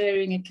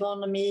sharing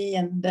economy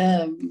and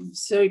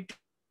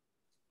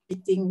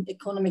circulating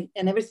economy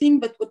and everything.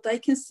 But what I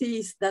can see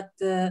is that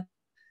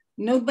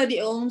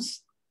nobody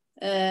owns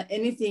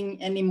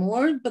anything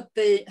anymore, but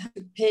they have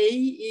to pay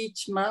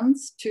each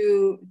month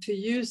to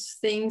use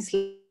things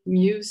like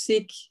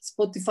music,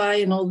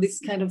 Spotify, and all these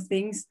kind of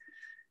things.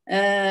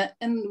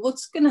 And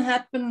what's going to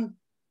happen?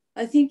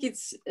 I think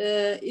it's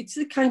a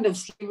kind of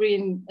slavery,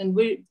 and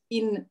we're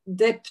in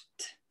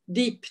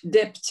deep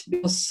debt,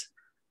 because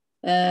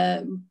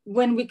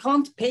when we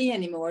can't pay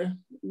anymore,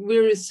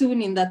 we're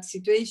soon in that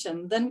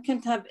situation. Then we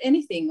can't have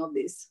anything of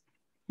this.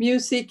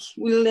 Music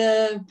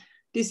will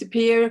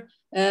disappear.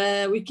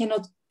 We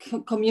cannot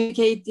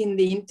communicate in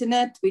the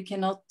internet. We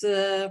cannot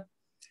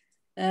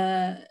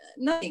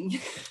nothing.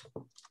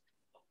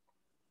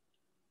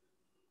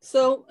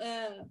 So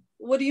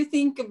what do you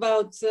think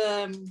about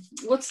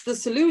what's the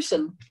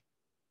solution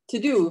to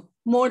do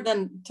more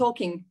than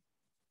talking?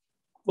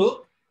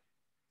 Well,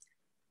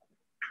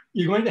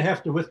 you're going to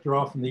have to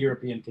withdraw from the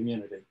European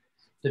community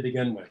to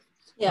begin with.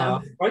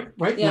 Yeah.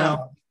 Right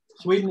now,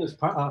 Sweden is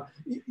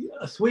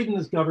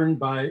governed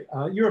by,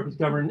 Europe is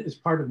governed as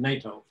part of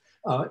NATO.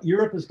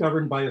 Europe is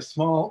governed by a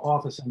small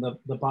office in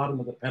the bottom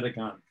of the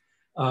Pentagon.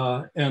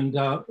 And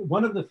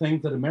one of the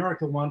things that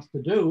America wants to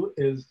do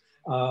is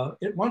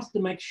it wants to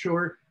make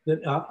sure that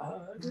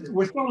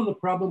we're still in the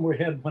problem we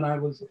had when I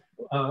was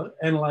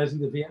analyzing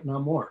the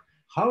Vietnam War.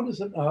 How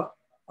does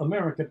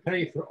America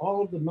pay for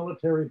all of the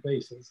military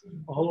bases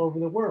all over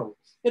the world?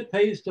 It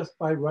pays just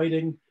by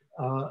writing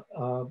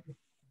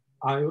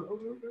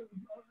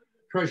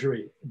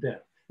treasury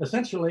debt.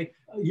 Essentially,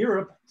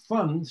 Europe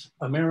funds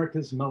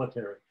America's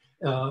military.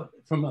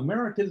 From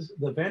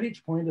the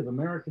vantage point of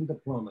American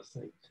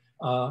diplomacy,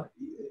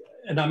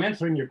 and I'm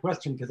answering your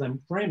question because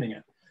I'm framing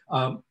it.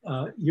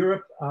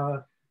 Europe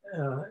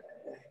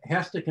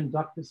has to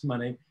conduct its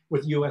money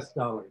with US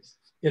dollars.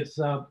 It's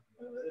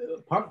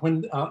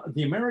when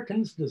the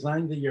Americans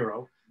designed the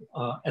euro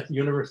at the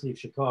University of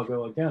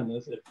Chicago, again,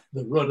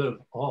 the root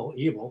of all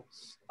evil,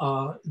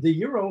 the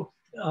euro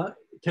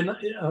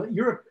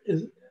Europe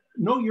is,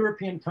 no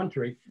European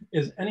country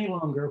is any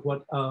longer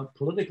what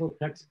political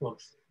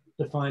textbooks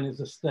define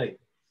as a state.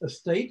 A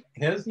state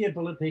has the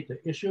ability to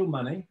issue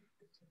money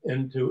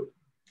and to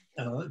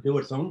do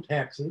its own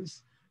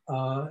taxes,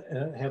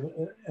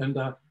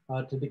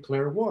 to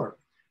declare war.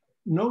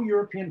 No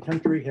European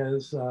country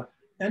has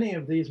any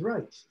of these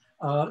rights.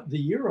 The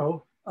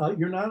euro,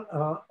 you're not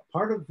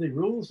part of the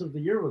rules of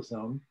the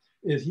Eurozone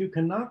is you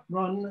cannot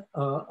run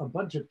a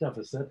budget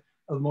deficit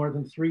of more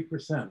than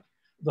 3%.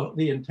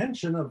 The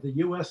intention of the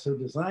US who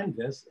designed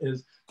this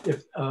is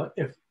if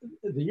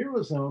the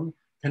Eurozone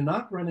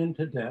cannot run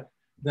into debt,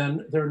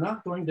 then there are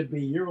not going to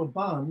be Euro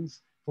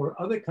bonds for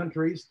other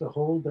countries to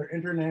hold their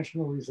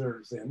international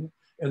reserves in.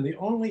 And the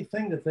only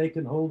thing that they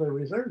can hold their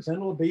reserves in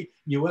will be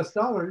US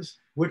dollars,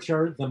 which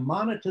are the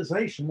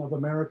monetization of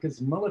America's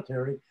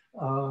military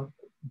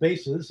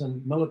bases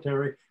and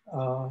military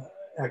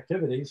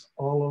activities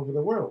all over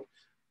the world.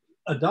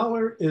 A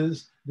dollar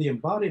is the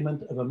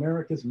embodiment of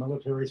America's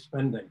military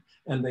spending,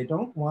 and they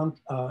don't want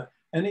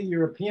any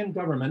European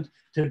government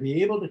to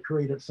be able to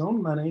create its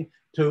own money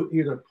to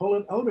either pull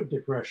it out of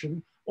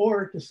depression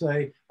or to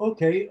say,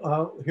 okay,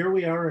 here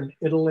we are in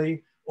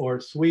Italy or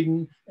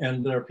Sweden,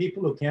 and there are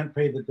people who can't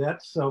pay the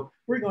debt, so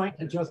we're going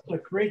to just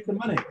create the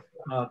money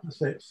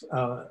to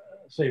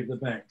save the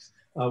banks.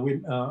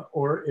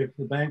 Or if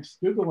the banks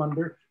do go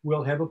under,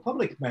 we'll have a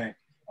public bank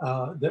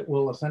that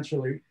will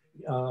essentially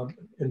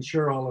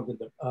insure all of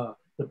the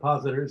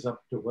depositors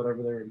up to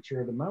whatever their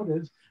insured amount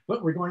is,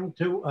 but we're going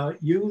to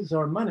use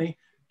our money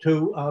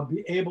to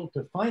be able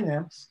to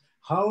finance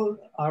how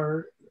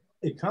our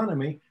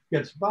economy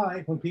gets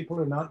by when people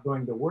are not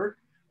going to work,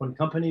 when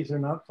companies are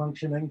not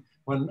functioning,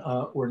 when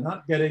we're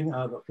not getting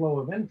the flow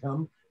of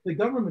income. The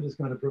government is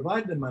going to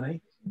provide the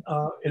money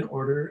in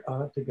order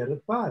to get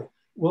it by.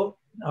 Well,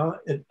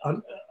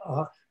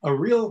 a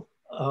real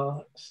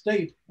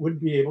state would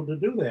be able to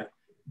do that,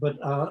 but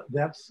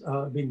that's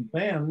being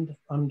banned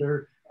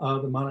under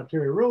the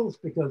monetary rules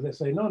because they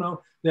say,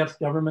 no, that's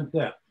government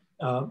debt.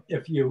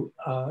 If you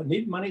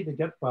need money to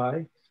get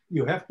by,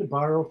 you have to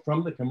borrow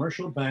from the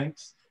commercial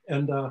banks.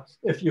 And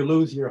if you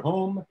lose your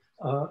home,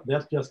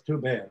 that's just too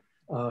bad.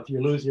 If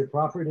you lose your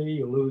property,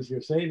 you lose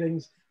your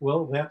savings.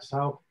 Well, that's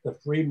how the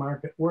free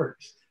market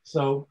works.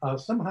 So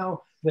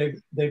somehow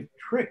they've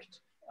tricked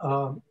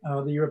the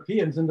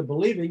Europeans into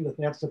believing that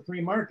that's a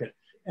free market.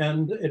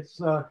 And it's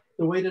the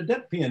way to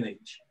debt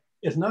peonage.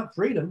 It's not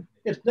freedom,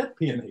 it's debt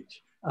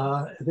peonage.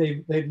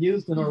 They've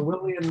used an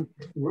Orwellian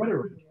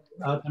rhetoric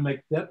to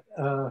make debt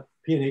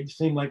peonage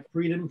seem like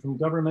freedom from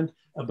government,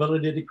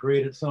 ability to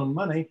create its own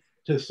money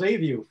to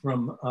save you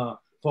from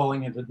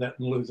falling into debt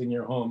and losing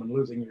your home and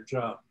losing your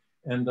job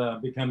and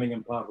becoming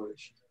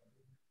impoverished.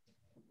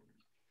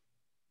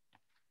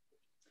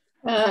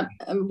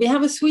 We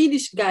have a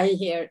Swedish guy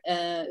here.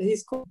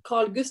 He's called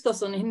Carl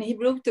Gustafsson, and he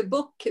wrote a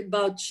book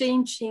about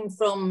changing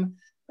from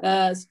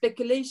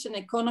speculation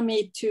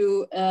economy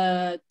to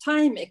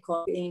time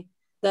economy,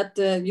 that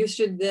you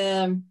should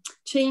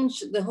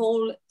change the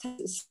whole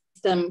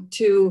system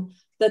to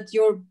that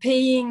you're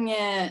paying,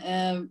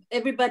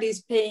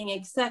 everybody's paying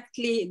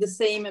exactly the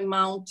same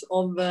amount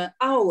of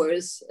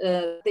hours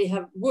they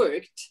have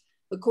worked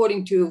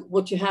according to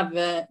what you have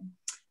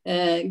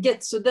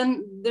get. So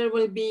then there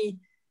will be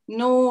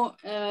no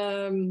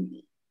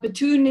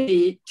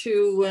opportunity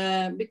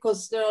to,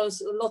 because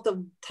there's a lot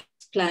of tax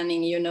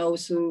planning, you know,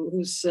 so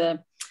who's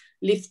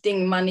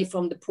lifting money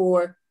from the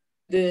poor,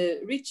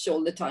 the rich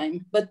all the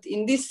time. But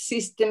in this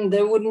system,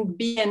 there wouldn't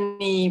be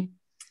any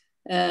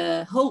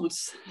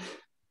holes.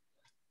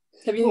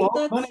 Have you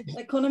heard that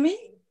economy?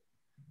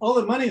 All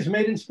the money is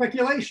made in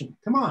speculation.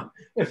 Come on.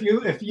 If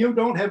you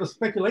don't have a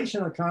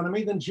speculation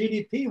economy, then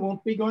GDP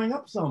won't be going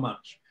up so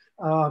much.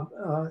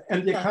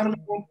 And the economy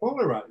won't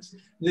polarize.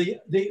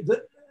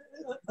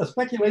 A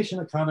speculation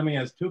economy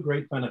has two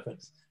great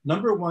benefits.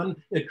 Number one,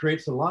 it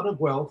creates a lot of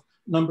wealth.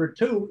 Number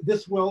two,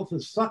 this wealth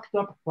is sucked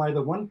up by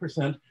the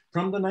 1%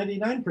 from the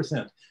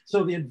 99%.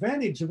 So the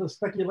advantage of a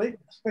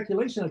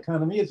speculation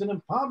economy is it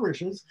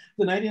impoverishes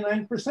the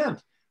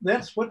 99%.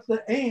 That's what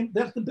the aim,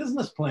 that's the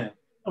business plan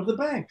of the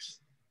banks.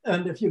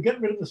 And if you get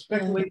rid of the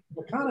speculative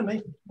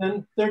economy,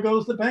 then there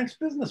goes the bank's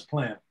business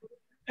plan.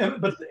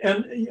 And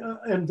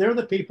they're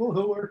the people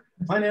who are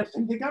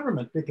financing the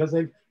government because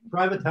they've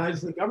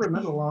privatized the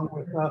government along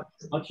with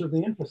much of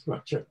the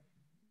infrastructure.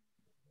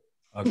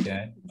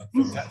 Okay.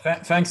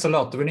 Thanks a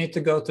lot. We need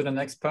to go to the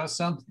next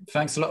person.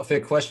 Thanks a lot for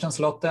your questions,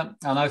 Lotte.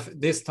 And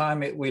this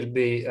time it will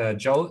be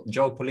Joe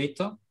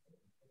Polito.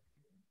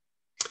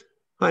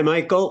 Hi,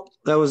 Michael.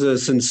 That was a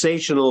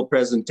sensational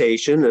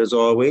presentation, as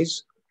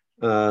always.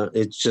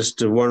 It's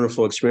just a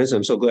wonderful experience.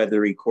 I'm so glad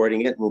they're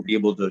recording it and we'll be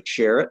able to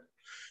share it.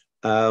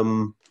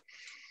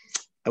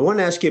 I want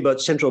to ask you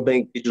about central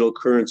bank digital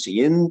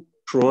currency. In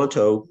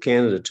Toronto,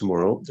 Canada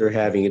tomorrow, they're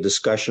having a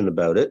discussion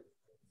about it.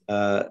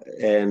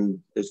 And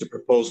there's a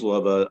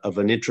proposal of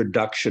an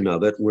introduction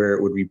of it where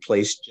it would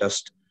replace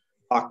just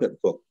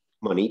pocketbook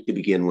money to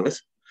begin with.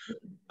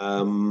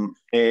 And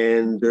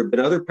there have been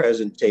other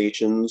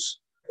presentations.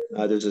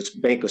 There's a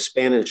Bank of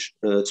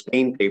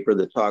Spain paper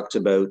that talks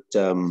about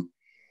having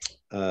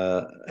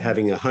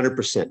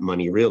 100%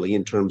 money, really,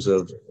 in terms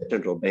of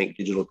central bank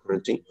digital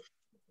currency.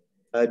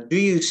 Do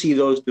you see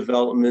those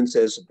developments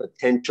as a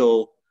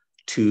potential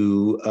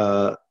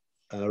to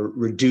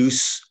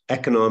reduce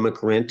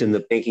economic rent in the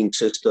banking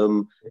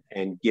system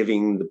and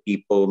giving the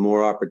people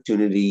more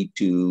opportunity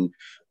to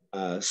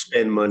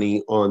spend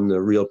money on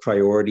the real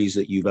priorities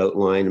that you've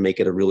outlined and make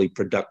it a really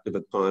productive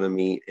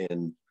economy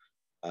and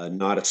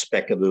not a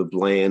speculative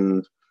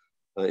land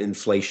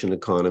inflation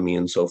economy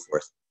and so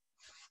forth?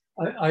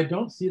 I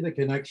don't see the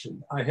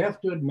connection. I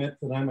have to admit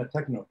that I'm a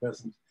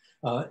techno-peasant.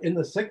 In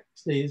the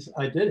 60s,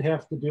 I did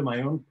have to do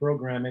my own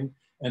programming,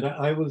 and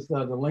I was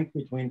the link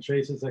between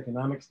Chase's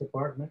economics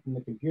department and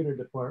the computer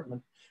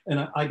department.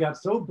 And I got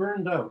so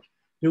burned out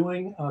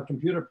doing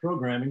computer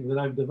programming that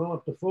I've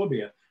developed a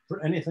phobia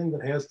for anything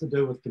that has to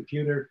do with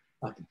computer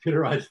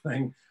computerized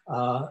thing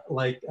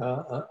like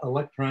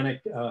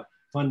electronic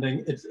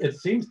funding. It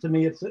seems to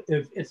me if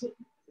it's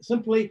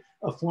simply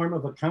a form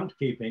of account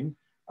keeping,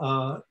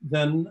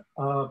 then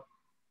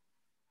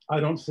I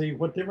don't see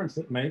what difference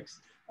it makes.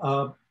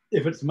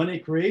 If it's money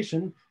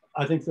creation,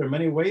 I think there are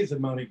many ways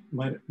of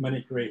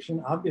money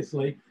creation.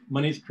 Obviously,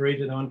 money's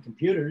created on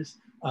computers,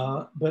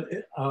 but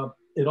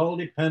it all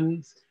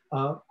depends.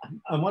 I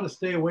want to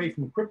stay away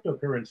from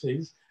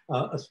cryptocurrencies,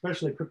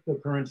 especially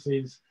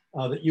cryptocurrencies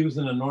that use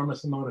an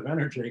enormous amount of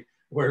energy,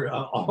 where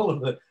all of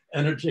the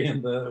energy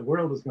in the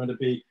world is going to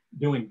be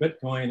doing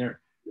Bitcoin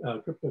or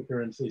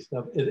cryptocurrency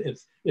stuff.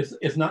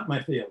 It's not my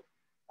field.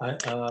 I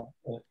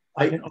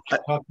can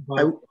talk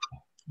about.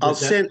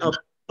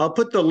 I'll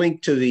put the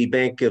link to the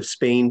Bank of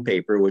Spain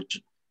paper,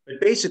 which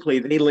basically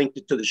they linked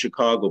it to the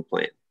Chicago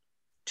plan,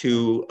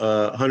 to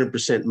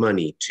 100%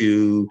 money,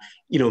 to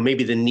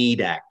maybe the Need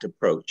Act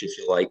approach, if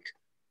you like,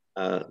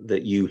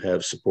 that you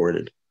have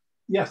supported.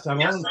 Yes, I'm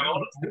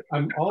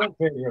all in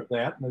favor of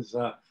that. And as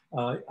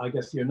I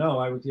guess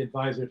I was the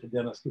advisor to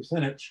Dennis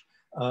Kucinich,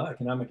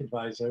 economic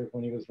advisor,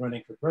 when he was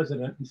running for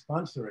president and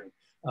sponsoring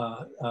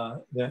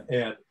that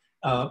ad.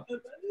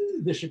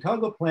 The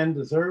Chicago plan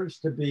deserves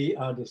to be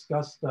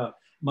discussed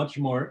much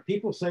more.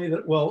 People say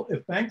that, well,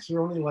 if banks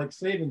are only like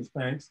savings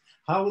banks,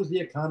 how is the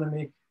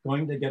economy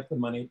going to get the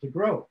money to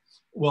grow?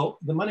 Well,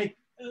 the money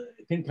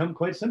can come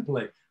quite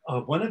simply.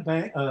 When a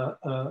bank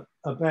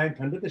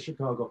under the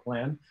Chicago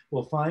plan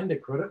will find a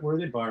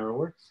creditworthy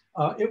borrower,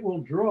 it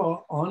will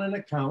draw on an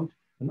account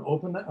and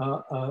open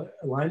a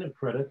line of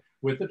credit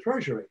with the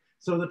Treasury.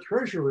 So the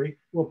Treasury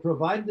will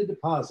provide the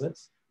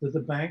deposits that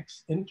the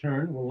banks in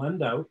turn will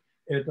lend out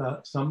at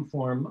some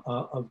form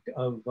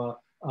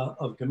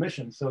of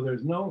commission. So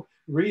there's no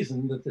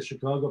reason that the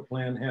Chicago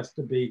plan has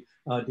to be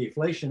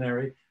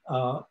deflationary.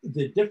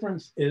 The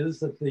difference is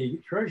that the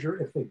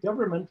Treasury, if the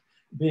government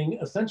being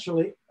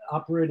essentially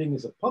operating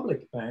as a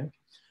public bank,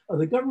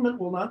 the government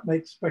will not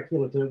make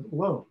speculative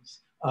loans.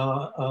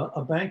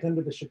 A bank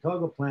under the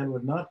Chicago plan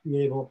would not be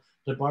able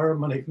to borrow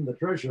money from the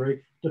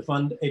Treasury to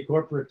fund a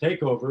corporate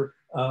takeover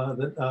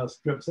that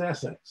strips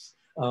assets,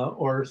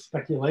 or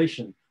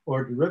speculation,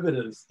 or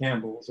derivatives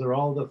gambles, or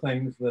all the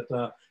things that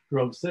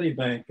drove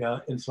Citibank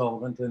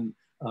insolvent in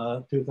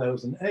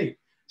 2008.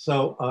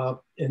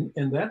 So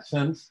in that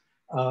sense,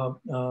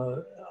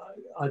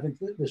 I think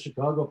that the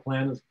Chicago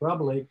plan is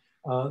probably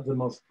the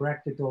most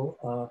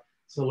practical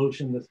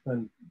solution that's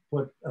been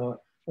put.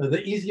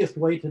 The easiest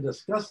way to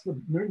discuss the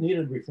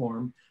needed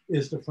reform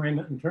is to frame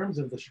it in terms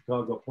of the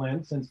Chicago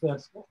plan, since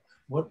that's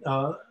what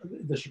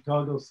the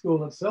Chicago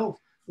school itself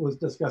was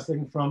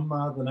discussing from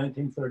the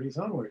 1930s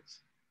onwards.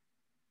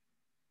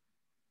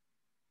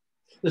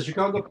 The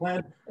Chicago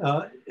plan,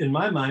 in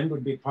my mind,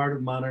 would be part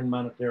of modern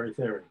monetary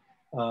theory,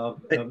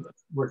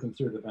 working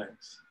through the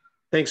banks.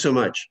 Thanks so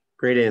much.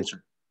 Great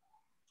answer.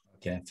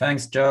 Okay,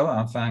 thanks, Joe,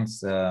 and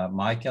thanks,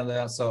 Michael.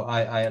 There. So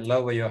I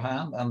lower your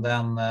hand, and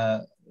then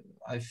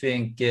I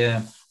think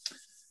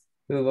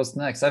who was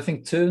next? I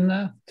think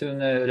Tune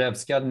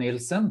Revskad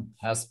Nielsen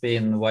has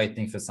been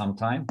waiting for some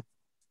time.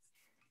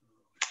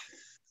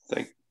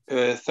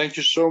 Thank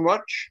you so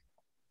much.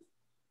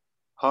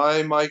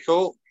 Hi,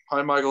 Michael.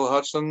 Hi, Michael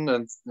Hudson.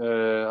 And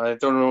I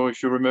don't know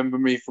if you remember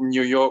me from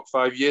New York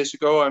 5 years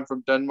ago. I'm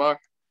from Denmark.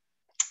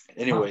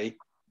 Anyway,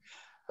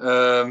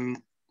 I'm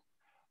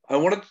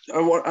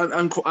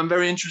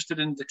very interested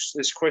in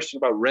this question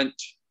about rent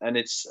and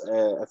its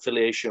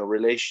affiliation or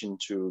relation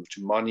to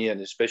money,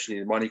 and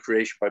especially money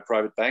creation by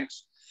private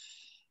banks.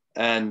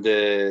 And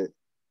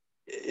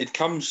it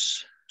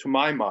comes to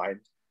my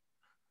mind,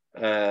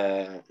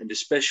 and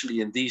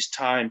especially in these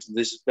times,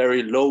 this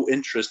very low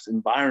interest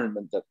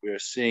environment that we're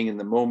seeing in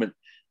the moment,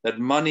 that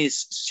money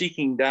is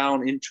seeking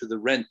down into the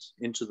rent,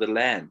 into the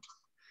land.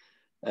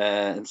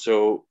 And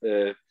so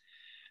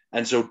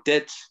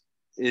debt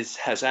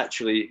has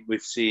actually,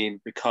 we've seen,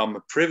 become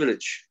a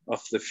privilege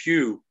of the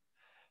few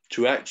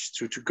to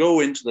go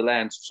into the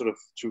land, sort of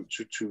to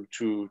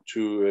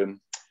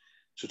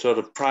sort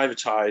of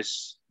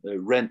privatize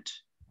rent.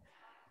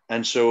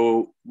 And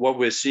so what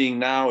we're seeing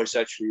now is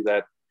actually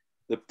that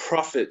the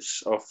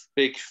profits of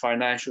big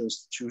financial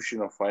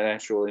institutions, of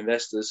financial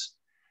investors,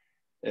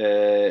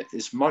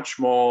 is much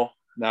more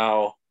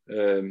now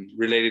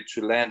related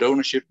to land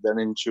ownership than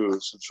into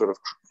some sort of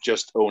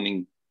just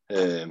owning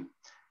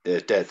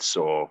debts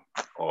or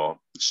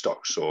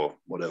stocks or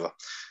whatever.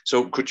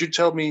 So could you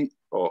tell me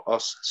or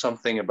us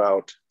something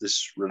about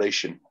this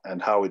relation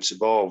and how it's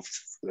evolved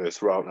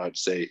throughout, I'd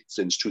say,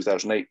 since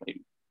 2008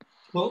 maybe?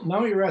 Well,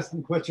 now you're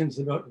asking questions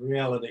about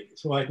reality,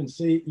 so I can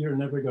see you're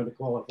never going to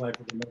qualify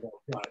for the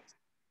Nobel Prize.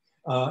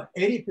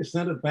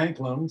 80% of bank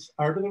loans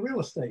are to the real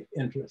estate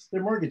interest.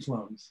 They're mortgage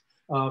loans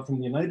from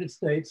the United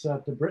States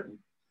to Britain.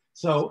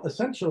 So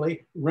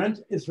essentially, rent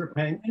is for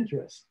paying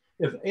interest.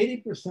 If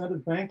 80%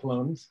 of bank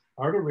loans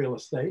are to real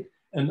estate,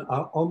 and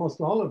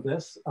almost all of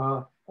this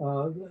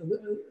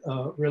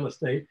real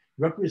estate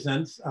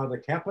represents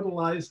the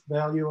capitalized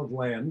value of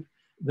land,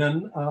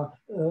 then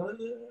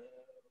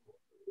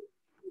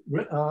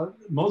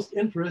most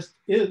interest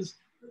is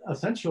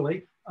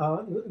essentially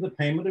the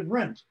payment of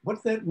rent.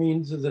 What that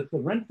means is that the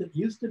rent that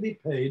used to be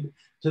paid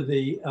to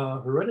the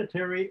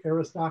hereditary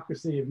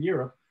aristocracy of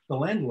Europe, the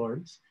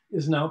landlords,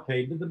 is now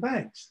paid to the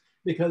banks.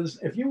 Because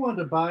if you want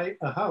to buy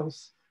a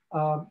house,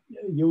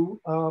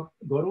 you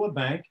go to a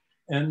bank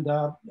and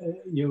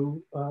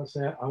you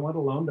say, I want a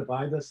loan to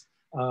buy this,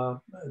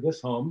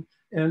 this home.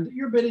 And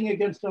you're bidding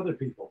against other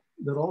people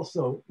that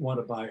also want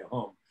to buy a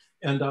home.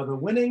 And the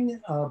winning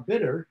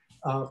bidder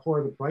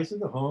for the price of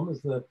the home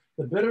is the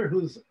bidder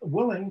who's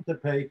willing to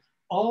pay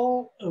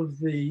all of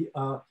the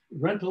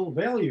rental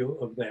value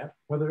of that,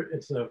 whether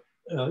it's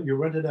you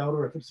rent it out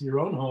or if it's your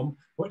own home,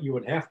 what you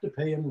would have to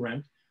pay in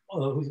rent,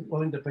 who's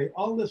willing to pay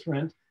all this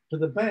rent to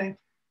the bank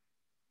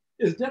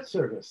is debt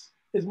service,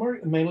 is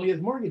mainly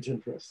is mortgage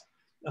interest,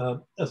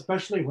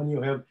 especially when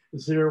you have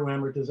zero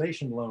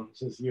amortization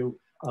loans as you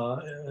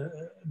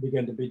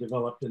began to be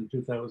developed in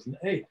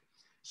 2008.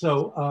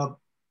 So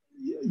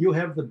you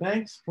have the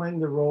banks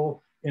playing the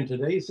role in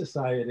today's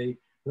society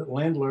that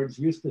landlords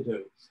used to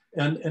do.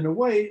 And in a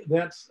way,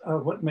 that's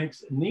what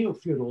makes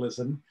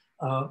neo-feudalism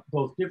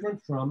both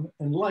different from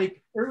and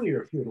like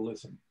earlier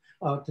feudalism.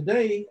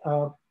 Today,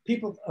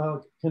 people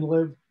can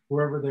live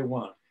wherever they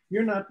want.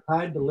 You're not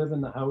tied to live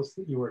in the house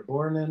that you were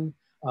born in.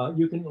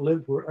 You can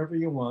live wherever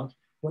you want,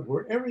 but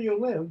wherever you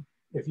live,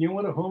 if you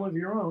want a home of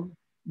your own,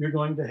 you're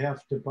going to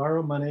have to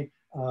borrow money,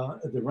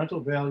 the rental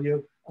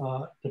value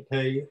to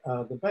pay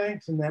the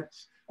banks, and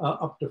that's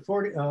up to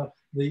 40.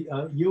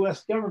 The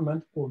US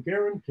government will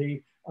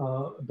guarantee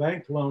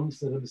bank loans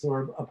that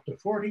absorb up to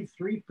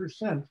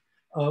 43%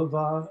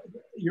 of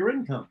your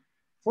income.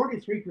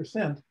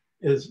 43%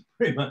 is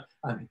pretty much,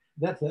 I mean,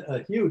 that's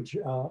a huge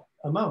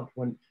amount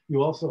when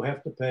you also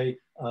have to pay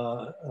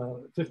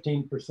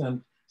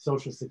 15%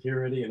 Social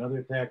Security and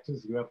other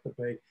taxes. You have to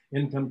pay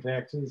income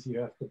taxes. You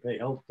have to pay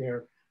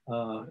healthcare,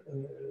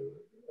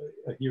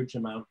 a huge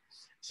amount.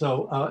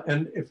 So,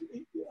 and if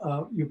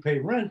you pay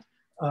rent,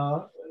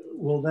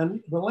 well,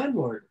 then the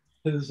landlord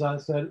has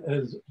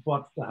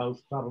bought the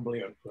house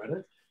probably on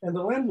credit, and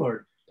the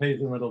landlord pays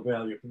the rental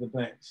value for the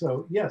bank.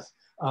 So yes,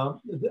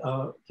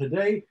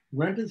 today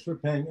rent is for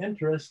paying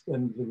interest,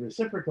 and the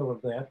reciprocal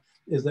of that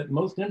is that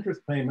most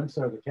interest payments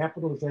are the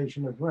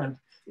capitalization of rent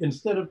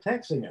instead of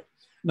taxing it.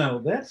 Now,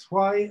 that's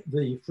why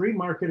the free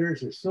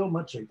marketers are so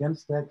much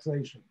against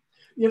taxation.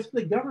 If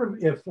the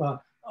government, if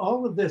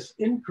all of this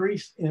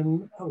increase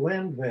in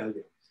land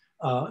value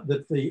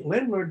that the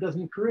landlord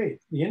doesn't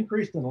create, the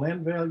increase in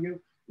land value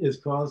is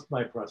caused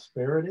by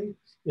prosperity.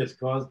 It's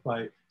caused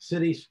by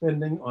city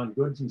spending on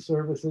goods and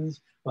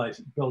services, by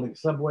building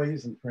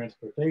subways and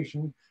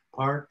transportation,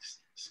 parks,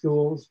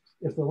 schools.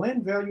 If the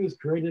land value is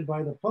created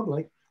by the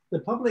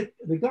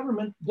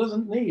government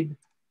doesn't need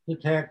to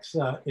tax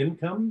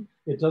income.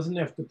 It doesn't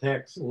have to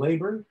tax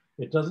labor.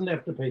 It doesn't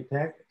have to pay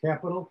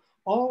capital.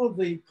 All of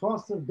the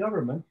costs of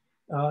government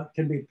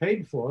can be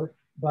paid for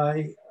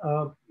by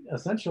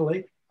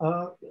essentially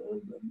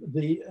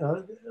the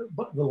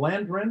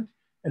land rent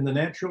and the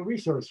natural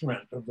resource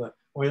rent of the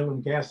oil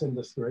and gas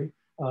industry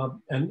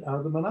and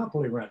the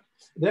monopoly rent.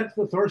 That's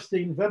the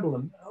Thorstein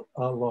Veblen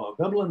law.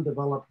 Veblen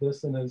developed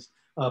this in his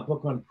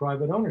book on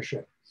private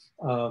ownership,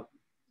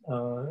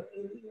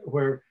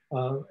 where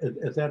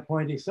at that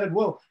point he said,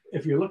 well,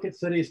 if you look at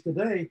cities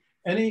today,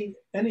 any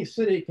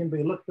city can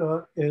be looked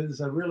at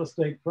as a real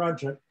estate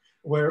project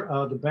where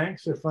the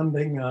banks are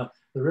funding the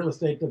real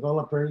estate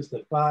developers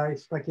that buy,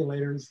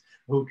 speculators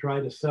who try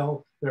to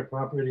sell their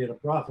property at a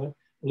profit,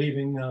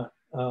 leaving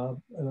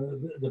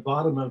the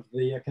bottom of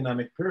the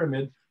economic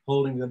pyramid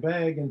holding the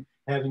bag and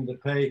having to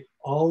pay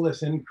all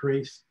this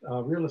increased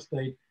real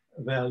estate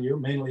value,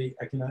 mainly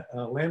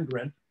land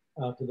rent,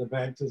 to the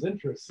banks as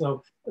interest.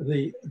 So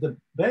the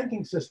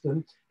banking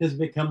system has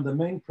become the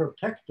main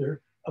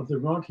protector of the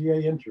rentier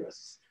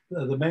interests,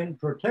 the main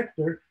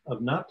protector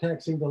of not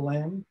taxing the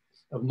land,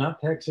 of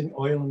not taxing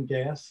oil and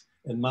gas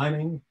and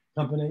mining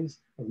companies,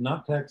 of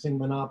not taxing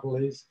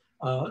monopolies.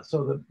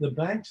 So the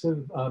banks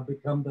have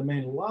become the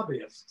main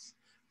lobbyists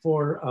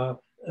for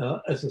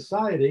a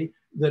society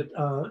that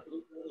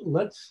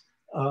lets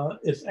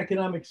its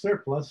economic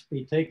surplus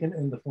be taken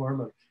in the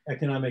form of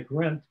economic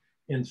rent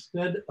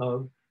instead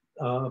of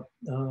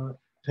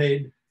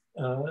paid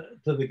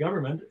to the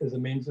government as a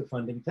means of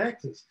funding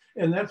taxes.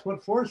 And that's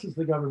what forces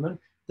the government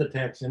to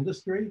tax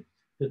industry,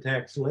 to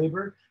tax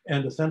labor,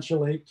 and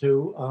essentially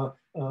to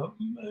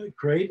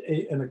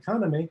create an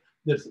economy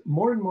that's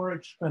more and more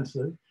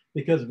expensive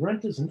because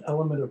rent is an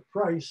element of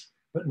price,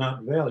 but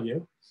not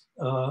value.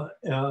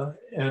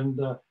 And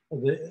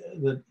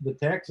the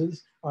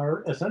taxes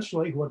are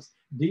essentially what's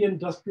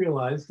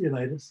deindustrialized the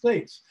United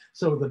States.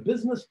 So the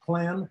business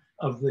plan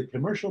of the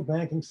commercial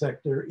banking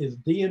sector is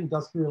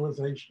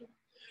deindustrialization.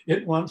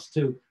 It wants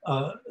to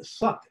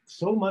suck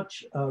so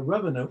much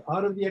revenue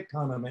out of the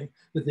economy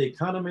that the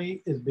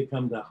economy has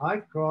become the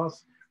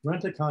high-cost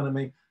rent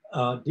economy,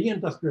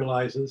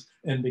 deindustrializes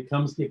and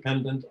becomes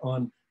dependent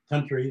on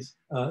countries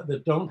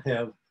that don't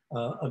have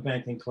a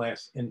banking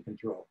class in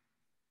control.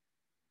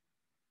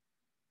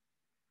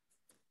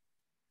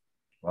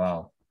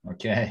 Wow.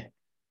 Okay.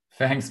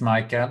 Thanks,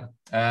 Michael.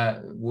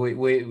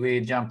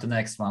 We jump to the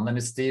next one. Then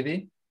it's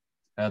Stevie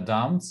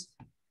Downs.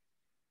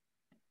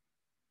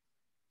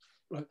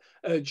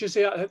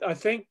 Jussi, I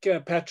think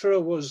Petra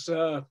was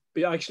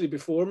actually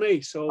before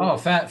me. So. Oh,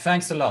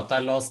 thanks a lot. I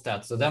lost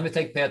that. So then we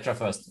take Petra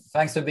first.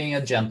 Thanks for being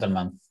a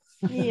gentleman.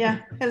 Yeah,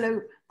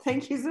 hello.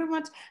 Thank you so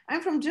much.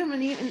 I'm from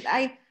Germany, and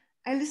I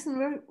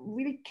listened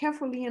really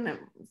carefully, and I'm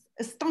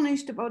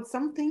astonished about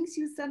some things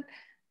you said.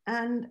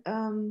 And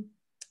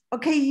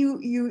okay,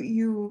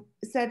 you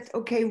said,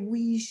 okay,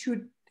 we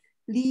should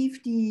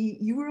leave the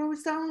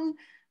Eurozone.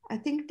 I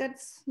think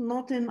that's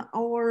not in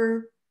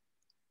our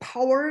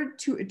power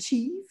to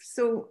achieve.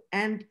 So,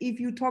 and if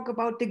you talk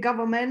about the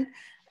government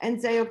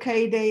and say,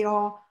 okay, they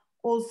are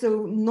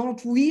also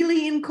not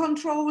really in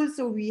control.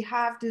 So we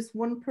have this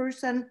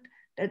 1%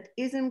 that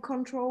is in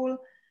control.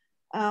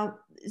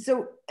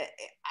 So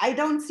I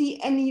don't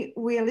see any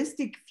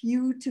realistic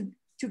view to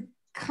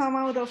come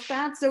out of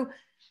that. So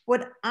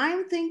what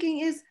I'm thinking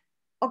is,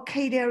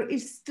 okay, there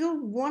is still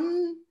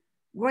one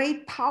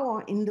great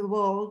power in the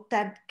world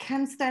that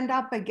can stand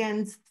up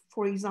against,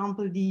 for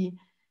example, the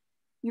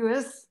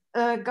US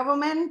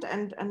government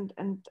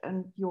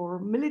and your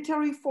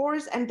military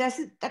force, and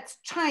that's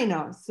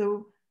China.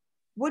 So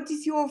what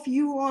is your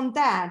view on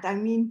that? I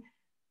mean,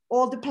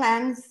 all the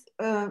plans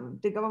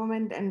the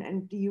government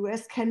and the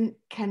US can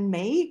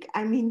make,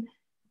 I mean,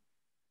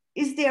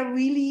 is there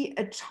really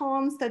a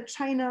chance that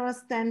China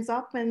stands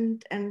up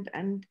and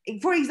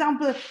for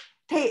example,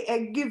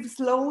 gives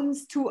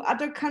loans to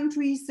other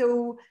countries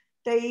so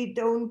they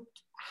don't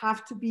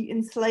have to be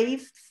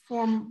enslaved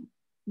from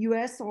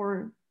US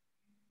or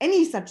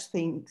any such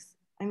things?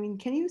 I mean,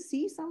 can you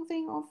see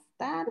something of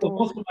that? Well,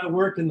 most of my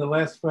work in the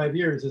last 5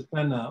 years has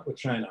been with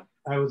China.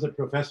 I was a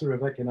professor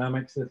of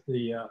economics at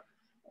the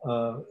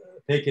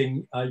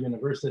Peking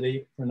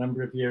University for a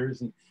number of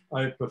years, and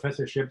I had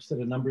professorships at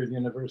a number of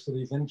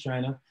universities in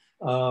China,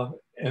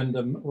 and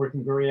I'm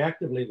working very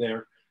actively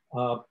there.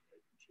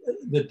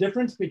 The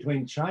difference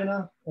between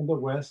China and the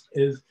West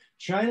is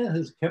China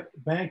has kept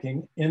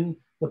banking in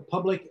the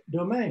public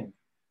domain.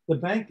 The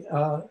Bank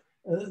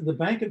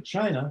of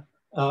China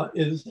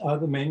is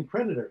the main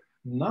creditor,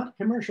 not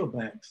commercial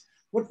banks.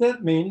 What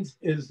that means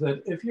is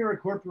that if you're a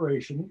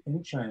corporation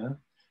in China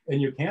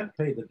and you can't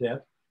pay the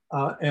debt,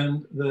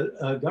 and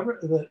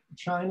the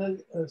China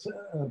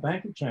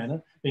Bank of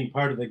China, being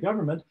part of the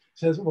government,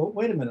 says, well,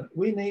 wait a minute,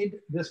 we need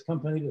this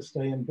company to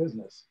stay in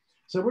business.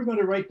 So we're going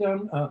to write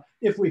down,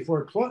 if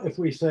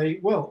we say,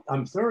 well,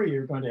 I'm sorry,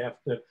 you're going to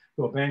have to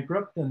go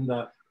bankrupt and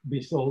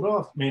be sold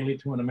off, mainly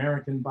to an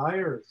American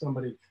buyer or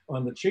somebody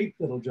on the cheap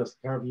that'll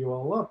just carve you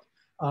all up.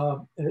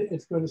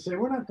 It's going to say,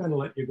 we're not going to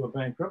let you go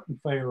bankrupt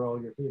and fire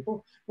all your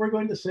people. We're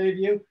going to save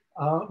you.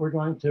 We're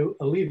going to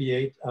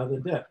alleviate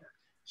the debt.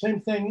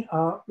 Same thing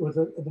with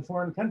the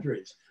foreign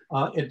countries.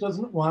 It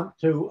doesn't want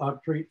to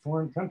treat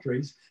foreign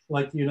countries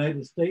like the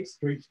United States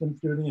treats them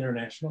through the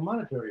International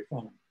Monetary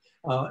Fund.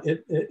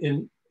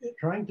 In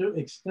trying to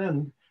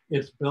extend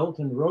its Belt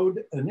and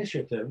Road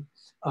Initiative,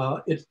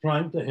 it's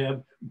trying to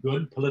have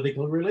good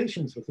political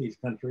relations with these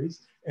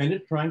countries, and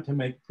it's trying to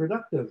make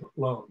productive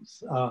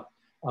loans.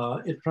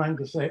 It's trying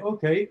to say,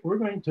 okay, we're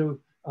going to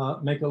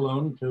make a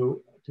loan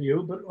to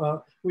you,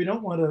 but we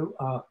don't want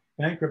to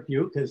bankrupt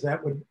you because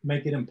that would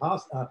make it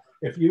impossible.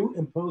 If you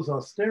impose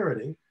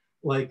austerity,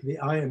 like the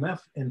IMF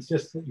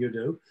insists that you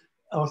do,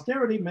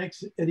 austerity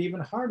makes it even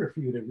harder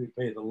for you to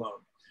repay the loan.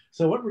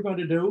 So what we're going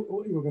to do,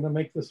 we're going to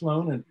make this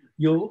loan and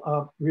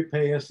you'll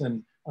repay us,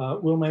 and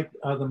we'll make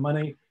the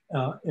money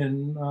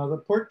in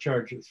the port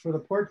charges for the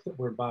ports that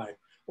we're buying,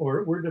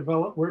 or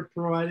we're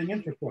providing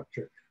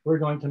infrastructure. We're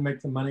going to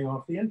make the money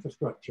off the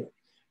infrastructure.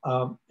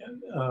 I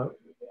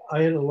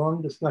had a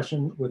long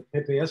discussion with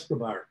Pepe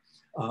Escobar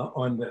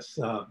on this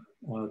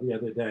the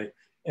other day,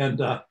 and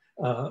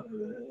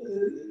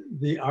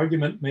the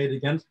argument made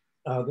against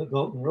the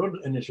Belt and Road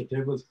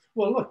Initiative was,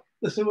 well, look,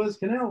 the Suez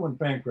Canal went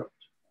bankrupt.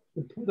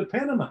 The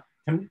Panama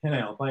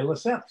Canal by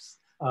Lesseps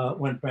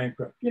went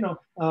bankrupt. You know,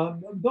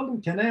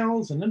 building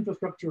canals and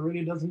infrastructure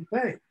really doesn't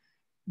pay.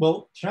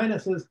 Well, China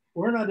says,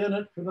 we're not in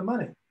it for the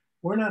money.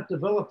 We're not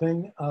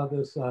developing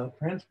this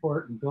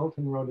transport and Belt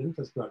and Road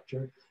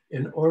infrastructure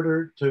in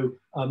order to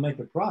make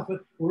a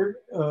profit. We're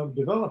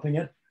developing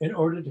it in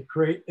order to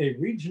create a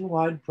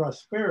region-wide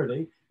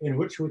prosperity in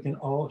which we can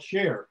all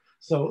share.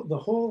 So the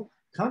whole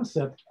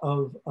concept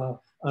of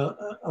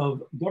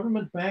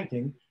government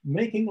banking,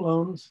 making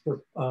loans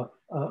for,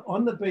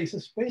 on the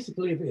basis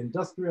basically of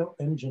industrial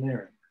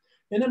engineering.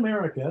 In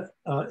America,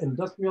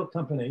 industrial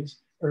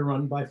companies are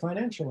run by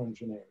financial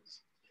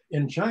engineers.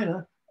 In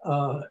China,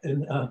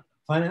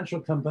 financial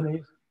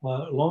companies,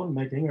 loan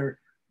making are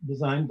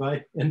designed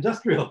by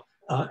industrial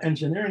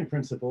engineering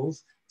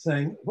principles,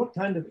 saying what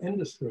kind of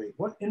industry,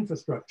 what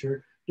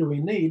infrastructure do we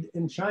need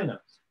in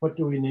China? What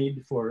do we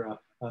need for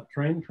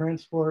train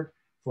transport,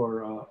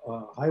 for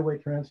highway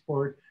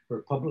transport,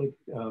 for public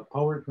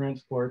power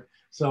transport?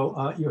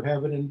 So you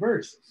have it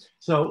inverse.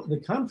 So the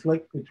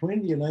conflict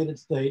between the United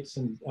States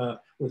and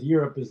with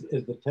Europe is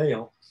the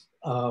tail.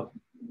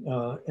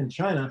 in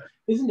China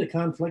isn't a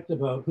conflict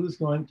about who's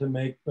going to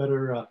make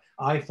better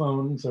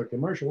iPhones or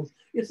commercials.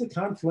 It's a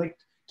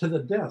conflict to the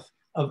death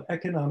of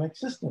economic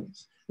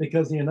systems,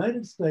 because the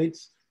United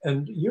States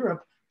and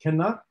Europe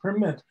cannot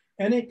permit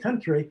any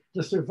country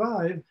to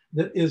survive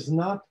that is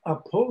not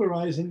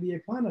polarizing the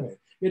economy.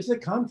 It's a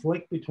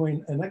conflict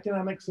between an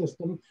economic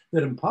system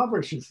that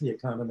impoverishes the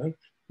economy,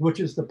 which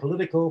is the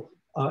political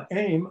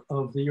aim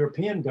of the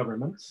European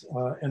governments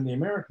and the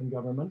American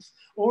governments,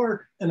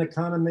 or an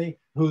economy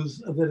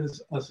that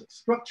is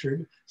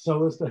structured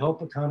so as to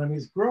help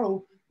economies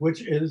grow,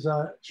 which is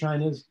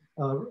China's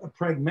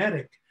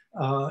pragmatic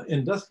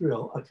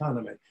industrial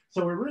economy.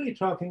 So we're really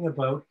talking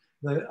about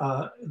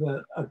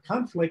the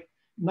conflict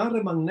not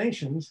among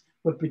nations,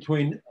 but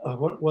between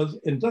what was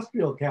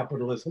industrial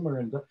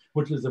capitalism,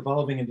 which is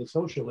evolving into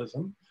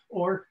socialism,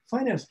 or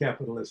finance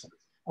capitalism.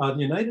 The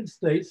United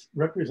States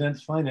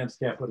represents finance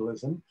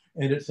capitalism,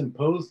 and it's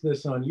imposed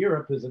this on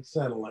Europe as its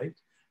satellite.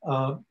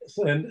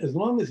 And as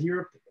long as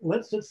Europe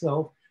lets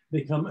itself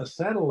become a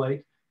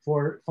satellite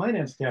for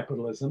finance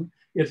capitalism,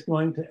 it's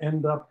going to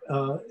end up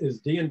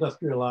as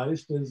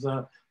deindustrialized as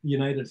the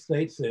United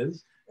States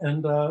is.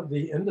 And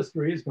the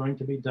industry is going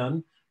to be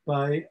done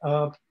by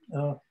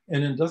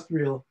an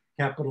industrial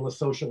capitalist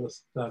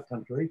socialist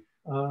country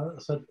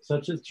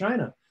such as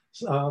China.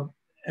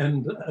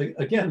 And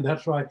again,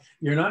 that's why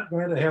you're not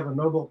going to have a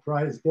Nobel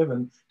Prize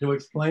given to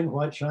explain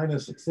why China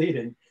is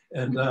succeeding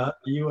and the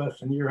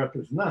US and Europe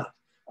is not.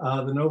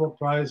 The Nobel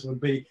Prize would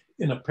be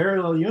in a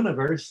parallel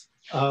universe.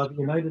 The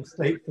United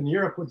States and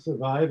Europe would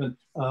survive, and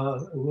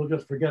we'll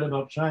just forget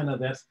about China.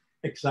 That's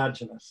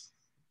exogenous.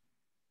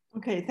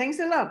 Okay, thanks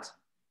a lot.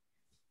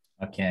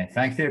 Okay,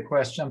 thank you for your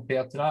question,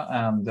 Petra,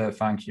 and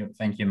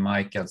thank you,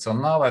 Michael. So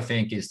now I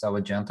think it's our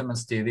gentleman,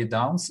 Stevie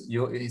Downs.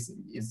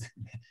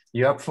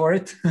 You up for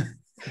it?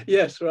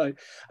 Yes, right.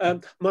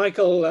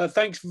 Michael,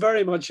 thanks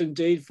very much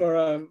indeed for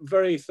a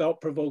very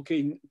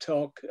thought-provoking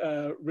talk.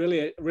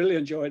 Really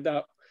enjoyed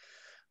that.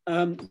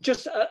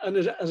 Just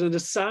as an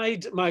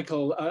aside,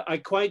 Michael, I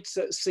quite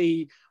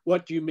see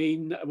what you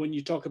mean when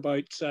you talk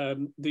about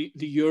the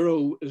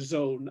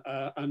Eurozone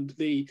and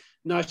the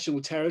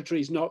national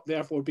territories not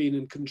therefore being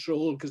in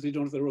control because they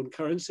don't have their own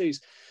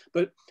currencies.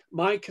 But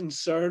my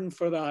concern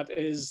for that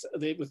is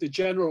with the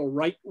general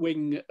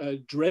right-wing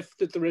drift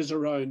that there is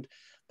around,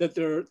 that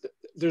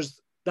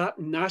there's that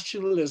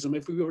nationalism,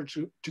 if we were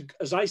to,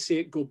 as I see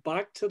it, go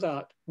back to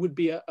that, would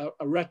be a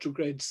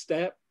retrograde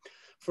step.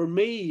 For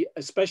me,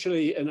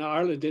 especially in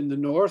Ireland, in the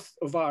north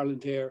of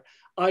Ireland here,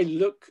 I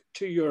look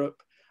to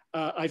Europe.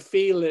 I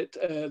feel it,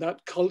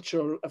 that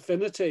cultural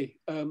affinity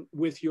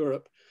with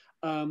Europe.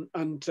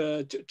 And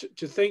to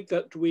think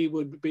that we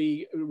would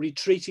be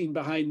retreating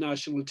behind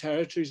national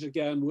territories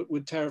again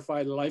would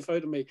terrify the life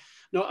out of me.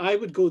 Now, I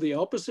would go the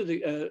opposite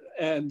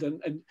end,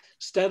 and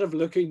instead of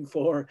looking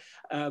for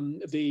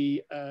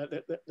the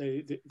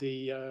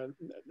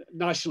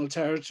national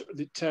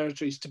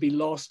territories to be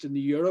lost in the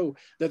euro,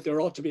 that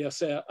there ought to be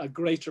a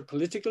greater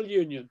political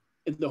union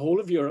in the whole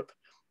of Europe.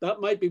 That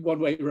might be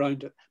one way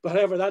around it. But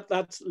however,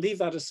 leave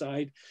that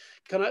aside.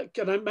 Can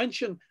I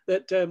mention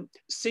that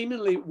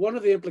seemingly one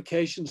of the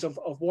implications of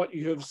what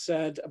you have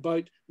said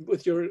about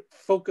with your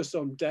focus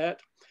on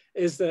debt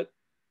is that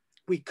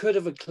we could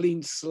have a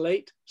clean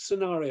slate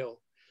scenario,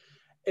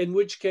 in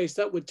which case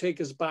that would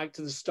take us back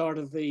to the start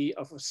of a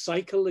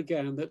cycle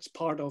again that's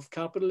part of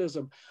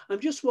capitalism. I'm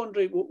just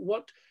wondering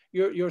what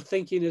your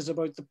thinking is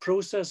about the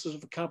processes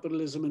of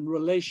capitalism in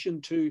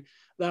relation to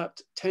that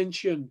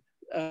tension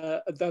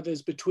that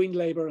is between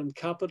labor and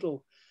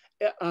capital,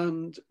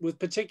 and with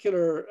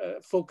particular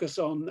focus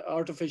on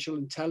artificial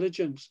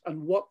intelligence and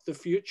what the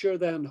future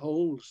then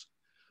holds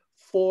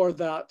for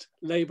that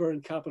labor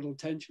and capital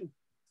tension.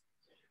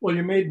 Well,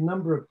 you made a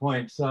number of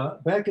points.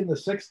 Back in the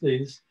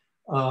 60s,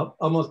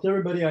 almost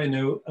everybody I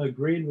knew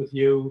agreed with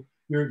your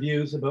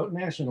views about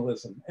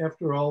nationalism.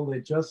 After all,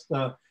 they just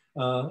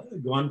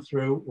gone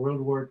through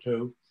World War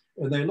II,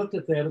 and they looked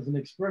at that as an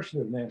expression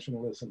of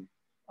nationalism.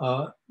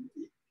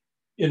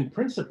 In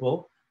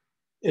principle,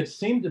 it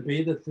seemed to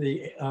be that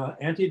the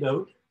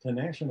antidote to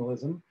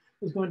nationalism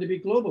was going to be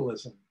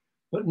globalism.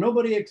 But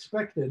nobody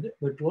expected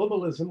that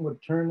globalism would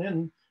turn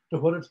into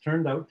what it's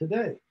turned out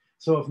today.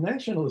 So if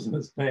nationalism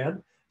is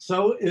bad,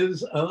 so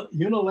is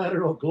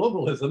unilateral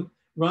globalism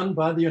run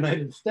by the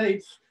United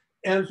States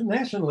as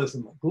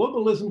nationalism.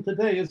 Globalism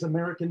today is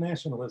American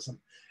nationalism.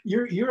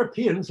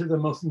 Europeans are the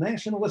most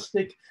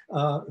nationalistic,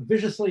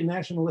 viciously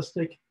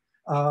nationalistic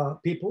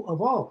people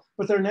of all,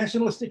 but they're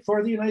nationalistic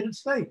for the United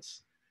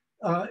States.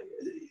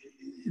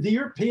 The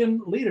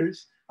European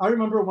leaders, I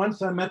remember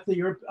once I met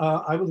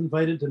I was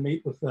invited to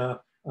meet with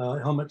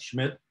Helmut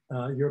Schmidt,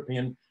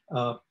 European,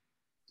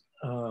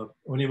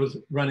 when he was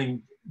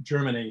running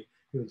Germany.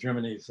 He was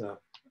Germany's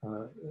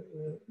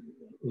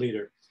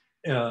leader.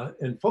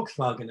 And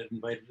Volkswagen had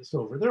invited us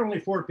over. There are only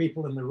 4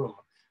 people in the room.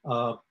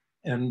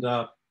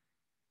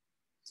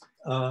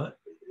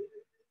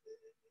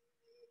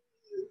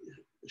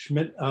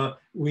 Schmidt,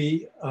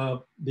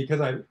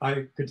 because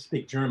I could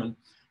speak German,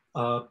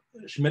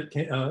 Schmidt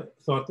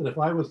thought that if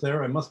I was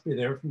there, I must be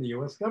there from the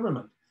US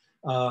government.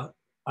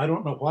 I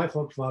don't know why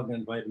Volkswagen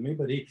invited me,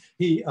 but he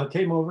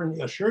came over and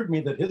he assured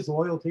me that his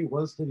loyalty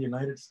was to the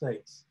United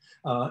States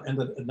and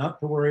that not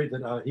to worry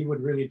that he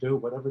would really do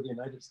whatever the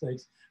United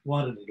States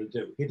wanted it to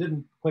do. He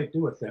didn't quite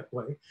do it that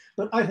way.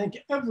 But I think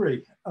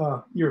every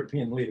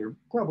European leader,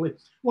 probably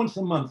once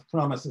a month,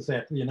 promises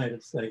that to the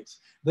United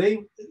States.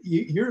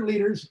 Your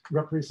leaders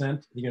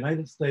represent the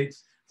United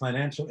States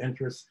financial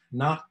interests,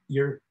 not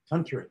your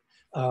country.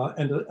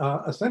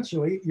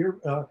 Essentially, you're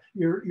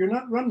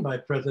not run by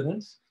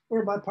presidents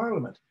or by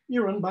parliament.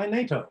 You're run by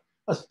NATO,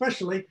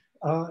 especially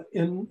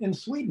in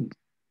Sweden.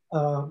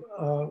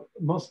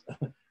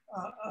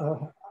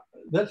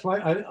 That's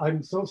why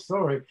I'm so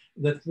sorry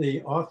that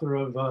the author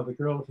of The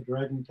Girl with the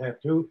Dragon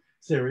Tattoo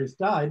series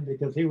died,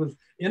 because he was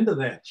into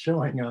that,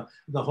 showing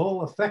the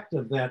whole effect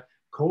of that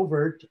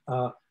covert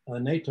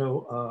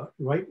NATO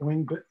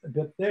right-wing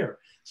bit there.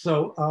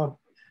 So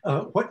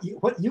what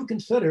you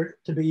consider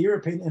to be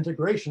European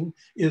integration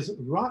is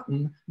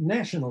rotten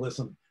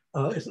nationalism.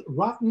 It's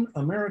rotten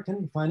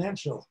American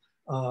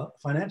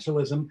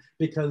financialism,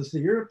 because the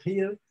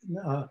European,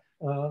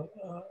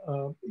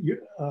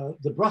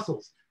 the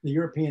Brussels, the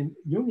European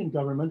Union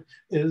government,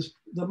 is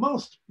the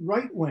most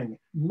right-wing,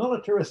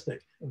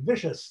 militaristic,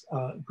 vicious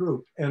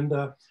group. And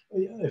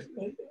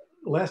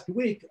last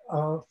week,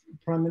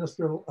 Foreign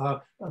Minister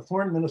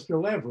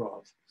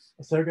Lavrov,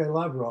 Sergei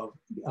Lavrov,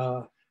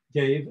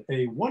 gave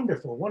a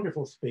wonderful,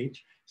 wonderful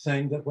speech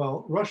saying that,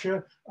 well,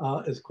 Russia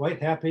is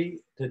quite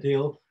happy to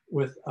deal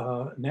with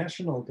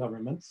national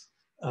governments,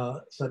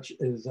 such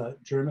as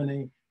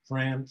Germany,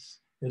 France,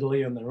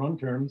 Italy on their own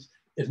terms.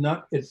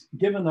 It's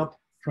given up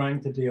trying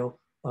to deal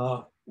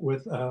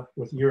with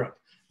Europe,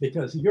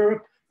 because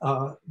Europe,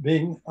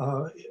 being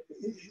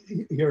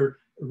your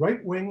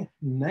right-wing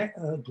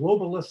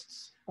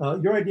globalists,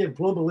 your idea of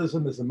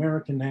globalism is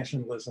American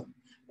nationalism.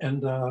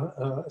 And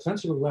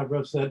essentially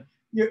Lavrov said,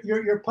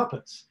 you're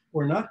puppets.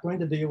 We're not going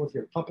to deal with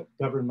your puppet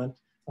government,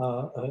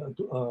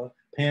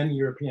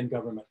 pan-European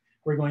government.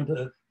 We're going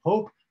to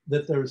hope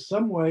that there's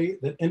some way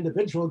that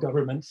individual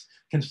governments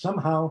can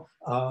somehow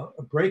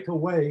break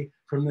away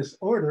from this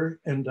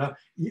order. And the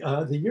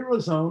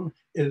Eurozone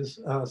is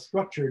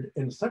structured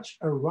in such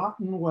a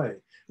rotten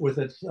way with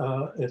its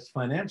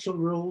financial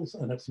rules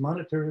and its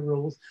monetary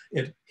rules.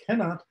 It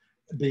cannot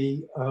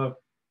be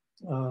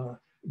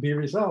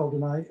resolved.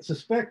 And I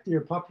suspect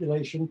your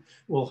population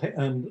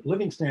and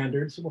living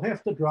standards will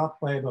have to drop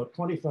by about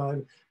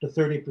 25 to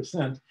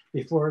 30%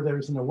 before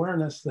there's an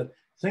awareness that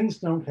things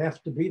don't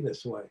have to be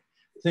this way.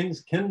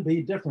 Things can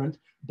be different,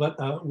 but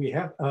we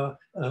have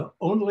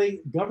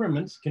only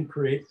governments can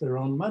create their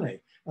own money.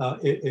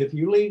 If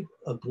you leave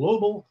a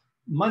global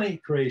money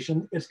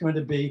creation, it's going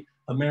to be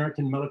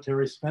American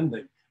military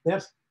spending.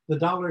 That's the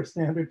dollar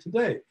standard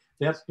today.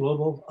 That's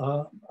global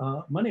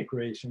money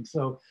creation.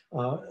 So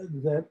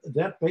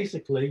that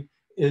basically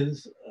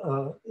is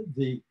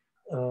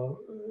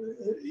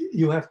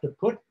you have to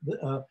put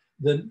the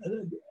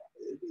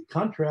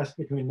contrast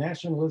between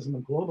nationalism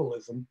and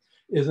globalism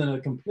is in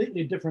a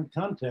completely different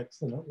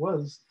context than it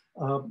was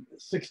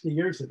 60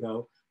 years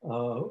ago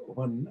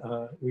when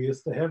we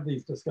used to have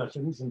these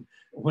discussions, and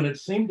when it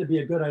seemed to be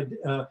a good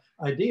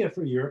idea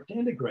for Europe to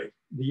integrate.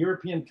 The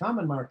European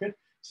Common Market,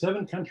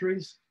 7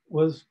 countries,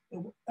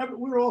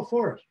 we're all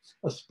for it,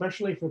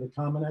 especially for the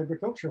common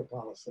agricultural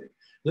policy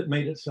that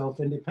made itself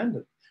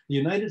independent. The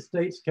United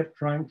States kept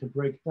trying to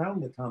break down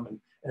the common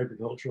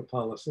agricultural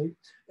policy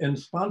and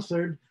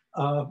sponsored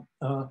a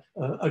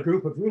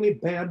group of really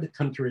bad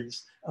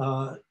countries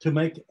to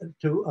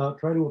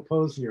try to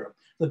oppose Europe.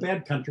 The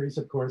bad countries,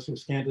 of course, were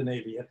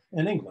Scandinavia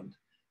and England.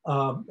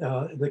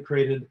 They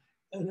created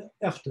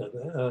EFTA,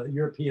 the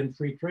European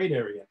Free Trade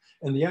Area.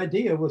 And the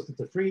idea was that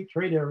the free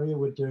trade area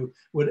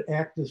would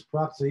act as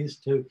proxies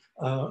to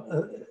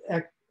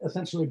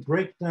essentially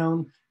break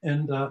down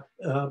and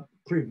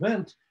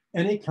prevent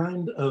any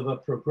kind of a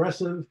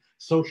progressive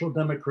social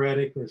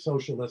democratic or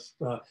socialist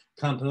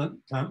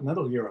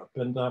continental Europe.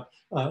 And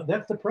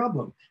that's the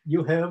problem.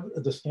 You have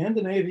the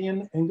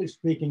Scandinavian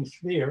English-speaking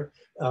sphere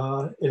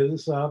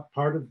is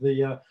part of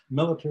the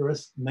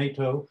militarist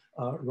NATO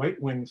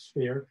right-wing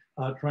sphere,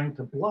 trying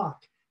to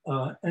block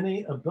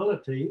any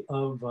ability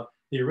of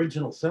the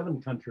original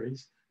 7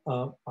 countries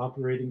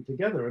operating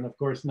together. And of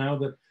course, now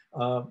that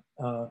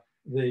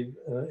they've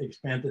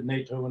expanded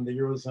NATO and the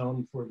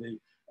Eurozone for the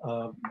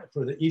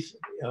East,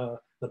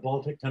 the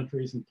Baltic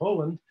countries and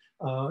Poland,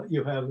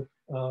 you have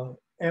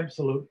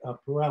absolute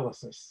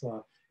paralysis,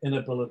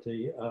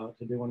 inability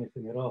to do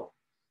anything at all.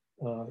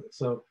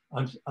 So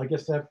I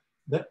guess that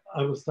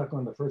I was stuck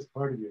on the first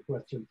part of your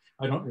question.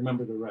 I don't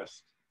remember the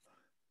rest.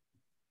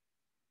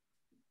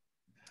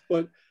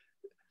 Well,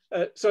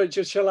 sorry,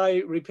 shall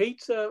I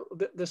repeat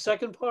the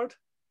second part?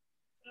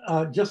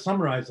 Just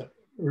summarize it.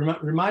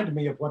 Remind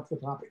me of what the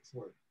topics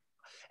were.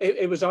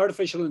 It was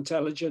artificial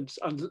intelligence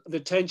and the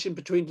tension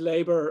between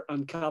labor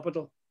and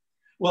capital.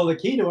 Well, the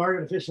key to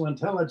artificial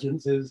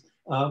intelligence is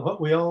what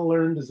we all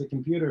learned as a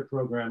computer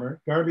programmer: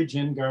 garbage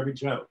in,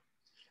 garbage out.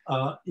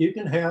 You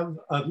can have,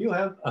 you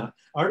have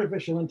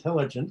artificial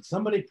intelligence,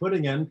 somebody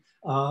putting in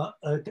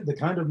the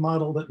kind of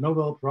model that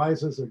Nobel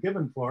Prizes are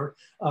given for,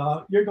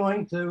 you're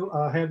going to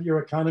have your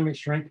economy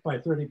shrink by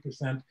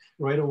 30%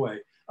 right away.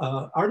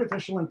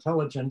 Artificial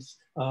intelligence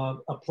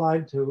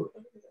applied to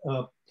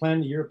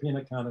plan the European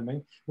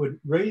economy would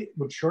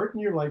shorten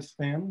your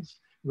lifespans,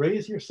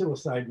 raise your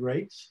suicide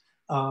rates,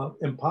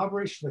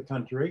 impoverish the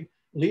country,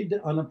 lead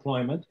to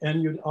unemployment,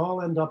 and you'd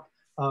all end up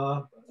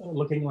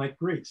looking like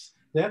Greece.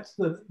 That's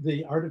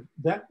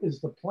that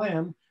is the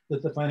plan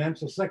that the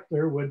financial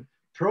sector would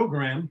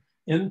program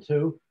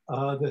into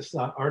this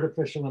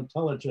artificial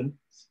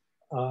intelligence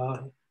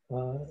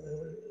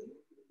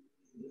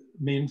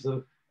means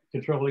of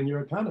controlling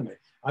your economy.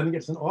 I think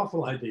it's an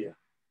awful idea.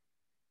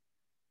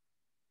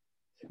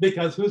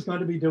 Because who's going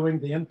to be doing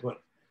the input?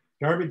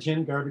 Garbage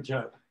in, garbage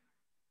out.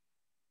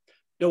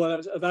 No,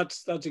 well,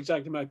 that's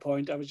exactly my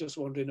point. I was just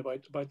wondering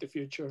about the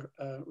future,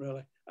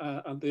 really,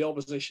 and the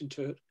opposition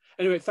to it.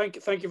 Anyway,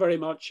 thank you very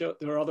much.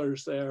 There are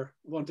others there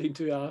wanting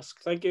to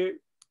ask. Thank you.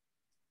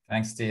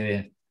 Thanks,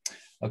 Stevie.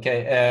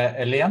 Okay,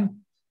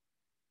 Elian.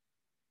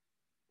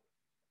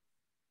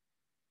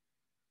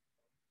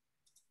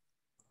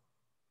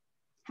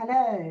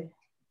 Hello.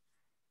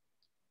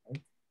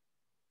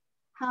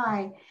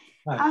 Hi.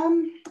 Hi.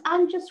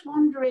 I'm just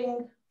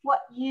wondering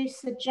what you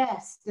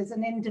suggest as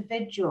an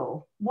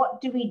individual.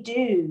 What do we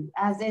do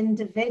as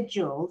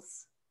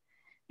individuals?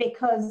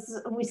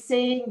 Because we're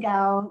seeing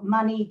our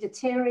money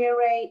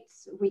deteriorate.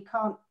 We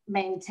can't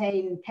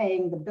maintain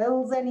paying the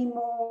bills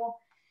anymore.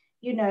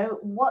 You know,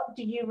 what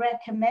do you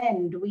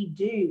recommend we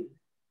do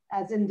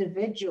as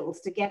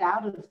individuals to get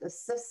out of the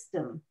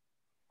system?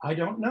 I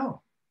don't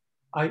know.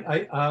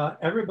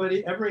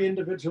 Every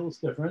individual is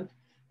different,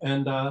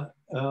 and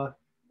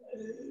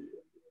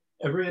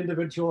every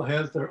individual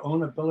has their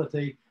own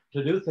ability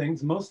to do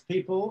things. Most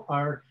people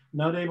are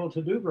not able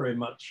to do very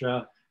much.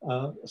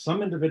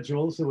 Some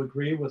individuals who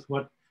agree with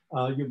what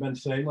you've been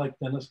saying, like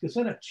Dennis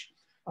Kucinich,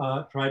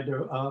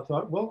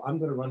 thought, well, I'm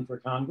going to run for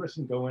Congress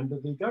and go into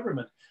the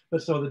government.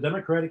 But so the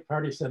Democratic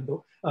Party said,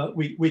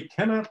 we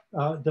cannot,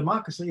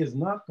 democracy is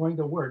not going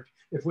to work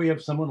if we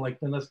have someone like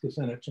Dennis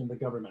Kucinich in the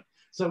government.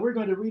 So we're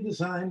going to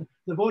redesign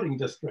the voting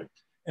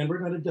district, and we're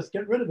going to just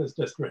get rid of his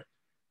district.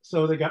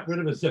 So they got rid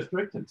of his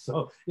district, and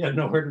so he had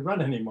nowhere to run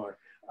anymore.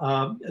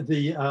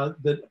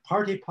 The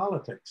party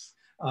politics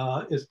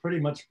is pretty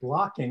much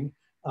blocking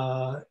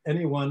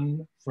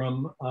anyone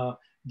from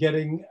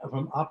operating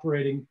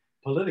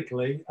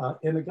politically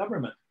in a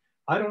government.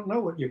 I don't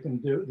know what you can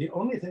do. The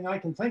only thing I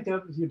can think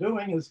of you're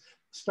doing is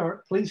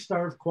please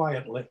starve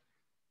quietly.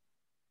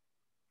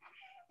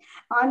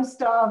 I'm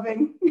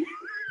starving.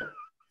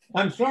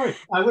 I'm sorry.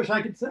 I wish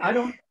I could say, I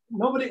don't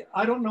know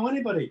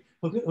anybody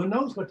who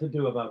knows what to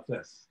do about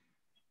this.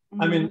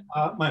 I mean,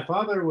 my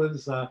father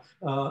was a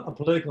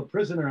political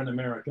prisoner in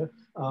America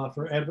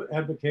for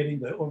advocating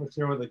the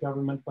overthrow of the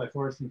government by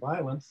force and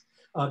violence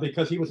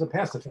because he was a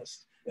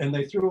pacifist. And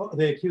they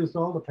accused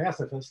all the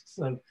pacifists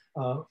of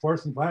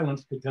force and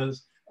violence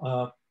because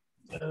it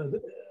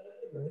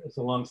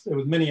was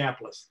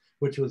Minneapolis,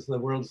 which was the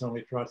world's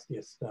only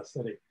Trotskyist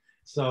city.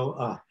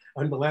 So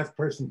I'm the last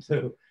person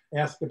to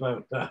ask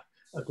about a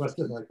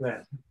question like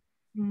that.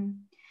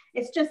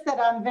 It's just that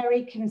I'm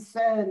very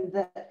concerned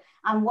that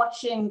I'm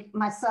watching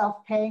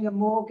myself paying a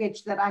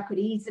mortgage that I could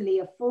easily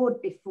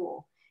afford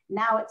before.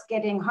 Now it's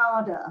getting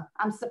harder.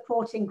 I'm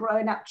supporting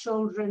grown-up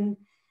children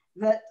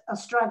that are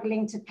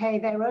struggling to pay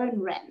their own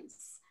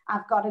rents.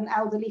 I've got an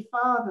elderly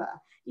father.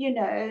 You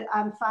know,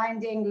 I'm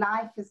finding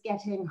life is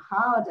getting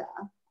harder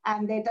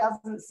and there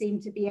doesn't seem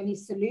to be any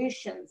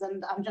solutions.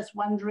 And I'm just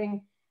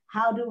wondering,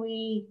 how do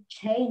we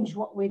change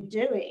what we're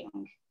doing?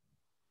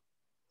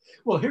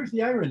 Well, here's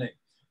the irony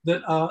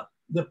that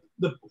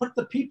what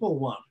the people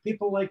want,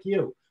 people like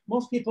you,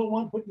 most people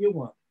want what you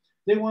want.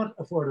 They want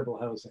affordable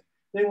housing.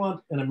 They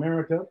want, in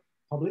America,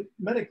 public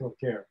medical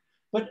care.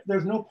 But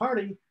there's no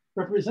party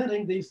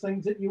representing these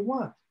things that you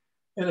want.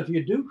 And if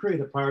you do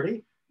create a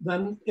party,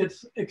 then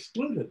it's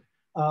excluded.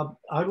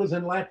 I was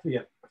in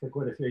Latvia for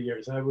quite a few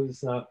years. I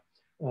was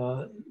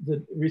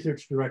the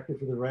research director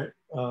for the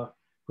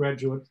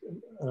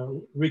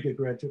Riga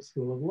Graduate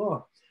School of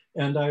Law.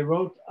 And I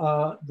wrote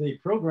the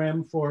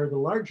program for the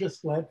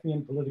largest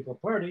Latvian political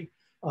party,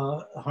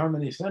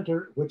 Harmony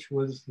Center, which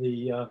was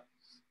the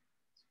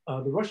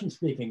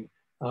Russian-speaking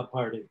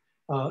party.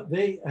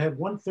 They have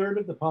 1/3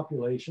 of the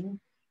population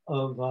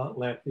of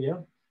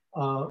Latvia,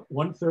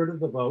 1/3 of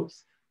the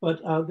votes,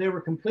 but they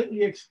were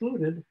completely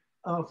excluded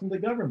from the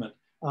government.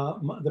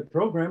 The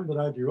program that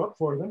I drew up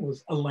for them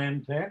was a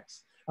land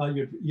tax.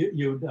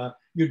 You'd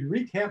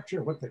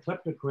recapture what the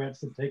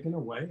kleptocrats had taken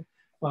away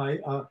by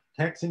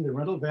taxing the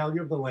rental value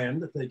of the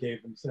land that they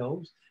gave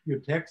themselves. You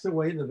tax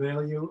away the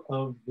value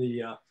of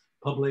the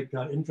public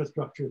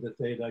infrastructure that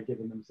they'd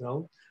given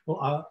themselves.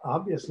 Well,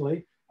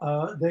 obviously,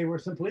 they were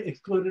simply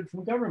excluded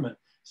from government.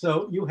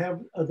 So you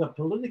have the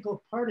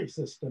political party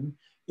system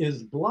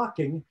is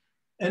blocking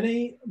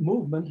any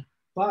movement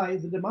by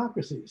the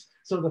democracies.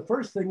 So the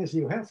first thing is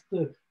you have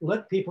to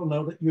let people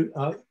know that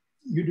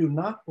you do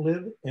not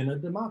live in a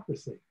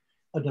democracy.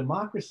 A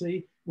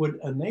democracy would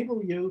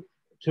enable you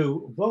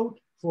to vote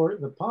for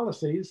the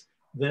policies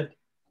that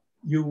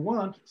you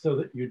want so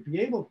that you'd be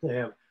able to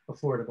have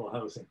affordable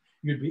housing.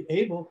 You'd be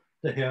able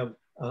to have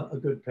a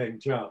good paying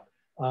job.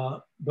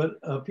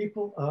 But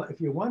people, if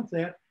you want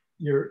that,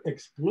 you're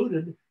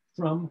excluded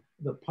from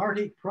the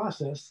party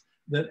process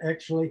that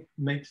actually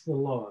makes the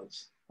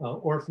laws,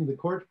 or from the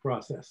court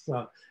process.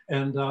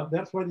 And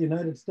that's why the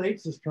United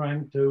States is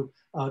trying to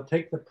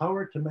take the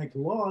power to make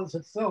laws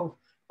itself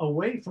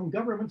away from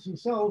governments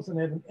themselves and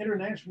have an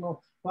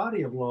international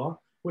body of law,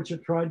 which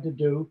it tried to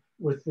do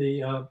with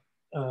the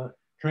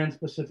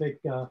Trans-Pacific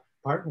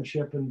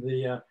Partnership and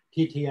the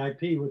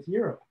TTIP with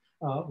Europe,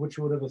 which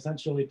would have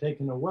essentially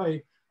taken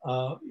away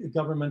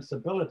government's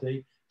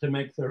ability to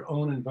make their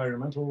own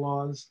environmental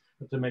laws,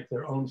 to make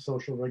their own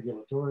social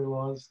regulatory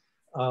laws.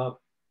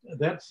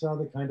 That's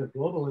the kind of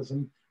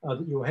globalism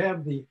that you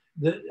have. The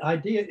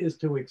idea is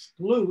to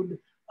exclude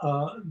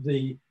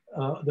the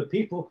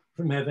people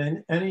from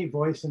having any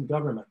voice in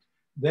government.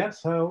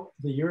 That's how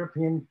the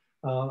European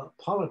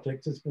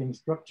politics is being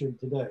structured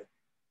today.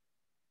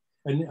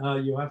 And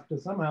you have to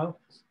somehow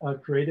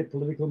create a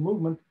political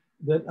movement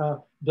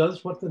that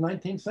does what the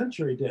 19th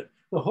century did.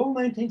 The whole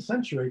 19th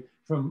century,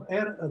 from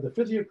the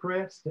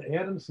physiocrats to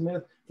Adam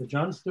Smith to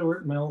John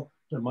Stuart Mill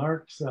to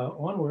Marx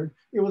onward,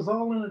 it was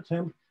all an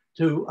attempt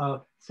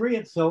to free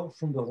itself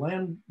from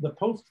the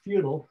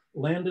post-feudal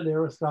landed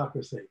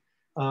aristocracy.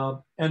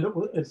 And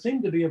it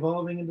seemed to be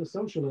evolving into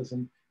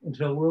socialism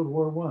until World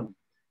War I.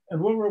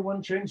 And World War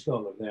I changed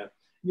all of that.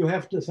 You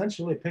have to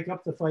essentially pick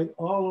up the fight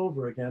all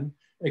over again,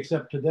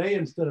 except today,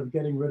 instead of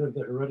getting rid of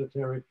the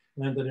hereditary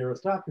landed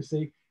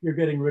aristocracy, you're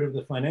getting rid of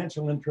the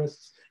financial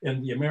interests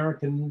and the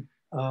American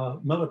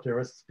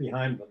militarists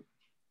behind them.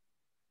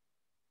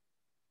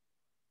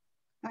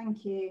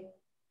 Thank you.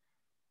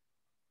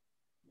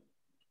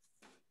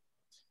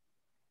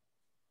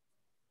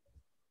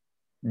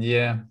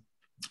 Yeah,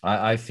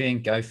 I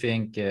think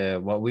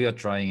what we are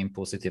trying in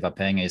Positiva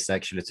Pengar is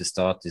actually to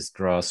start this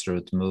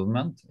grassroots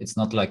movement. It's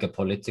not like a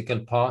political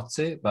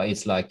party, but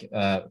it's like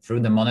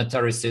through the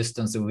monetary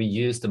system. So we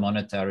use the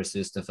monetary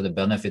system for the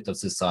benefit of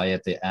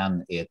society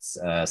and its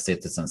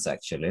citizens,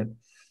 actually.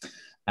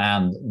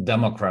 And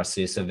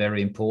democracy is a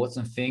very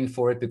important thing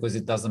for it, because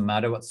it doesn't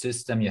matter what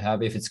system you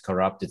have. If it's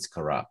corrupt, it's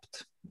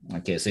corrupt.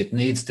 Okay, so it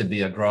needs to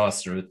be a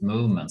grassroots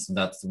movement. So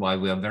that's why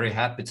we are very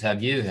happy to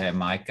have you here,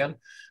 Michael,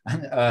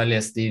 and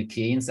earlier Steve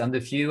Keynes, and a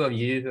few of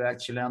you who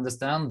actually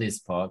understand these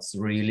parts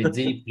really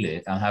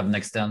deeply and have an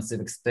extensive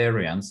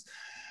experience.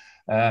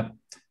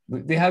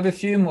 We have a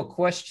few more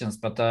questions,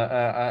 but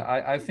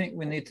I think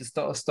we need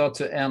to start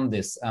to end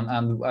this,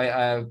 and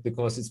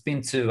because it's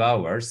been 2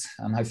 hours,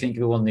 and I think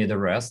we will need a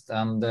rest.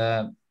 And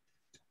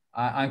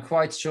I'm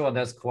quite sure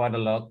there's quite a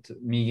lot,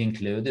 me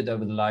included. I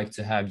would like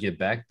to have you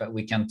back, but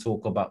we can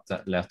talk about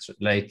that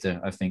later,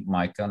 I think,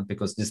 Michael,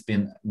 because this has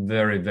been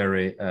very,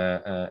 very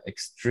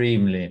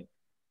extremely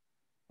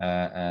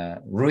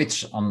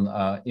rich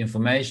on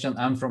information,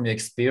 and from your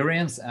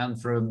experience,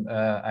 and from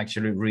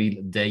actually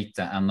real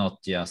data, and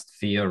not just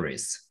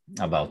theories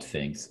about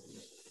things.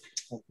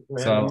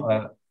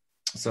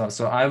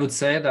 So I would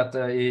say that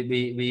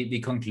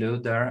we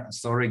conclude there.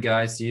 Sorry,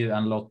 guys, you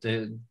and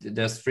Lotte.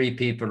 There's 3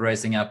 people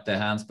raising up their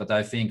hands, but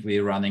I think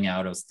we're running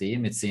out of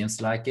steam. It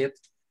seems like it.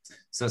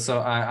 So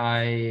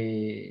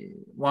I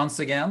once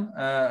again,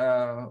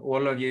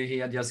 all of you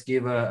here, just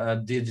give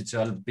a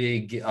digital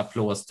big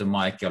applause to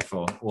Michael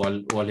for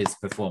all his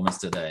performance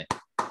today.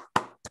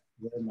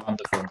 Very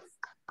wonderful.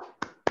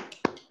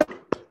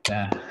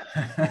 Yeah.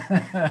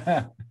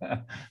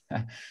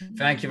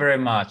 Thank you very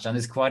much, and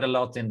it's quite a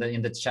lot in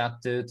the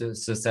chat too. To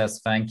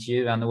says thank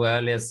you, and who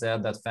earlier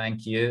said that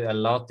thank you a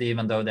lot,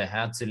 even though they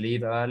had to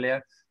leave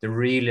earlier. They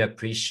really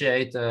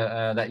appreciate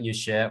that you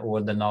share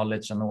all the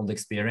knowledge and all the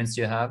experience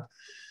you have,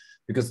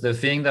 because the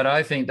thing that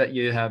I think that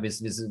you have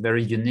is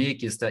very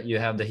unique, is that you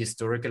have the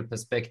historical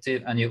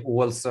perspective, and you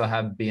also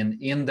have been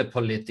in the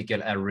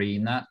political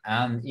arena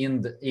and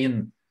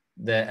in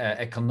the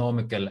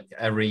economical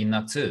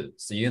arena too.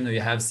 So you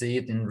have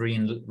seen it in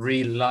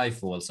real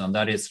life also, and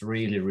that is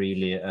really,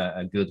 really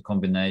a good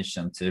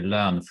combination to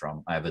learn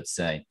from, I would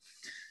say.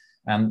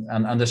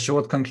 And the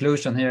short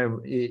conclusion here,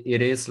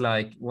 it is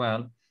like,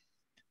 well,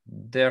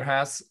 there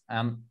has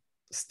and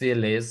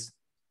still is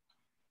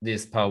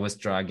this power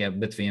struggle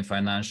between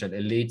financial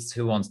elites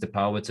who wants the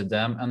power to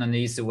them, and an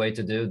easy way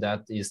to do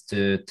that is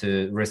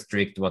to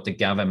restrict what the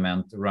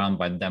government run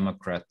by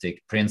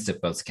democratic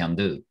principles can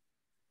do.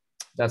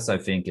 That's, I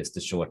think, is the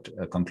short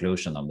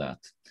conclusion of that.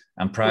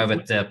 And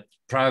private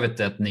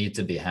debt need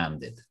to be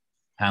handled.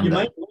 You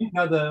might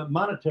have the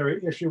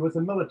monetary issue with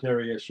the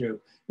military issue,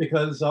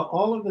 because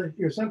all of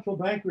your central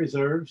bank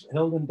reserves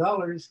held in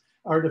dollars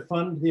are to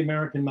fund the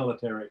American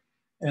military.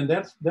 And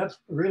that's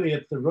really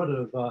at the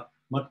root of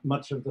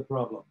much of the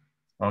problem.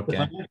 Okay. The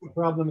financial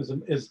problem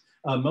is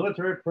a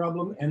military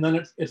problem, and then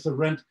it's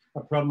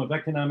a problem of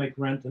economic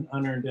rent and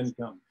unearned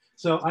income.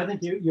 So I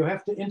think you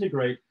have to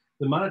integrate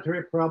the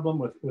monetary problem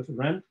with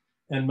rent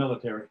and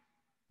military.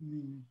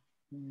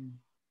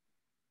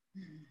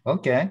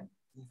 Okay.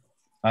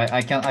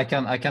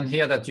 I can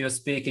hear that you're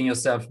speaking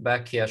yourself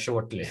back here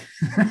shortly.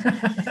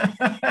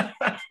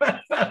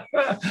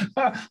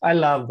 I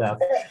love that.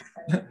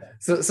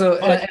 So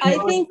I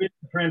think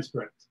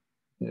transcript.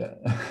 Yeah,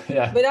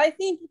 yeah. But I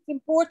think it's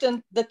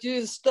important that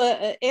you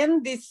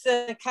end this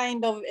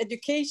kind of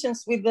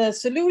educations with the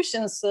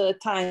solutions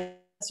time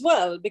as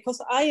well,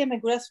 because I am a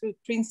grassroots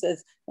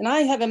princess and I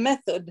have a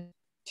method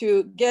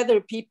to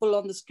gather people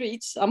on the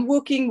streets. I'm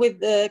working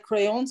with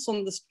crayons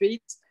on the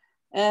streets,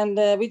 and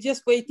we're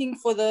just waiting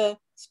for the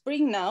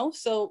spring now,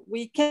 so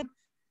we can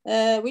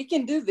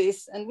do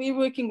this. And we're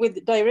working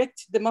with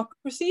direct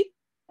democracy,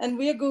 and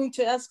we are going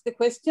to ask the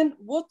question: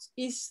 what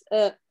is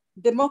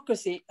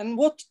democracy, and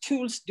what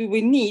tools do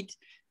we need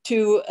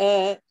to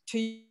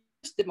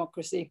use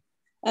democracy?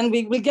 And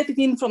we will get it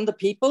in from the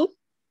people,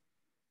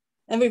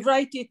 and we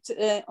write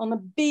it on a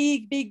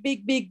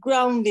big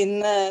ground in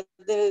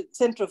the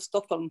center of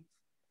Stockholm.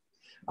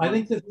 I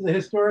think this is a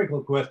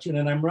historical question,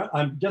 and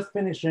I'm just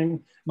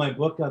finishing my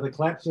book, The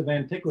Collapse of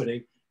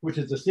Antiquity, which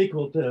is a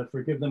sequel to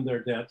Forgive Them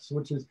Their Debts,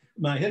 which is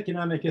my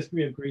economic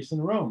history of Greece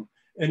and Rome.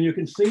 And you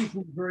can see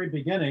from the very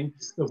beginning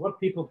that what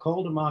people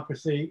call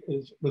democracy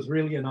was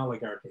really an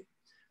oligarchy.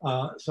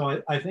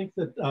 So I think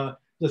that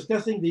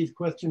discussing these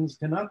questions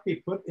cannot be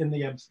put in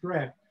the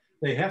abstract.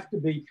 They have to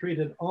be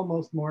treated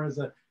almost more as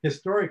a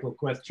historical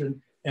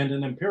question and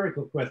an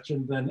empirical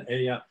question than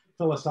a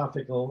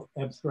philosophical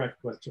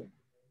abstract question.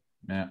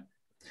 Yeah.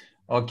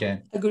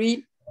 Okay.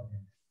 Agreed.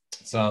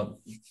 So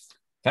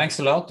thanks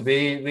a lot.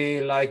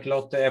 We like a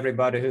lot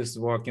everybody who's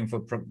working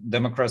for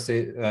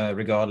democracy,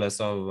 regardless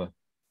of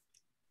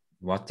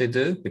what they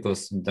do,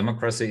 because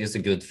democracy is a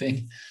good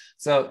thing.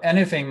 So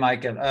anything,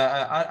 Michael,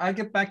 I'll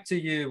get back to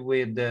you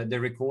with the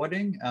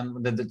recording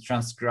and the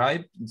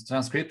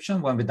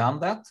transcription when we've done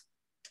that.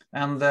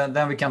 And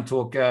then we can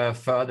talk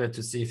further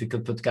to see if we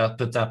could put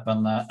up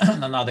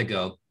another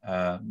go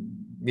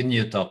with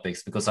new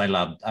topics, because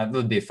it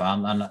would be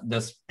fun. And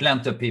there's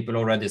plenty of people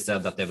already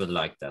said that they would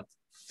like that.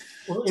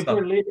 Well,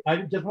 I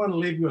just want to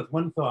leave you with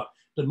one thought.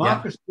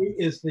 Democracy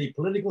is the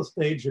political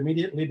stage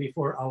immediately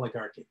before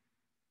oligarchy.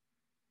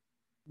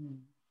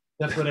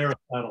 That's what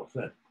Aristotle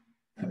said.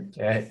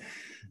 Okay.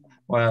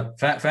 Well,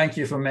 thank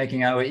you for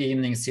making our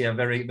evenings here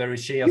very, very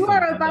cheerful. You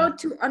are about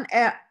to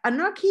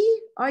anarchy.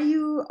 Are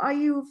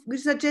you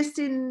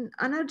suggesting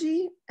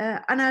anarchy?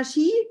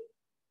 Anarchy?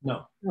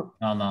 No.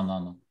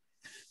 No.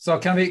 So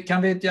can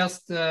we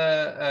just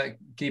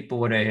keep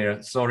order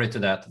here? Sorry to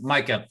that,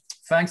 Michael.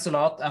 Thanks a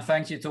lot, and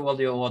thank you to all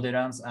the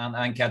audience,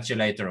 and catch you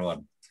later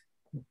on.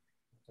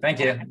 Thank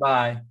you.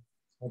 Bye.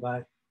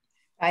 Bye.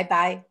 Bye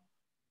bye.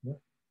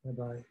 Bye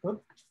bye.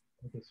 Oops.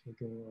 I guess we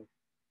go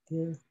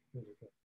here. There we go.